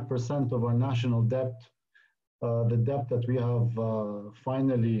 45% of our national debt, the debt that we have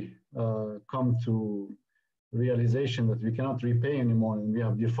finally come to realization that we cannot repay anymore and we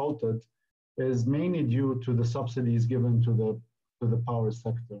have defaulted, is mainly due to the subsidies given to the power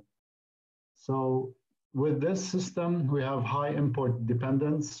sector. So with this system, we have high import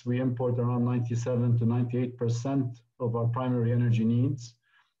dependence. We import around 97 to 98% of our primary energy needs.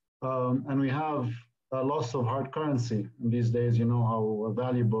 And we have a loss of hard currency. And these days, you know how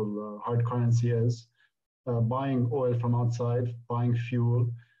valuable hard currency is. Buying oil from outside, buying fuel,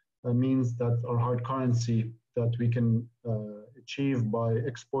 means that our hard currency that we can achieve by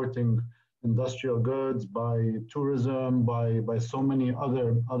exporting industrial goods, by tourism, by so many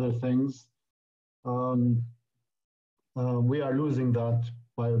other things, we are losing that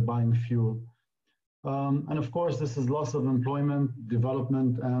by buying fuel. And of course, this is loss of employment,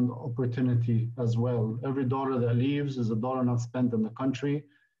 development, and opportunity as well. Every dollar that leaves is a dollar not spent in the country,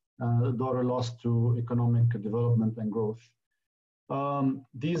 a dollar lost to economic development and growth.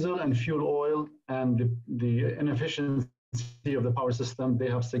 Diesel and fuel oil and the inefficiency of the power system, they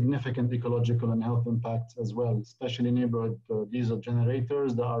have significant ecological and health impacts as well, especially neighborhood diesel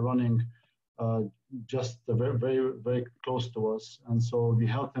generators that are running just very, very, very close to us. And so the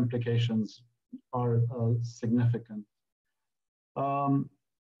health implications are significant.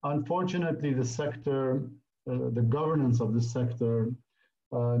 Unfortunately, the sector, the governance of the sector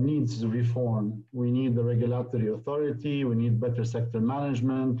needs reform. We need the regulatory authority, we need better sector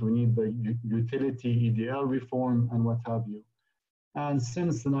management, we need the utility EDL reform, and what have you. And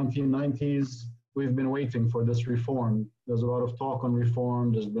since the 1990s, we've been waiting for this reform. There's a lot of talk on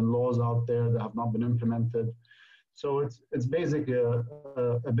reform. There's been laws out there that have not been implemented. So it's basically a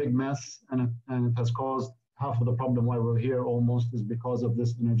big mess, and it has caused half of the problem why we're here almost is because of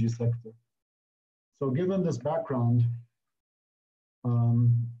this energy sector. So given this background,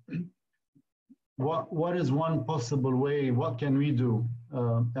 what is one possible way, what can we do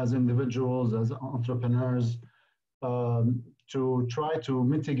as individuals, as entrepreneurs, to try to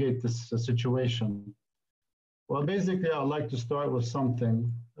mitigate this situation? Well, basically, I'd like to start with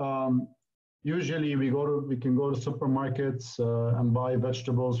something. Usually we can go to supermarkets and buy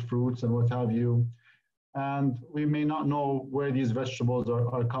vegetables, fruits, and what have you. And we may not know where these vegetables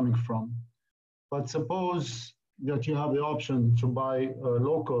are coming from. But suppose that you have the option to buy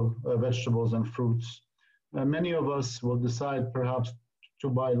local vegetables and fruits. Many of us will decide perhaps to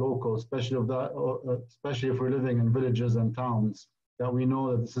buy local, especially if we're living in villages and towns, that we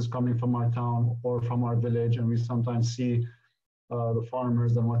know that this is coming from our town or from our village, and we sometimes see the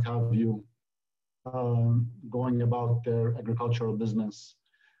farmers and what have you going about their agricultural business.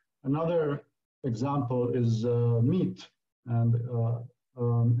 Another example is meat, and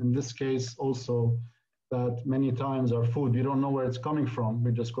in this case also, that many times our food, we don't know where it's coming from.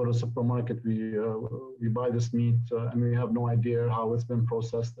 We just go to the supermarket, we buy this meat, and we have no idea how it's been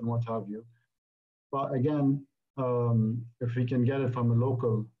processed and what have you. But again, if we can get it from a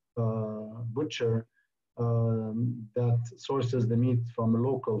local butcher that sources the meat from a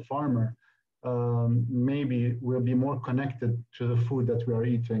local farmer, maybe we'll be more connected to the food that we are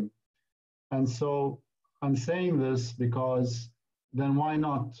eating. And so I'm saying this because then why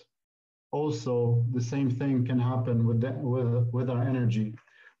not also the same thing can happen with our energy.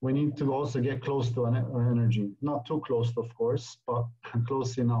 We need to also get close to our energy. Not too close, of course, but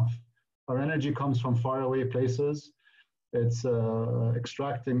close enough. Our energy comes from faraway places. It's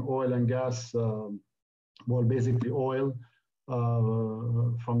extracting oil and gas, well, basically oil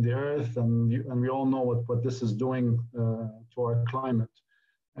from the earth, and we all know what this is doing to our climate.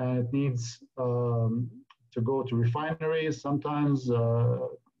 And it needs to go to refineries sometimes,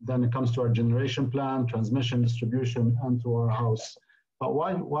 then it comes to our generation plant, transmission, distribution, and to our house. But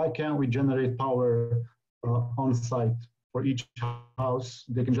why can't we generate power on site? For each house,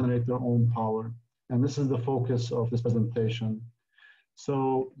 they can generate their own power. And this is the focus of this presentation.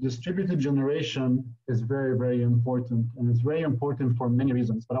 So distributed generation is very, very important. And it's very important for many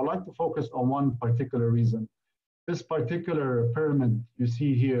reasons. But I'd like to focus on one particular reason. This particular pyramid you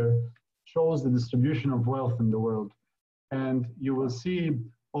see here shows the distribution of wealth in the world. And you will see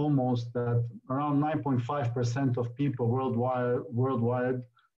almost that around 9.5% of people worldwide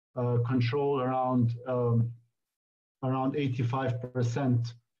control around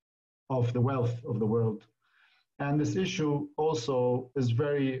 85% of the wealth of the world. And this issue also is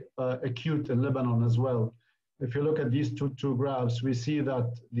very acute in Lebanon as well. If you look at these two graphs, we see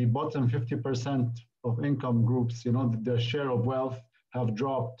that the bottom 50% of income groups, their share of wealth have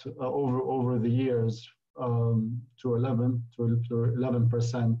dropped over the years to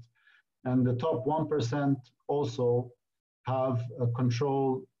 11%. And the top 1% also have a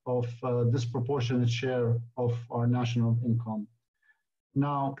control of a disproportionate share of our national income.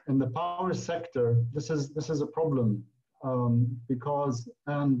 Now, in the power sector, this is a problem because,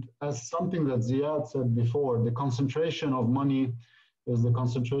 and as something that Ziad said before, the concentration of money is the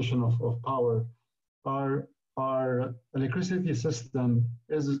concentration of power. Our electricity system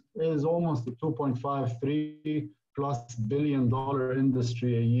is almost a $2.53+ billion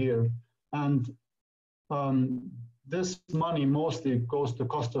industry a year. And this money mostly goes to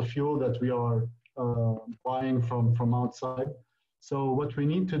cost of fuel that we are buying from outside. So what we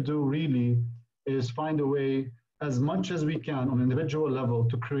need to do really is find a way, as much as we can on an individual level,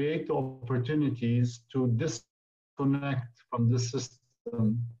 to create opportunities to disconnect from this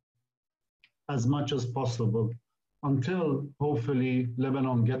system as much as possible until hopefully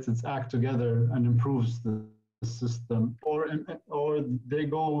Lebanon gets its act together and improves the system, or they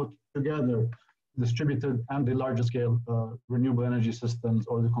go together, distributed and the larger scale renewable energy systems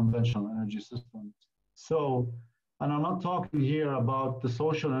or the conventional energy systems. So, and I'm not talking here about the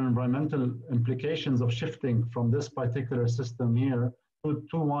social and environmental implications of shifting from this particular system here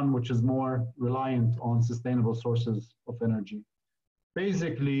to one which is more reliant on sustainable sources of energy.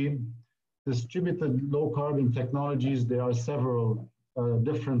 Basically, distributed low carbon technologies, there are several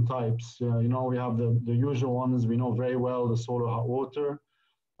different types. We have the usual ones we know very well, the solar hot water.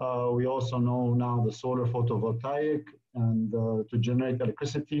 We also know now the solar photovoltaic and to generate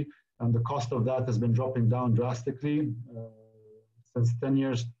electricity. And the cost of that has been dropping down drastically. Since 10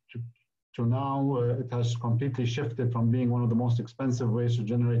 years to now, it has completely shifted from being one of the most expensive ways to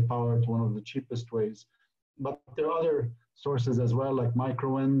generate power to one of the cheapest ways. But there are other sources as well, like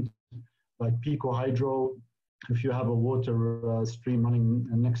microwind, like pico hydro. If you have a water stream running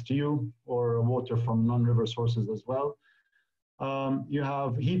next to you, or a water from non-river sources as well. You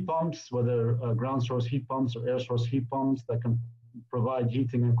have heat pumps, whether ground source heat pumps or air source heat pumps that can provide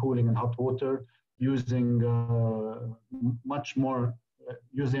heating and cooling and hot water using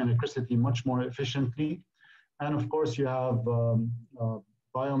using electricity much more efficiently. And of course, you have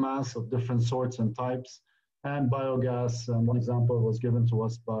biomass of different sorts and types, and biogas. And one example was given to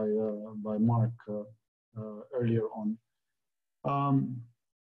us by Marc earlier on.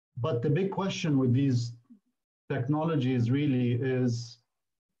 But the big question with these technologies really is,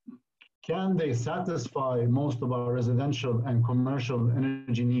 can they satisfy most of our residential and commercial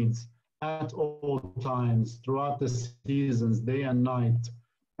energy needs at all times, throughout the seasons, day and night?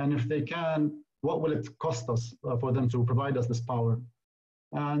 And if they can, what will it cost us for them to provide us this power?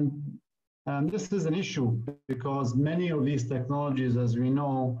 And this is an issue because many of these technologies, as we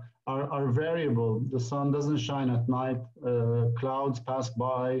know, are variable. The sun doesn't shine at night, clouds pass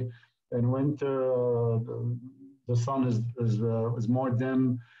by. In winter, the sun is more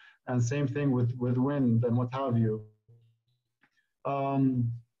dim, and same thing with wind and what have you.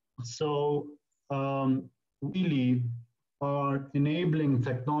 Really are enabling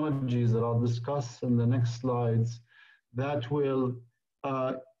technologies that I'll discuss in the next slides that will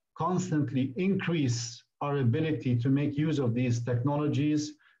constantly increase our ability to make use of these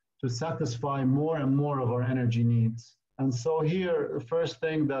technologies to satisfy more and more of our energy needs. And so here, the first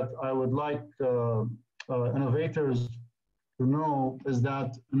thing that I would like innovators to know is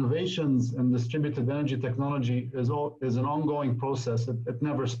that innovations in distributed energy technology is an ongoing process. It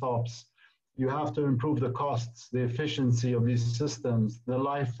never stops. You have to improve the costs, the efficiency of these systems, the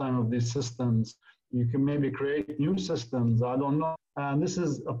lifetime of these systems. You can maybe create new systems, I don't know. And this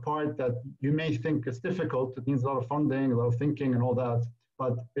is a part that you may think is difficult. It needs a lot of funding, a lot of thinking and all that.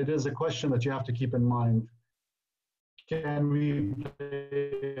 But it is a question that you have to keep in mind. Can we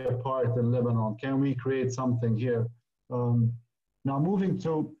play a part in Lebanon? Can we create something here? Now moving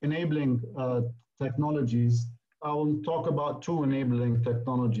to enabling technologies, I will talk about two enabling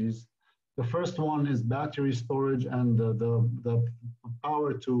technologies. The first one is battery storage and the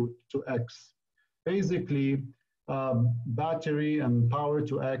power to X. Basically, battery and power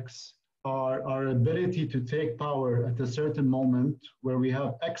to X are our ability to take power at a certain moment where we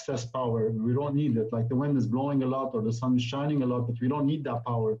have excess power. We don't need it, like the wind is blowing a lot or the sun is shining a lot, but we don't need that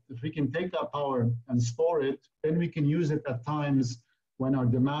power. If we can take that power and store it, then we can use it at times when our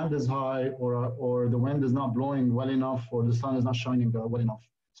demand is high or the wind is not blowing well enough or the sun is not shining well enough.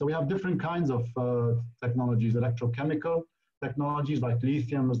 So we have different kinds of technologies, electrochemical technologies like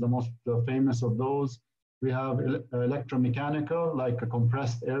lithium is the most famous of those. We have electromechanical, like a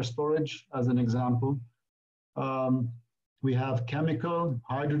compressed air storage, as an example. We have chemical.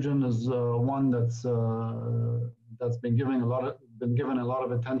 Hydrogen is one that's been given a lot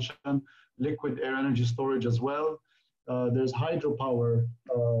of attention. Liquid air energy storage as well. There's hydropower,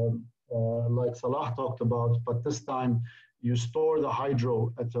 like Salah talked about, but this time you store the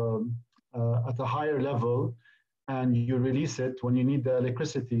hydro at a higher level, and you release it when you need the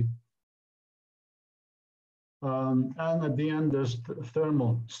electricity. And at the end, there's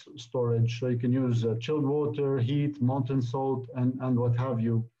thermal storage. So you can use chilled water, heat, molten salt, and what have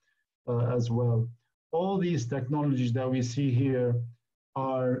you as well. All these technologies that we see here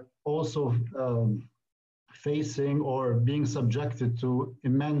are also facing or being subjected to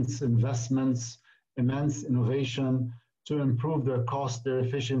immense investments, immense innovation to improve their cost, their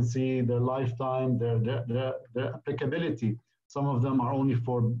efficiency, their lifetime, their applicability. Some of them are only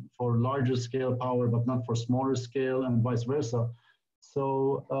for larger scale power, but not for smaller scale, and vice versa.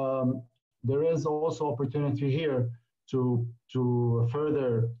 So there is also opportunity here to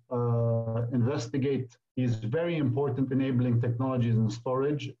further investigate these very important enabling technologies in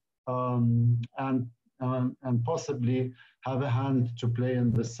storage, and possibly have a hand to play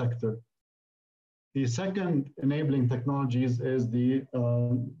in this sector. The second enabling technologies is the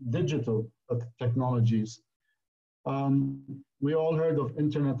digital technologies. We all heard of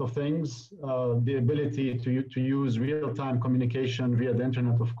Internet of Things, the ability to use real-time communication via the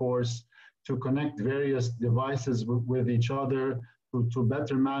internet, of course, to connect various devices with each other, to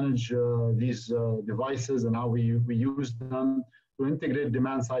better manage these devices and how we use them, to integrate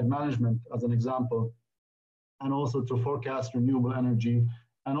demand-side management, as an example, and also to forecast renewable energy,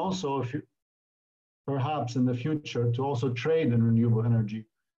 and also, perhaps in the future, to also trade in renewable energy.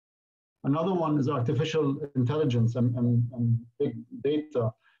 Another one is artificial intelligence and big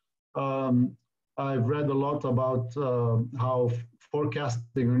data. I've read a lot about how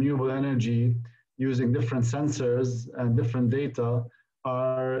forecasting renewable energy using different sensors and different data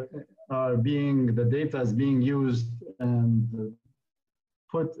the data is being used and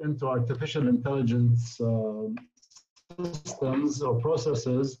put into artificial intelligence systems or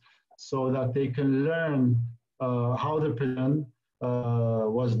processes so that they can learn how the prediction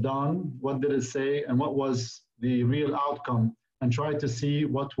was done, what did it say, and what was the real outcome, and try to see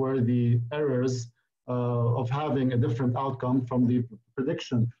what were the errors of having a different outcome from the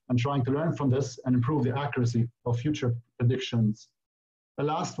prediction, and trying to learn from this and improve the accuracy of future predictions. The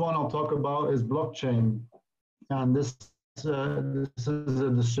last one I'll talk about is blockchain. And this is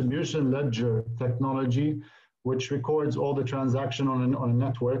a distribution ledger technology which records all the transaction on a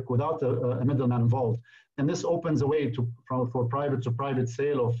network without a middleman involved. And this opens a way for private to private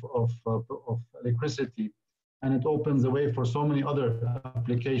sale of electricity. And it opens the way for so many other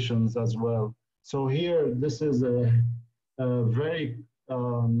applications as well. So here, this is a very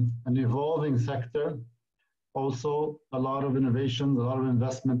an evolving sector. Also, a lot of innovations, a lot of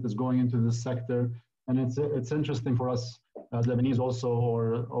investment is going into this sector. And it's interesting for us as Lebanese also,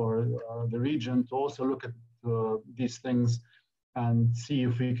 or the region, to also look at these things and see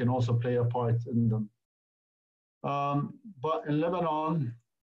if we can also play a part in them. But in Lebanon,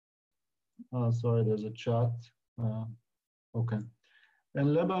 sorry, there's a chat. Okay.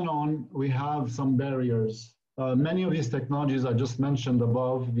 In Lebanon, we have some barriers. Many of these technologies I just mentioned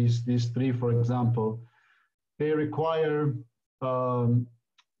above, these three, for example, they require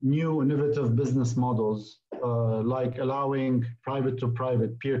new innovative business models, like allowing private to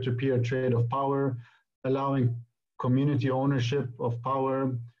private, peer-to-peer trade of power, allowing community ownership of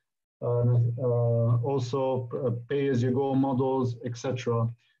power, also pay-as-you-go models, etc.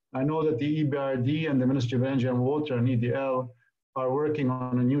 I know that the EBRD and the Ministry of Energy and Water and EDL are working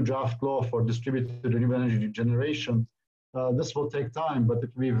on a new draft law for distributed renewable energy generation. This will take time, but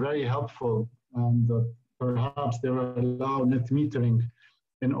it will be very helpful, and perhaps they will allow net metering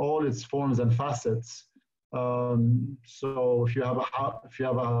in all its forms and facets. So if you have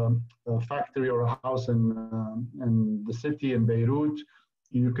a factory or a house in the city in Beirut,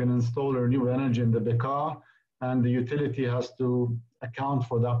 you can install a renewable energy in the Bekaa, and the utility has to account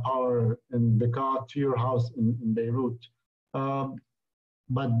for that power in Bekaa to your house in Beirut.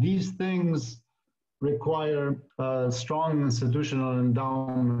 But these things require strong institutional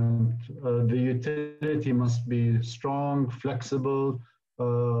endowment. The utility must be strong, flexible,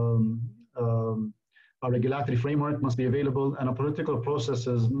 a regulatory framework must be available, and our political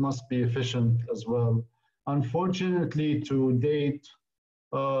processes must be efficient as well. Unfortunately, to date,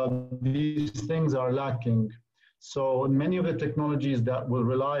 these things are lacking. So many of the technologies that will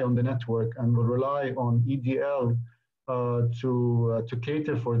rely on the network and will rely on EDL to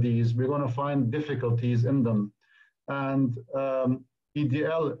cater for these, we're going to find difficulties in them. And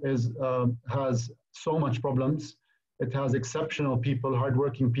EDL has so much problems. It has exceptional people,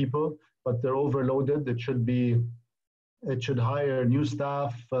 hardworking people, but they're overloaded. It should hire new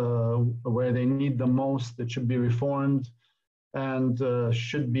staff where they need the most. It should be reformed, and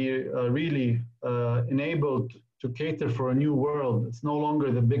should be really enabled to cater for a new world. It's no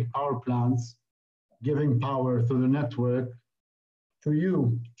longer the big power plants giving power through the network to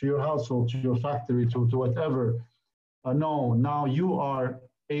you, to your household, to your factory, to whatever. No, now you are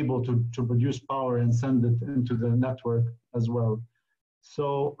able to produce power and send it into the network as well.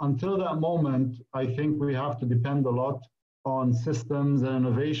 So until that moment, I think we have to depend a lot on systems and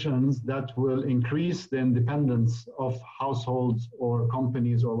innovations that will increase the independence of households or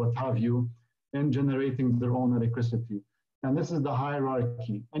companies or what have you in generating their own electricity. And this is the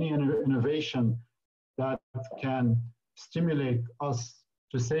hierarchy. Any innovation that can stimulate us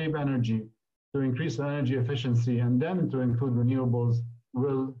to save energy, to increase energy efficiency, and then to include renewables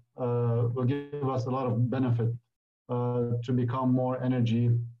will give us a lot of benefit to become more energy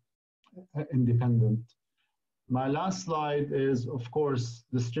independent. My last slide is, of course,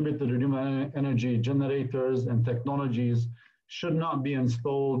 distributed renewable energy generators and technologies should not be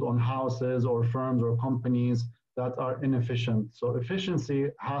installed on houses or firms or companies that are inefficient. So efficiency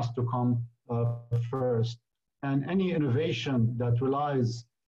has to come first. And any innovation that relies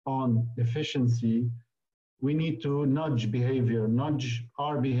on efficiency, we need to nudge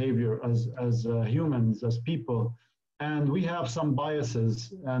our behavior as humans, as people. And we have some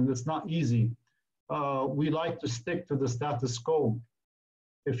biases, and it's not easy. We like to stick to the status quo.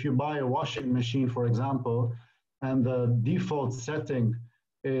 If you buy a washing machine, for example, and the default setting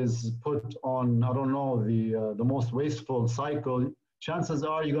is put on, I don't know, the most wasteful cycle, chances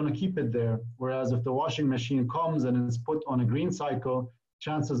are you're going to keep it there. Whereas if the washing machine comes and it's put on a green cycle,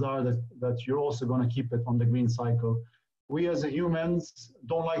 chances are that you're also going to keep it on the green cycle. We as humans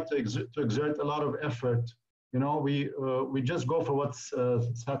don't like to exert a lot of effort. You know, we just go for what's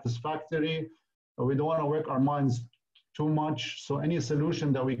satisfactory. We don't want to work our minds too much. So any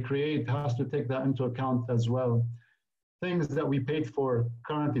solution that we create has to take that into account as well. Things that we paid for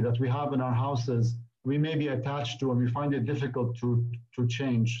currently that we have in our houses, we may be attached to and we find it difficult to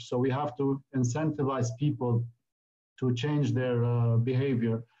change. So we have to incentivize people to change their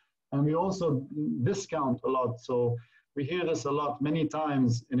behavior. And we also discount a lot. So we hear this a lot, many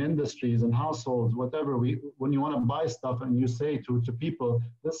times in industries and households, whatever, when you want to buy stuff and you say to people,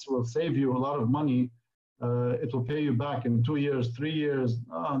 this will save you a lot of money, it will pay you back in 2 years, 3 years,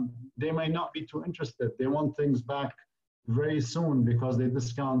 they may not be too interested. They want things back very soon because they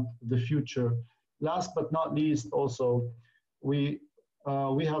discount the future. Last but not least, also, we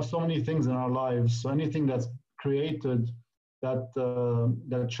have so many things in our lives. So anything that's created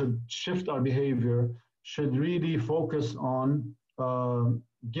that should shift our behavior should really focus on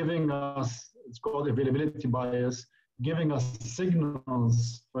giving us, it's called availability bias, giving us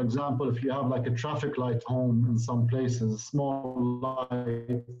signals. For example, if you have like a traffic light home in some places, small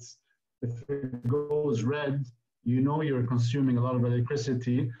lights, if it goes red, you know you're consuming a lot of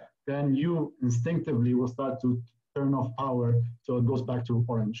electricity, then you instinctively will start to turn off power so it goes back to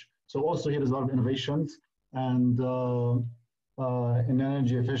orange. So also here there's a lot of innovations and in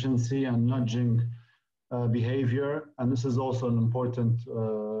energy efficiency and nudging behavior, and this is also an important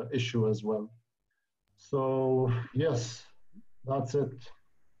issue as well. So yes, that's it.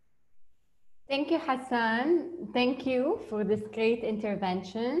 Thank you, Hassan. Thank you for this great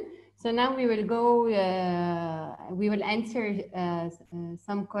intervention. So now we will go, we will answer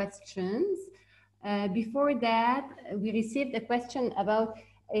some questions. Before that, we received a question about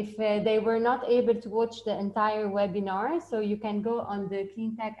if they were not able to watch the entire webinar. So you can go on the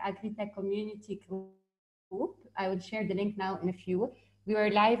Cleantech AgriTech community group. I will share the link now in a few. We are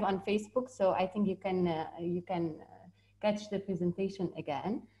live on Facebook, so I think you can catch the presentation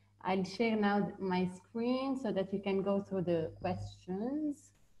again. I'll share now my screen so that you can go through the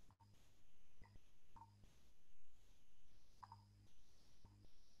questions.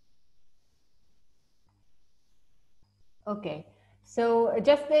 Okay, so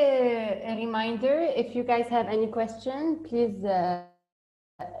just a reminder, if you guys have any question, please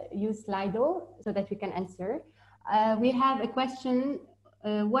use Slido so that we can answer. We have a question,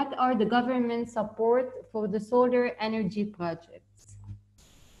 what are the government support for the solar energy projects?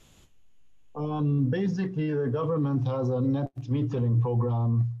 Basically, the government has a net metering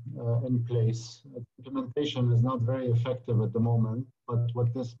program in place. Implementation is not very effective at the moment, but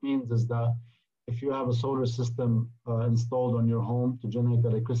what this means is that if you have a solar system installed on your home to generate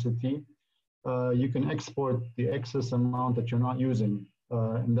electricity, you can export the excess amount that you're not using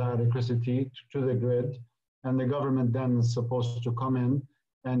in that electricity to the grid, and the government then is supposed to come in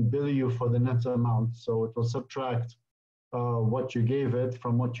and bill you for the net amount. So it will subtract what you gave it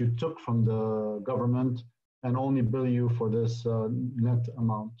from what you took from the government and only bill you for this net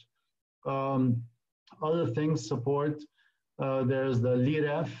amount. Other things support, there's the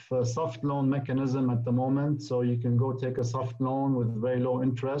LIREF soft loan mechanism at the moment. So you can go take a soft loan with very low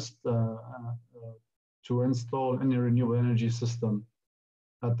interest to install any renewable energy system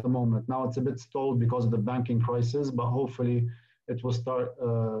at the moment. Now it's a bit stalled because of the banking crisis, but hopefully it will start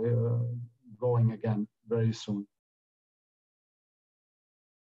going again very soon.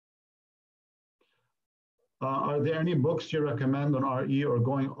 Are there any books you recommend on RE or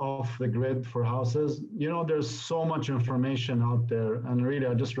going off the grid for houses? You know, there's so much information out there, and really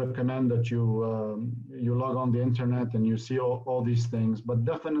I just recommend that you you log on the internet and you see all these things, but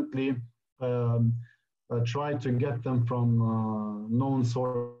definitely try to get them from known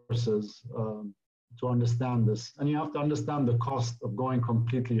sources to understand this. And you have to understand the cost of going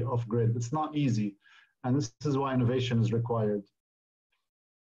completely off grid. It's not easy, and this is why innovation is required.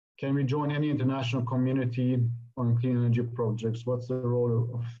 Can we join any international community on clean energy projects? What's the role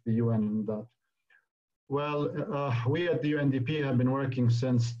of the UN in that? Well, we at the UNDP have been working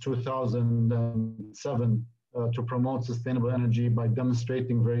since 2007 to promote sustainable energy by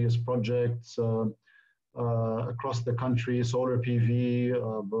demonstrating various projects across the country, solar PV,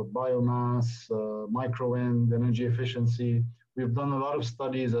 biomass, micro-wind, energy efficiency. We've done a lot of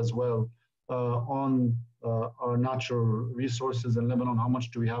studies as well on our natural resources in Lebanon. How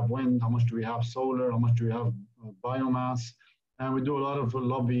much do we have wind? How much do we have solar? How much do we have biomass? And we do a lot of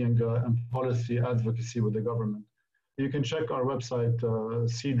lobbying and policy advocacy with the government. You can check our website,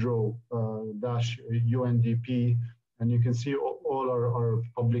 CEDRO-UNDP, and you can see all our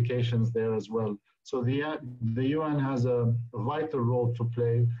publications there as well. So the UN has a vital role to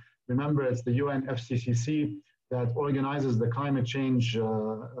play. Remember, it's the UN FCCC that organizes the climate change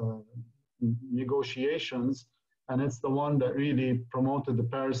negotiations, and it's the one that really promoted the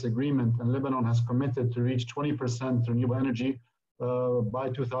Paris Agreement, and Lebanon has committed to reach 20% renewable energy by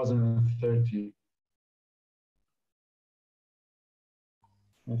 2030.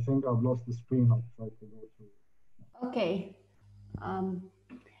 I think I've lost the screen. I'll try to go through. Okay.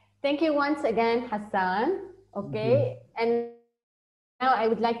 Thank you once again, Hassan. Okay. And now I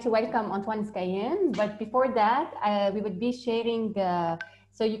would like to welcome Antoine Scayen. But before that, we would be sharing,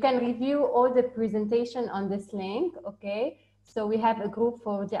 so you can review all the presentation on this link. Okay. So we have a group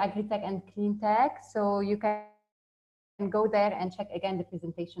for the Agritech and Cleantech. So you can go there and check again the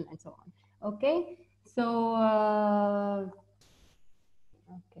presentation and so on. Okay. So,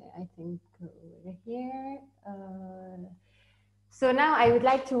 okay, I think we're here. So now I would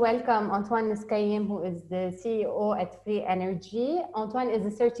like to welcome Antoine Scayen, who is the CEO at Free Energy. Antoine is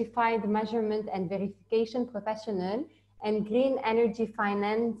a certified measurement and verification professional and green energy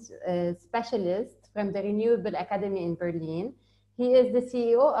finance specialist from the Renewable Academy in Berlin. He is the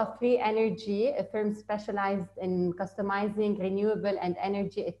CEO of Free Energy, a firm specialized in customizing renewable and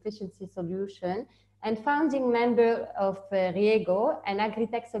energy efficiency solution, and founding member of Riego, an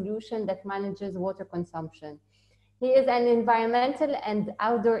agri-tech solution that manages water consumption. He is an environmental and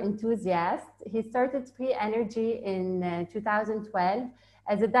outdoor enthusiast. He started Free Energy in 2012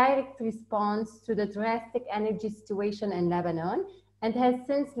 as a direct response to the drastic energy situation in Lebanon, and has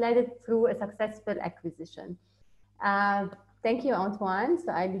since led it through a successful acquisition. Thank you, Antoine.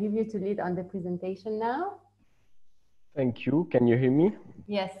 So I'll leave you to lead on the presentation now. Thank you. Can you hear me?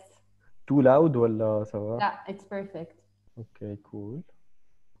 Yes. Too loud ولا سوا? Yeah, it's perfect. Okay, cool.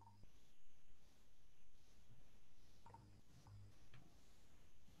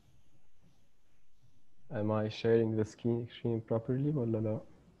 Am I sharing the screen properly ولا لا?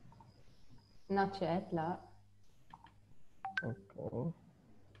 Not yet, لا. Okay.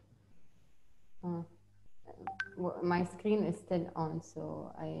 My screen is still on,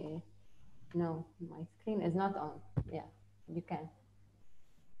 so no, my screen is not on. Yeah, you can.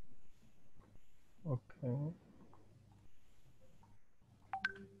 Okay.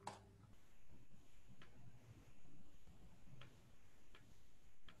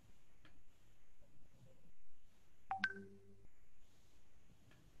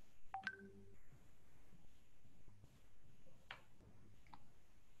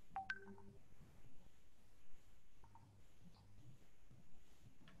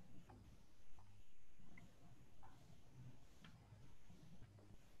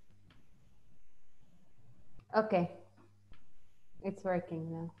 Okay, it's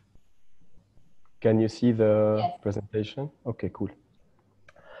working now. Can you see the Yes. presentation? Okay, cool.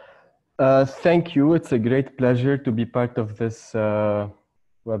 Thank you. It's a great pleasure to be part of this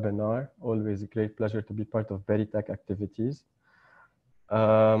webinar. Always a great pleasure to be part of Veritech activities.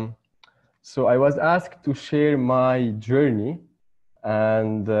 So I was asked to share my journey,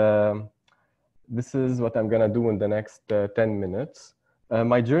 and this is what I'm gonna do in the next 10 minutes.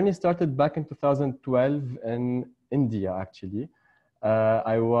 My journey started back in 2012 in India, actually.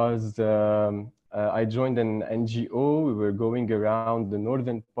 I joined an NGO. We were going around the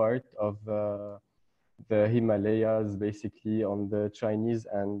northern part of the Himalayas, basically on the Chinese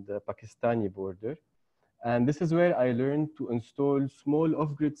and Pakistani border. And this is where I learned to install small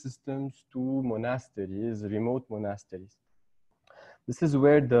off-grid systems to monasteries, remote monasteries. This is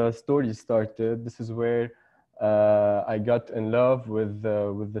where the story started. This is where I got in love with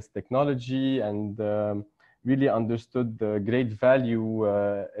this technology and really understood the great value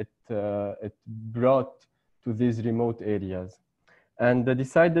it brought to these remote areas. And I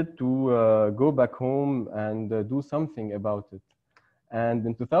decided to go back home and do something about it. And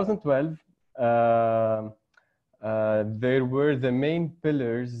in 2012, there were the main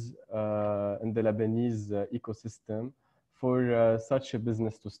pillars in the Lebanese ecosystem for such a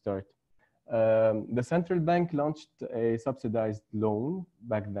business to start. The central bank launched a subsidized loan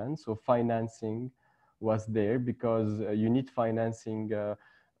back then, so financing was there because you need financing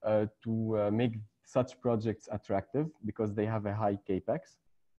to make such projects attractive because they have a high capex.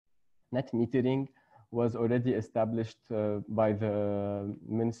 Net metering was already established by the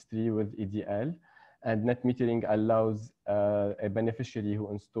ministry with EDL, and net metering allows a beneficiary who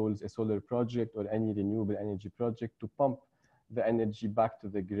installs a solar project or any renewable energy project to pump the energy back to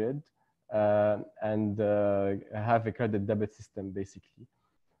the grid and have a credit debit system, basically.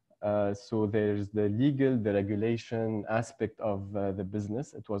 So there's the legal, the regulation aspect of the business.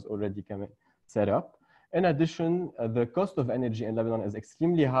 It was already set up. In addition, the cost of energy in Lebanon is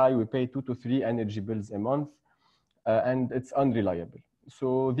extremely high. We pay 2 to 3 energy bills a month, and it's unreliable.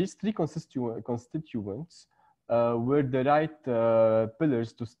 So these three constituents were the right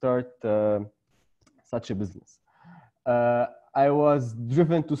pillars to start such a business. I was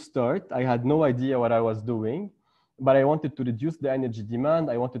driven to start. I had no idea what I was doing, but I wanted to reduce the energy demand.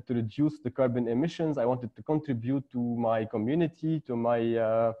 I wanted to reduce the carbon emissions. I wanted to contribute to my community, to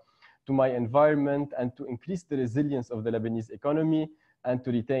my environment, and to increase the resilience of the Lebanese economy and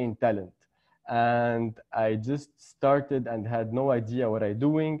to retain talent. And I just started and had no idea what I'm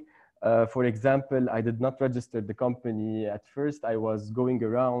doing. For example, I did not register the company at first. I was going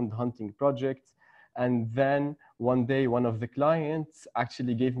around hunting projects. And then one day, one of the clients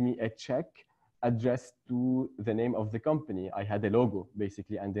actually gave me a check addressed to the name of the company. I had a logo,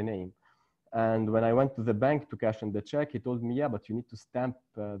 basically, and a name. And when I went to the bank to cash in the check, he told me, yeah, but you need to stamp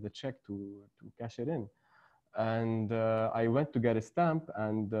the check to cash it in. And I went to get a stamp,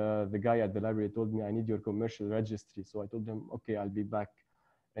 and the guy at the library told me, I need your commercial registry. So I told him, okay, I'll be back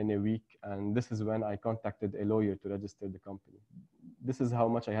in a week. And this is when I contacted a lawyer to register the company. This is how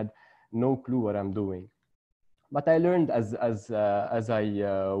much I had no clue what I'm doing. But I learned as I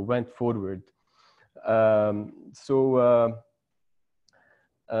went forward.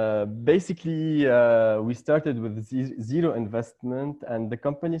 Basically, we started with zero investment, and the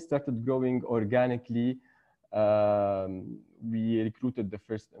company started growing organically. We recruited the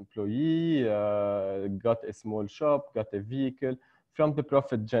first employee, got a small shop, got a vehicle from the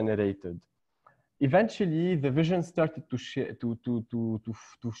profit generated. Eventually, the vision started to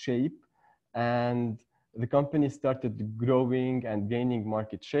shape, and the company started growing and gaining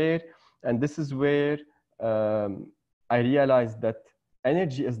market share. And this is where I realized that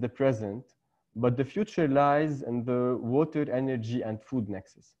energy is the present, but the future lies in the water, energy, and food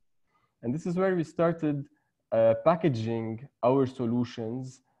nexus. And this is where we started packaging our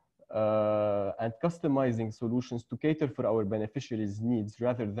solutions and customizing solutions to cater for our beneficiaries' needs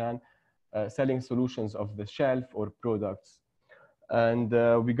rather than selling solutions off the shelf or products. And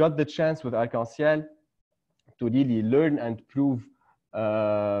we got the chance with Arc-en-Ciel to really learn and prove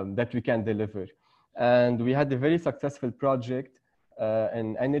that we can deliver. And we had a very successful project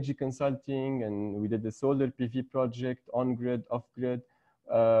in energy consulting, and we did the solar PV project, on-grid, off-grid.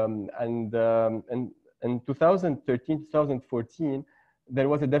 And in 2013, 2014, there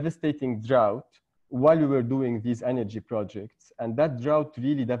was a devastating drought while we were doing these energy projects. And that drought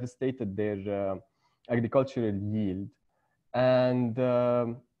really devastated their agricultural yield. And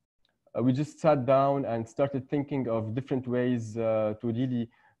we just sat down and started thinking of different ways to really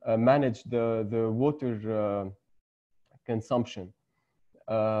manage the water consumption.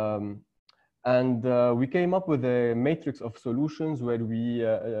 We came up with a matrix of solutions where we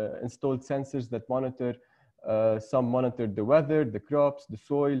installed sensors that monitor, some monitored the weather, the crops, the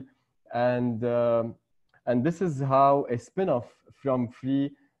soil, and this is how a spin-off from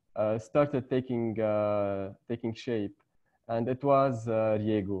Free started taking shape, and it was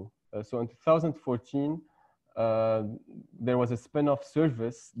Riego. So in 2014, there was a spin-off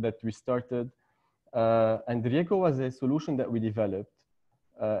service that we started, and Riego was a solution that we developed.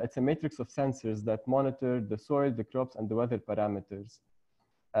 It's a matrix of sensors that monitor the soil, the crops, and the weather parameters.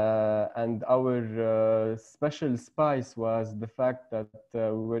 And our special spice was the fact that we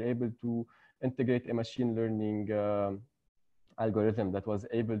were able to integrate a machine learning algorithm that was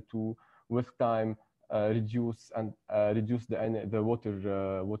able to, with time, reduce the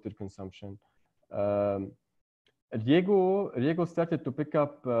water consumption. Riego started to pick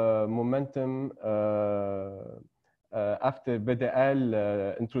up momentum after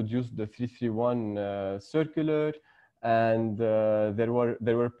BDL introduced the 331 circular, and there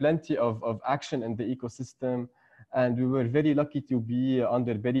were plenty of action in the ecosystem, and we were very lucky to be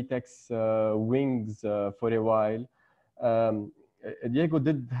under Beritech's wings for a while. Riego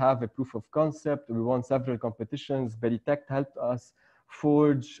did have a proof of concept. We won several competitions. Beritech helped us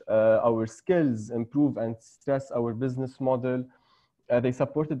forge our skills, improve and stress our business model. They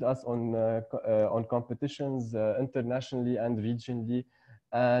supported us on competitions internationally and regionally,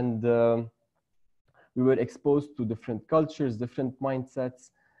 and we were exposed to different cultures, different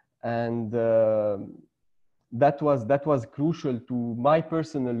mindsets, and that was crucial to my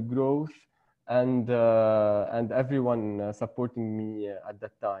personal growth and everyone supporting me at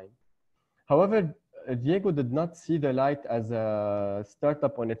that time. However, Riego did not see the light as a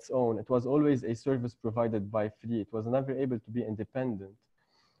startup on its own. It was always a service provided by Free. It was never able to be independent.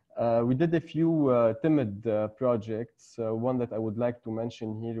 We did a few timid projects. One that I would like to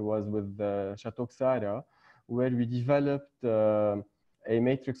mention here was with Chateau Ksara, where we developed a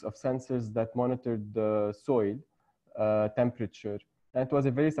matrix of sensors that monitored the soil temperature. And it was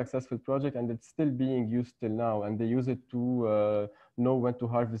a very successful project, and it's still being used till now. And they use it to know when to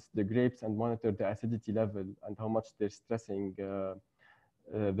harvest the grapes and monitor the acidity level and how much they're stressing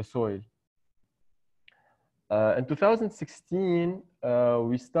the soil. In 2016,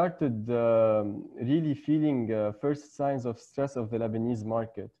 we started really feeling first signs of stress of the Lebanese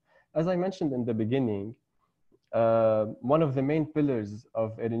market. As I mentioned in the beginning, one of the main pillars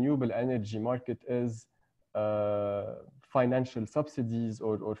of a renewable energy market is financial subsidies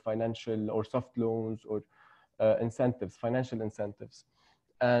or financial or soft loans or incentives, financial incentives.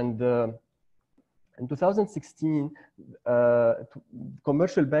 And in 2016,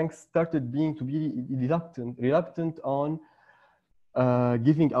 commercial banks started to be reluctant on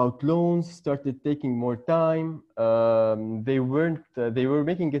giving out loans, started taking more time. They were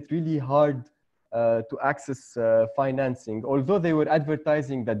making it really hard to access financing, although they were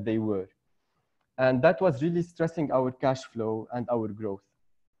advertising that they were. And that was really stressing our cash flow and our growth.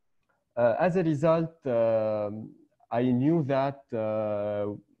 As a result, I knew that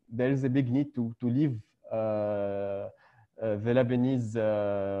there is a big need to leave the Lebanese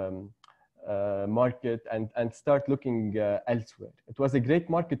market and start looking elsewhere. It was a great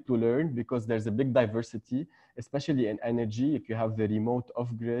market to learn because there's a big diversity, especially in energy. If you have the remote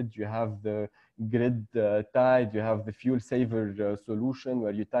off-grid, you have the grid tied, you have the fuel saver solution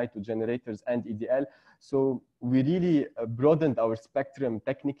where you tie to generators and EDL. So we really broadened our spectrum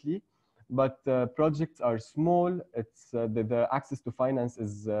technically, but projects are small. It's the access to finance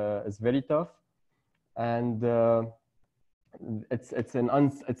is very tough, and it's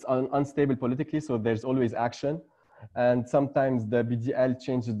unstable politically. So there's always action, and sometimes the BDL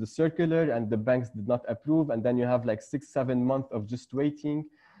changes the circular, and the banks did not approve, and then you have like 6-7 months of just waiting,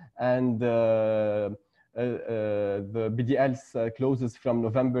 and the BDL closes from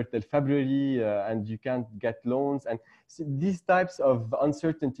November till February, and you can't get loans. And so these types of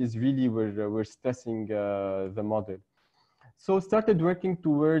uncertainties really were stressing the model. So started working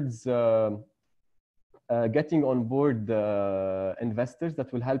towards getting on board investors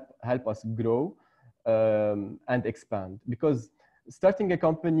that will help us grow and expand. Because starting a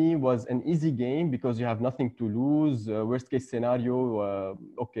company was an easy game because you have nothing to lose. Worst case scenario,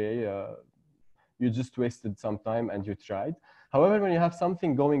 you just wasted some time and you tried. However, when you have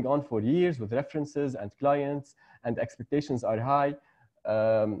something going on for years with references and clients and expectations are high,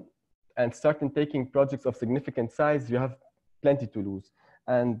 and starting taking projects of significant size, you have plenty to lose.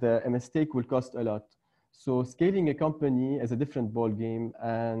 And a mistake will cost a lot. So scaling a company is a different ball game,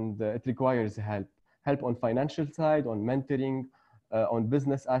 and it requires help on financial side, on mentoring, on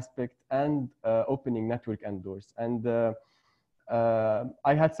business aspect, and opening network and doors. And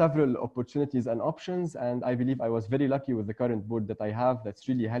I had several opportunities and options, and I believe I was very lucky with the current board that I have that's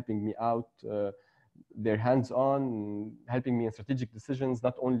really helping me out. They're hands-on, helping me in strategic decisions,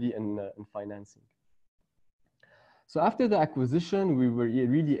 not only in financing. So after the acquisition, we were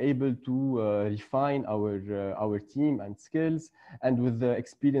really able to refine our team and skills, and with the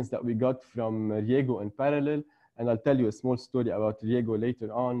experience that we got from Riego in parallel, and I'll tell you a small story about Riego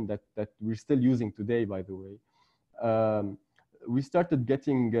later on that we're still using today, by the way. We started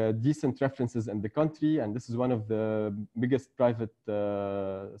getting decent references in the country, and this is one of the biggest private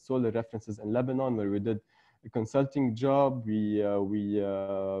solar references in Lebanon, where we did a consulting job. We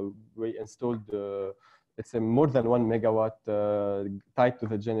installed it's a more than 1 megawatt tied to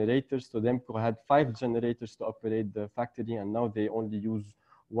the generators. So Demco had 5 generators to operate the factory, and now they only use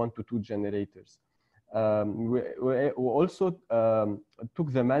 1 to 2 generators. We also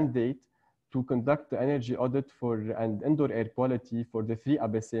took the mandate to conduct the energy audit and indoor air quality for the 3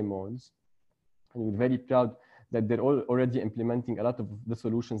 ABC malls. And we're very proud that they're already implementing a lot of the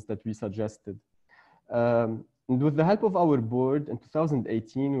solutions that we suggested. And with the help of our board in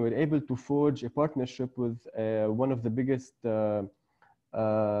 2018, we were able to forge a partnership with one of the biggest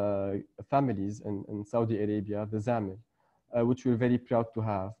families in Saudi Arabia, the Zamel, which we're very proud to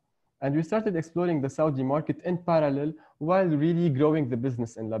have. And we started exploring the Saudi market in parallel while really growing the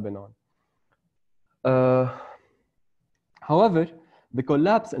business in Lebanon. However, the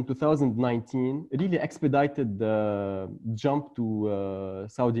collapse in 2019 really expedited the jump to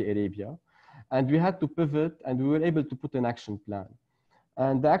Saudi Arabia. And we had to pivot, and we were able to put an action plan.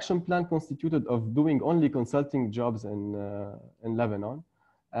 And the action plan constituted of doing only consulting jobs in Lebanon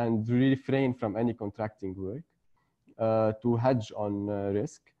and refrain from any contracting work to hedge on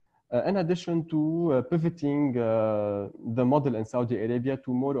risk. In addition to pivoting the model in Saudi Arabia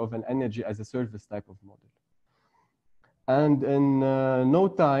to more of an energy as a service type of model. And in no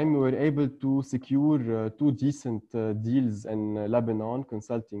time, we were able to secure 2 decent deals in Lebanon,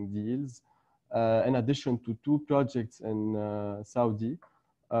 consulting deals, in addition to 2 projects in Saudi,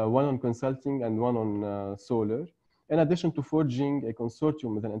 one on consulting and one on solar, in addition to forging a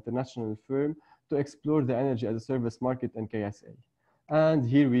consortium with an international firm to explore the energy as a service market in KSA. And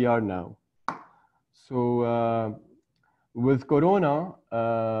here we are now. So with Corona,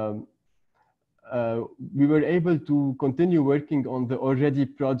 we were able to continue working on the already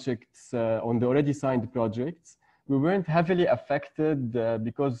projects, on the already signed projects. We weren't heavily affected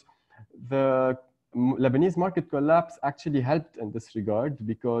because the Lebanese market collapse actually helped in this regard,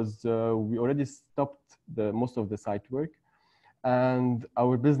 because we already stopped most of the site work, and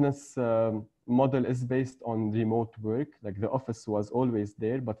our business model is based on remote work. Like the office was always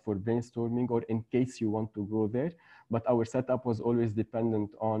there, but for brainstorming or in case you want to go there. But our setup was always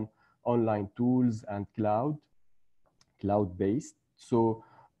dependent on online tools and cloud-based. So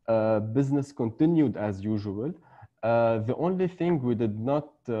business continued as usual. The only thing we did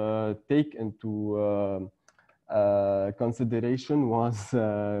not take into consideration was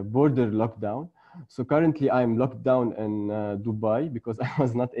border lockdown. So currently I'm locked down in Dubai because I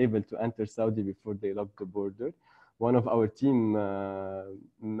was not able to enter Saudi before they locked the border. One of our team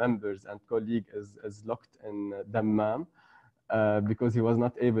members and colleague is locked in Dammam because he was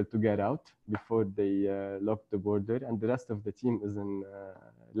not able to get out before they locked the border, and the rest of the team is in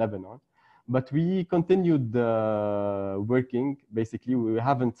Lebanon. But we continued working. Basically, we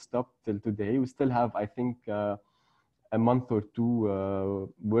haven't stopped till today. We still have, I think, a month or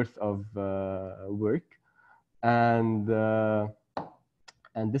two worth of work, and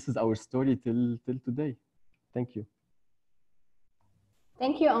this is our story till today. Thank you.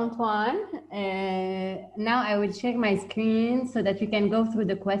 Thank you, Antoine. Now I will share my screen so that we can go through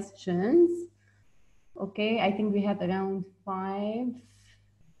the questions. Okay, I think we have around 5.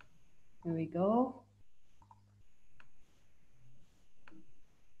 Here we go.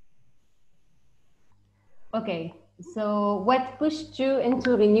 Okay, so what pushed you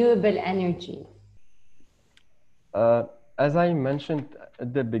into renewable energy? As I mentioned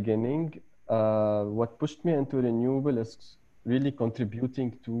at the beginning, what pushed me into renewable is really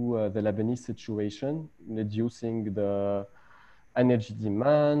contributing to the Lebanese situation, reducing the energy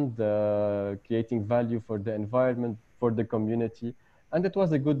demand, creating value for the environment, for the community. And it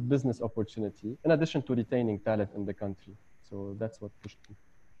was a good business opportunity, in addition to retaining talent in the country. So that's what pushed me.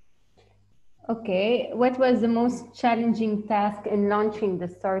 Okay, what was the most challenging task in launching the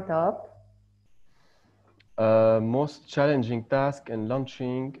startup? Most challenging task in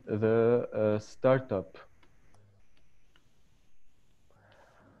launching the startup.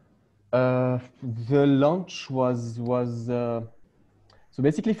 The launch was so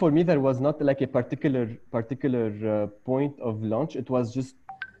basically for me there was not like a particular point of launch. It was just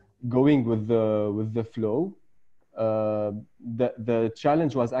going with the flow. The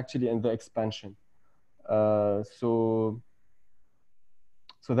challenge was actually in the expansion. So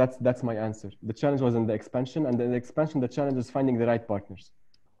that's my answer. The challenge was in the expansion, and in the expansion the challenge is finding the right partners.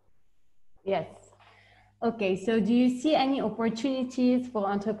 Yes. Okay, so do you see any opportunities for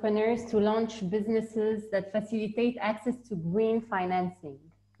entrepreneurs to launch businesses that facilitate access to green financing?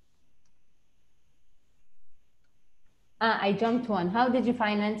 I jumped one. How did you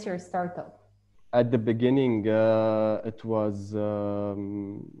finance your startup? At the beginning, it was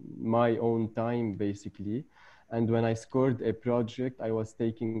my own time, basically. And when I scored a project, I was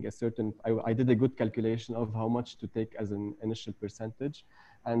taking a certain, I did a good calculation of how much to take as an initial percentage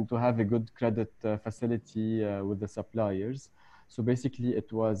and to have a good credit facility with the suppliers. So basically,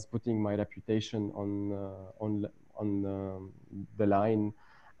 it was putting my reputation on the line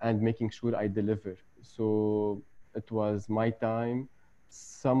and making sure I deliver. So it was my time,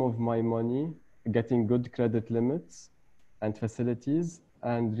 some of my money, getting good credit limits and facilities,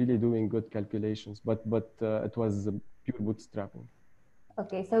 and really doing good calculations. But it was pure bootstrapping.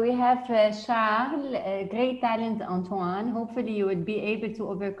 Okay, so we have Charles, great talent, Antoine. Hopefully you will be able to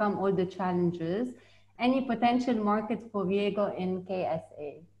overcome all the challenges. Any potential market for Riego in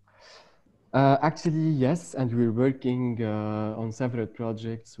KSA? Actually, yes, and we're working on several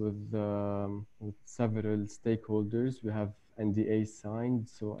projects with several stakeholders. We have NDA signed,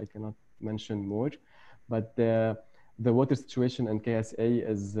 so I cannot mention more. But the water situation in KSA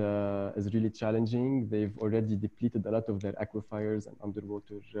is really challenging. They've already depleted a lot of their aquifers and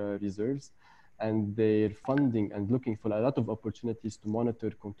underwater reserves, and they're funding and looking for a lot of opportunities to monitor,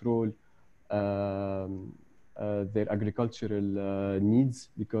 control their agricultural needs,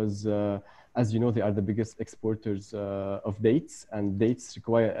 because as you know, they are the biggest exporters of dates, and dates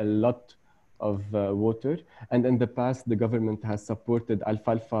require a lot of water. And in the past, the government has supported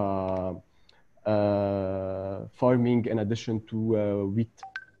alfalfa farming in addition to wheat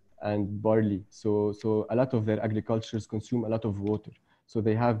and barley. So a lot of their agricultures consume a lot of water. So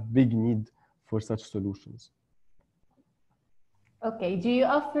they have big need for such solutions. Okay, do you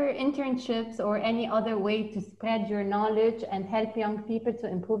offer internships or any other way to spread your knowledge and help young people to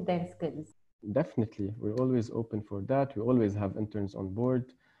improve their skills? Definitely. We're always open for that. We always have interns on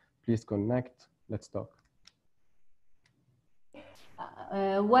board. Please connect. Let's talk.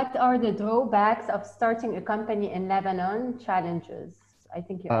 What are the drawbacks of starting a company in Lebanon? Challenges. I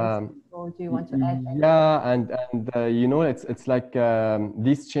think you answered. Or do you want to add? Yeah, and you know, it's like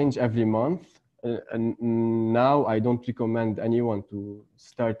these change every month. And now I don't recommend anyone to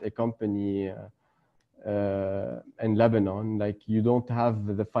start a company in Lebanon. Like, you don't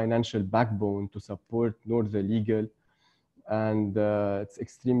have the financial backbone to support nor the legal, and it's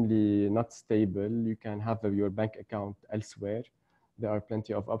extremely not stable. You can have your bank account elsewhere. There are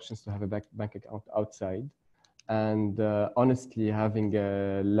plenty of options to have a bank account outside. And honestly, having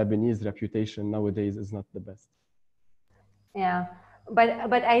a Lebanese reputation nowadays is not the best. Yeah, but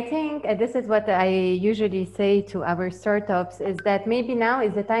I think this is what I usually say to our startups, is that maybe now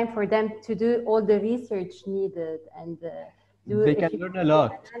is the time for them to do all the research needed and they can learn a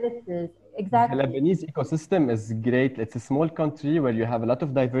lot. Analysis. Exactly. The Lebanese ecosystem is great. It's a small country where you have a lot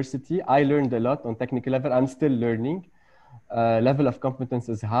of diversity. I learned a lot on technical level. I'm still learning. Level of competence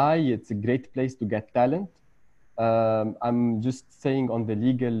is high. It's a great place to get talent. I'm just saying on the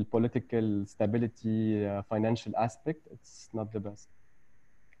legal, political stability, financial aspect, it's not the best.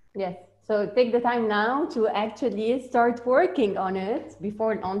 Yes. So take the time now to actually start working on it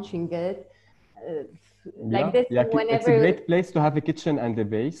before launching it. Like this, yeah, whenever... It's a great place to have a kitchen and a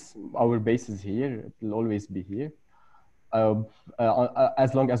base. Our base is here. It will always be here.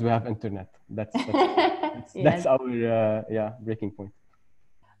 As long as we have internet. That's yes. our breaking point.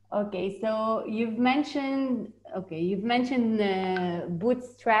 Okay, so you've mentioned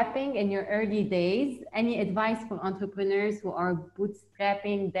bootstrapping in your early days. Any advice for entrepreneurs who are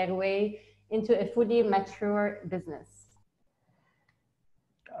bootstrapping their way into a fully mature business?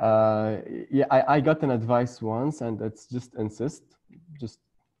 I got an advice once, and it's just insist, just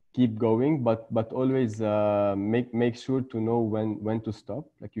keep going, but always make sure to know when to stop.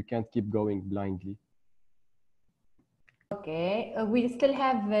 Like, you can't keep going blindly. Okay, we still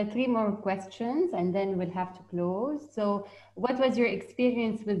have 3 more questions, and then we'll have to close. So, what was your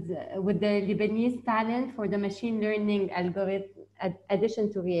experience with the Lebanese talent for the machine learning algorithm addition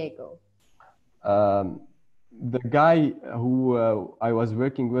to Riego? The guy who I was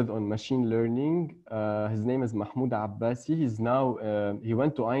working with on machine learning, his name is Mahmoud Abbasi. He's now he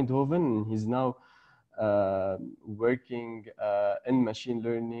went to Eindhoven, and he's now working in machine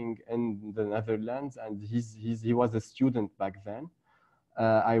learning in the Netherlands, and he was a student back then.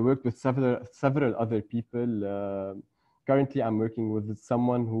 I worked with several other people. Currently, I'm working with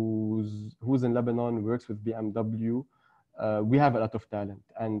someone who's in Lebanon, works with BMW. We have a lot of talent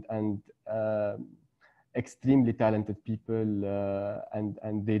and extremely talented people,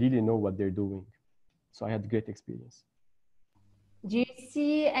 and they really know what they're doing. So I had great experience. Do you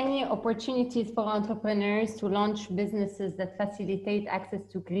see any opportunities for entrepreneurs to launch businesses that facilitate access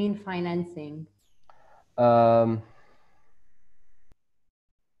to green financing?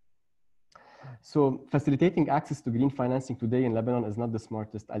 So facilitating access to green financing today in Lebanon is not the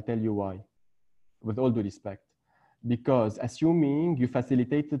smartest. I'll tell you why, with all due respect. Because assuming you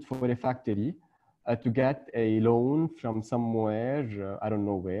facilitated for a factory to get a loan from somewhere, I don't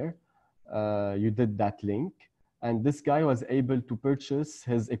know where, you did that link. And this guy was able to purchase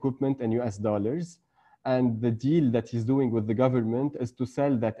his equipment in US dollars. And the deal that he's doing with the government is to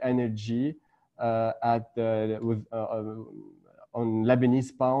sell that energy on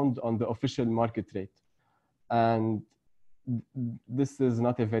Lebanese pound on the official market rate. And this is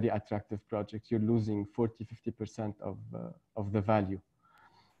not a very attractive project. You're losing 40–50% of the value.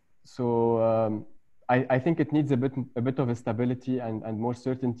 So I think it needs a bit of a stability and more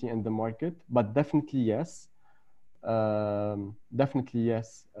certainty in the market, but definitely yes.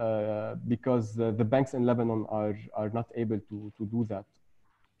 Because the banks in Lebanon are not able to do that.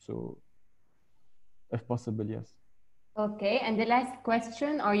 So if possible, yes. Okay, and the last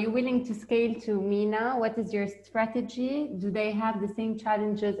question, are you willing to scale to MENA? What is your strategy? Do they have the same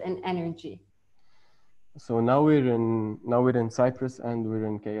challenges in energy? So now we're in Cyprus and we're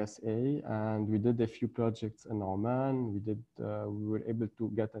in KSA, and we did a few projects in Oman. We were able to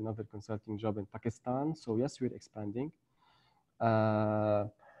get another consulting job in Pakistan. So yes, we're expanding.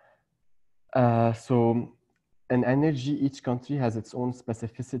 So in energy, each country has its own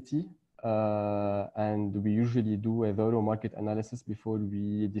specificity. And we usually do a thorough market analysis before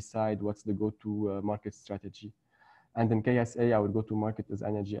we decide what's the go-to market strategy. And in KSA, our go-to market is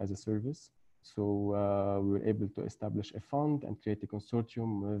energy as a service. So we were able to establish a fund and create a consortium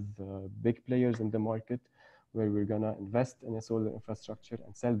with big players in the market, where we're gonna invest in a solar infrastructure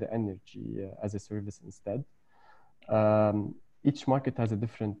and sell the energy as a service instead. each market has a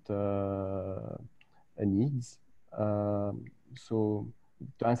different needs. So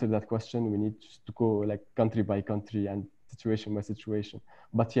to answer that question, we need to go like country by country and situation by situation.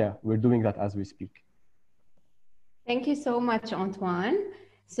 But yeah, we're doing that as we speak. Thank you so much, Antoine.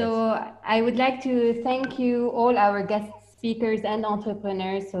 So I would like to thank you, all our guest speakers and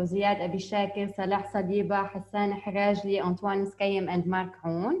entrepreneurs. So Ziad Abi Chaker, Salah Saliba, Hassan Harajli, Antoine Skayem, and Marc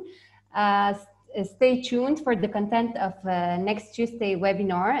Aoun. Stay tuned for the content of next Tuesday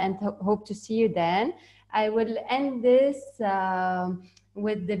webinar and hope to see you then. I will end this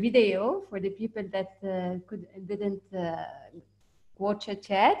with the video for the people that didn't watch it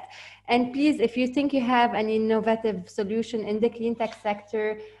yet. And please, if you think you have an innovative solution in the clean tech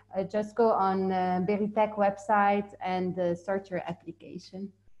sector, just go on Beritech website and start your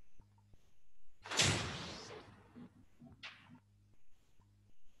application.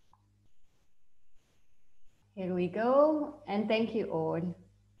 Here we go, and thank you all.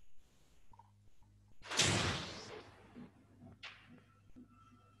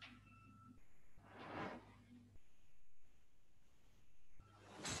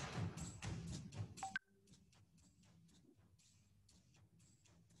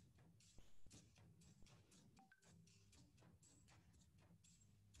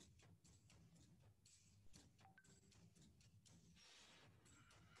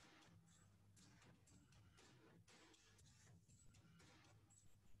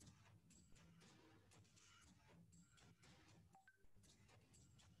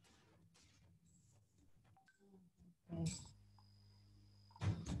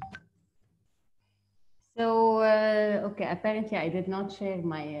 So, okay, apparently I did not share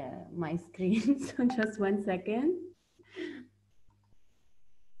my, my screen, so just 1 second.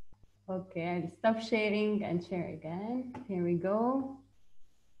 Okay, I'll stop sharing and share again. Here we go.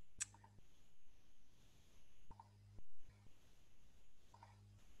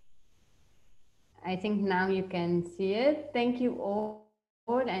 I think now you can see it. Thank you all,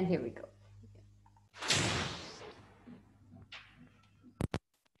 and here we go.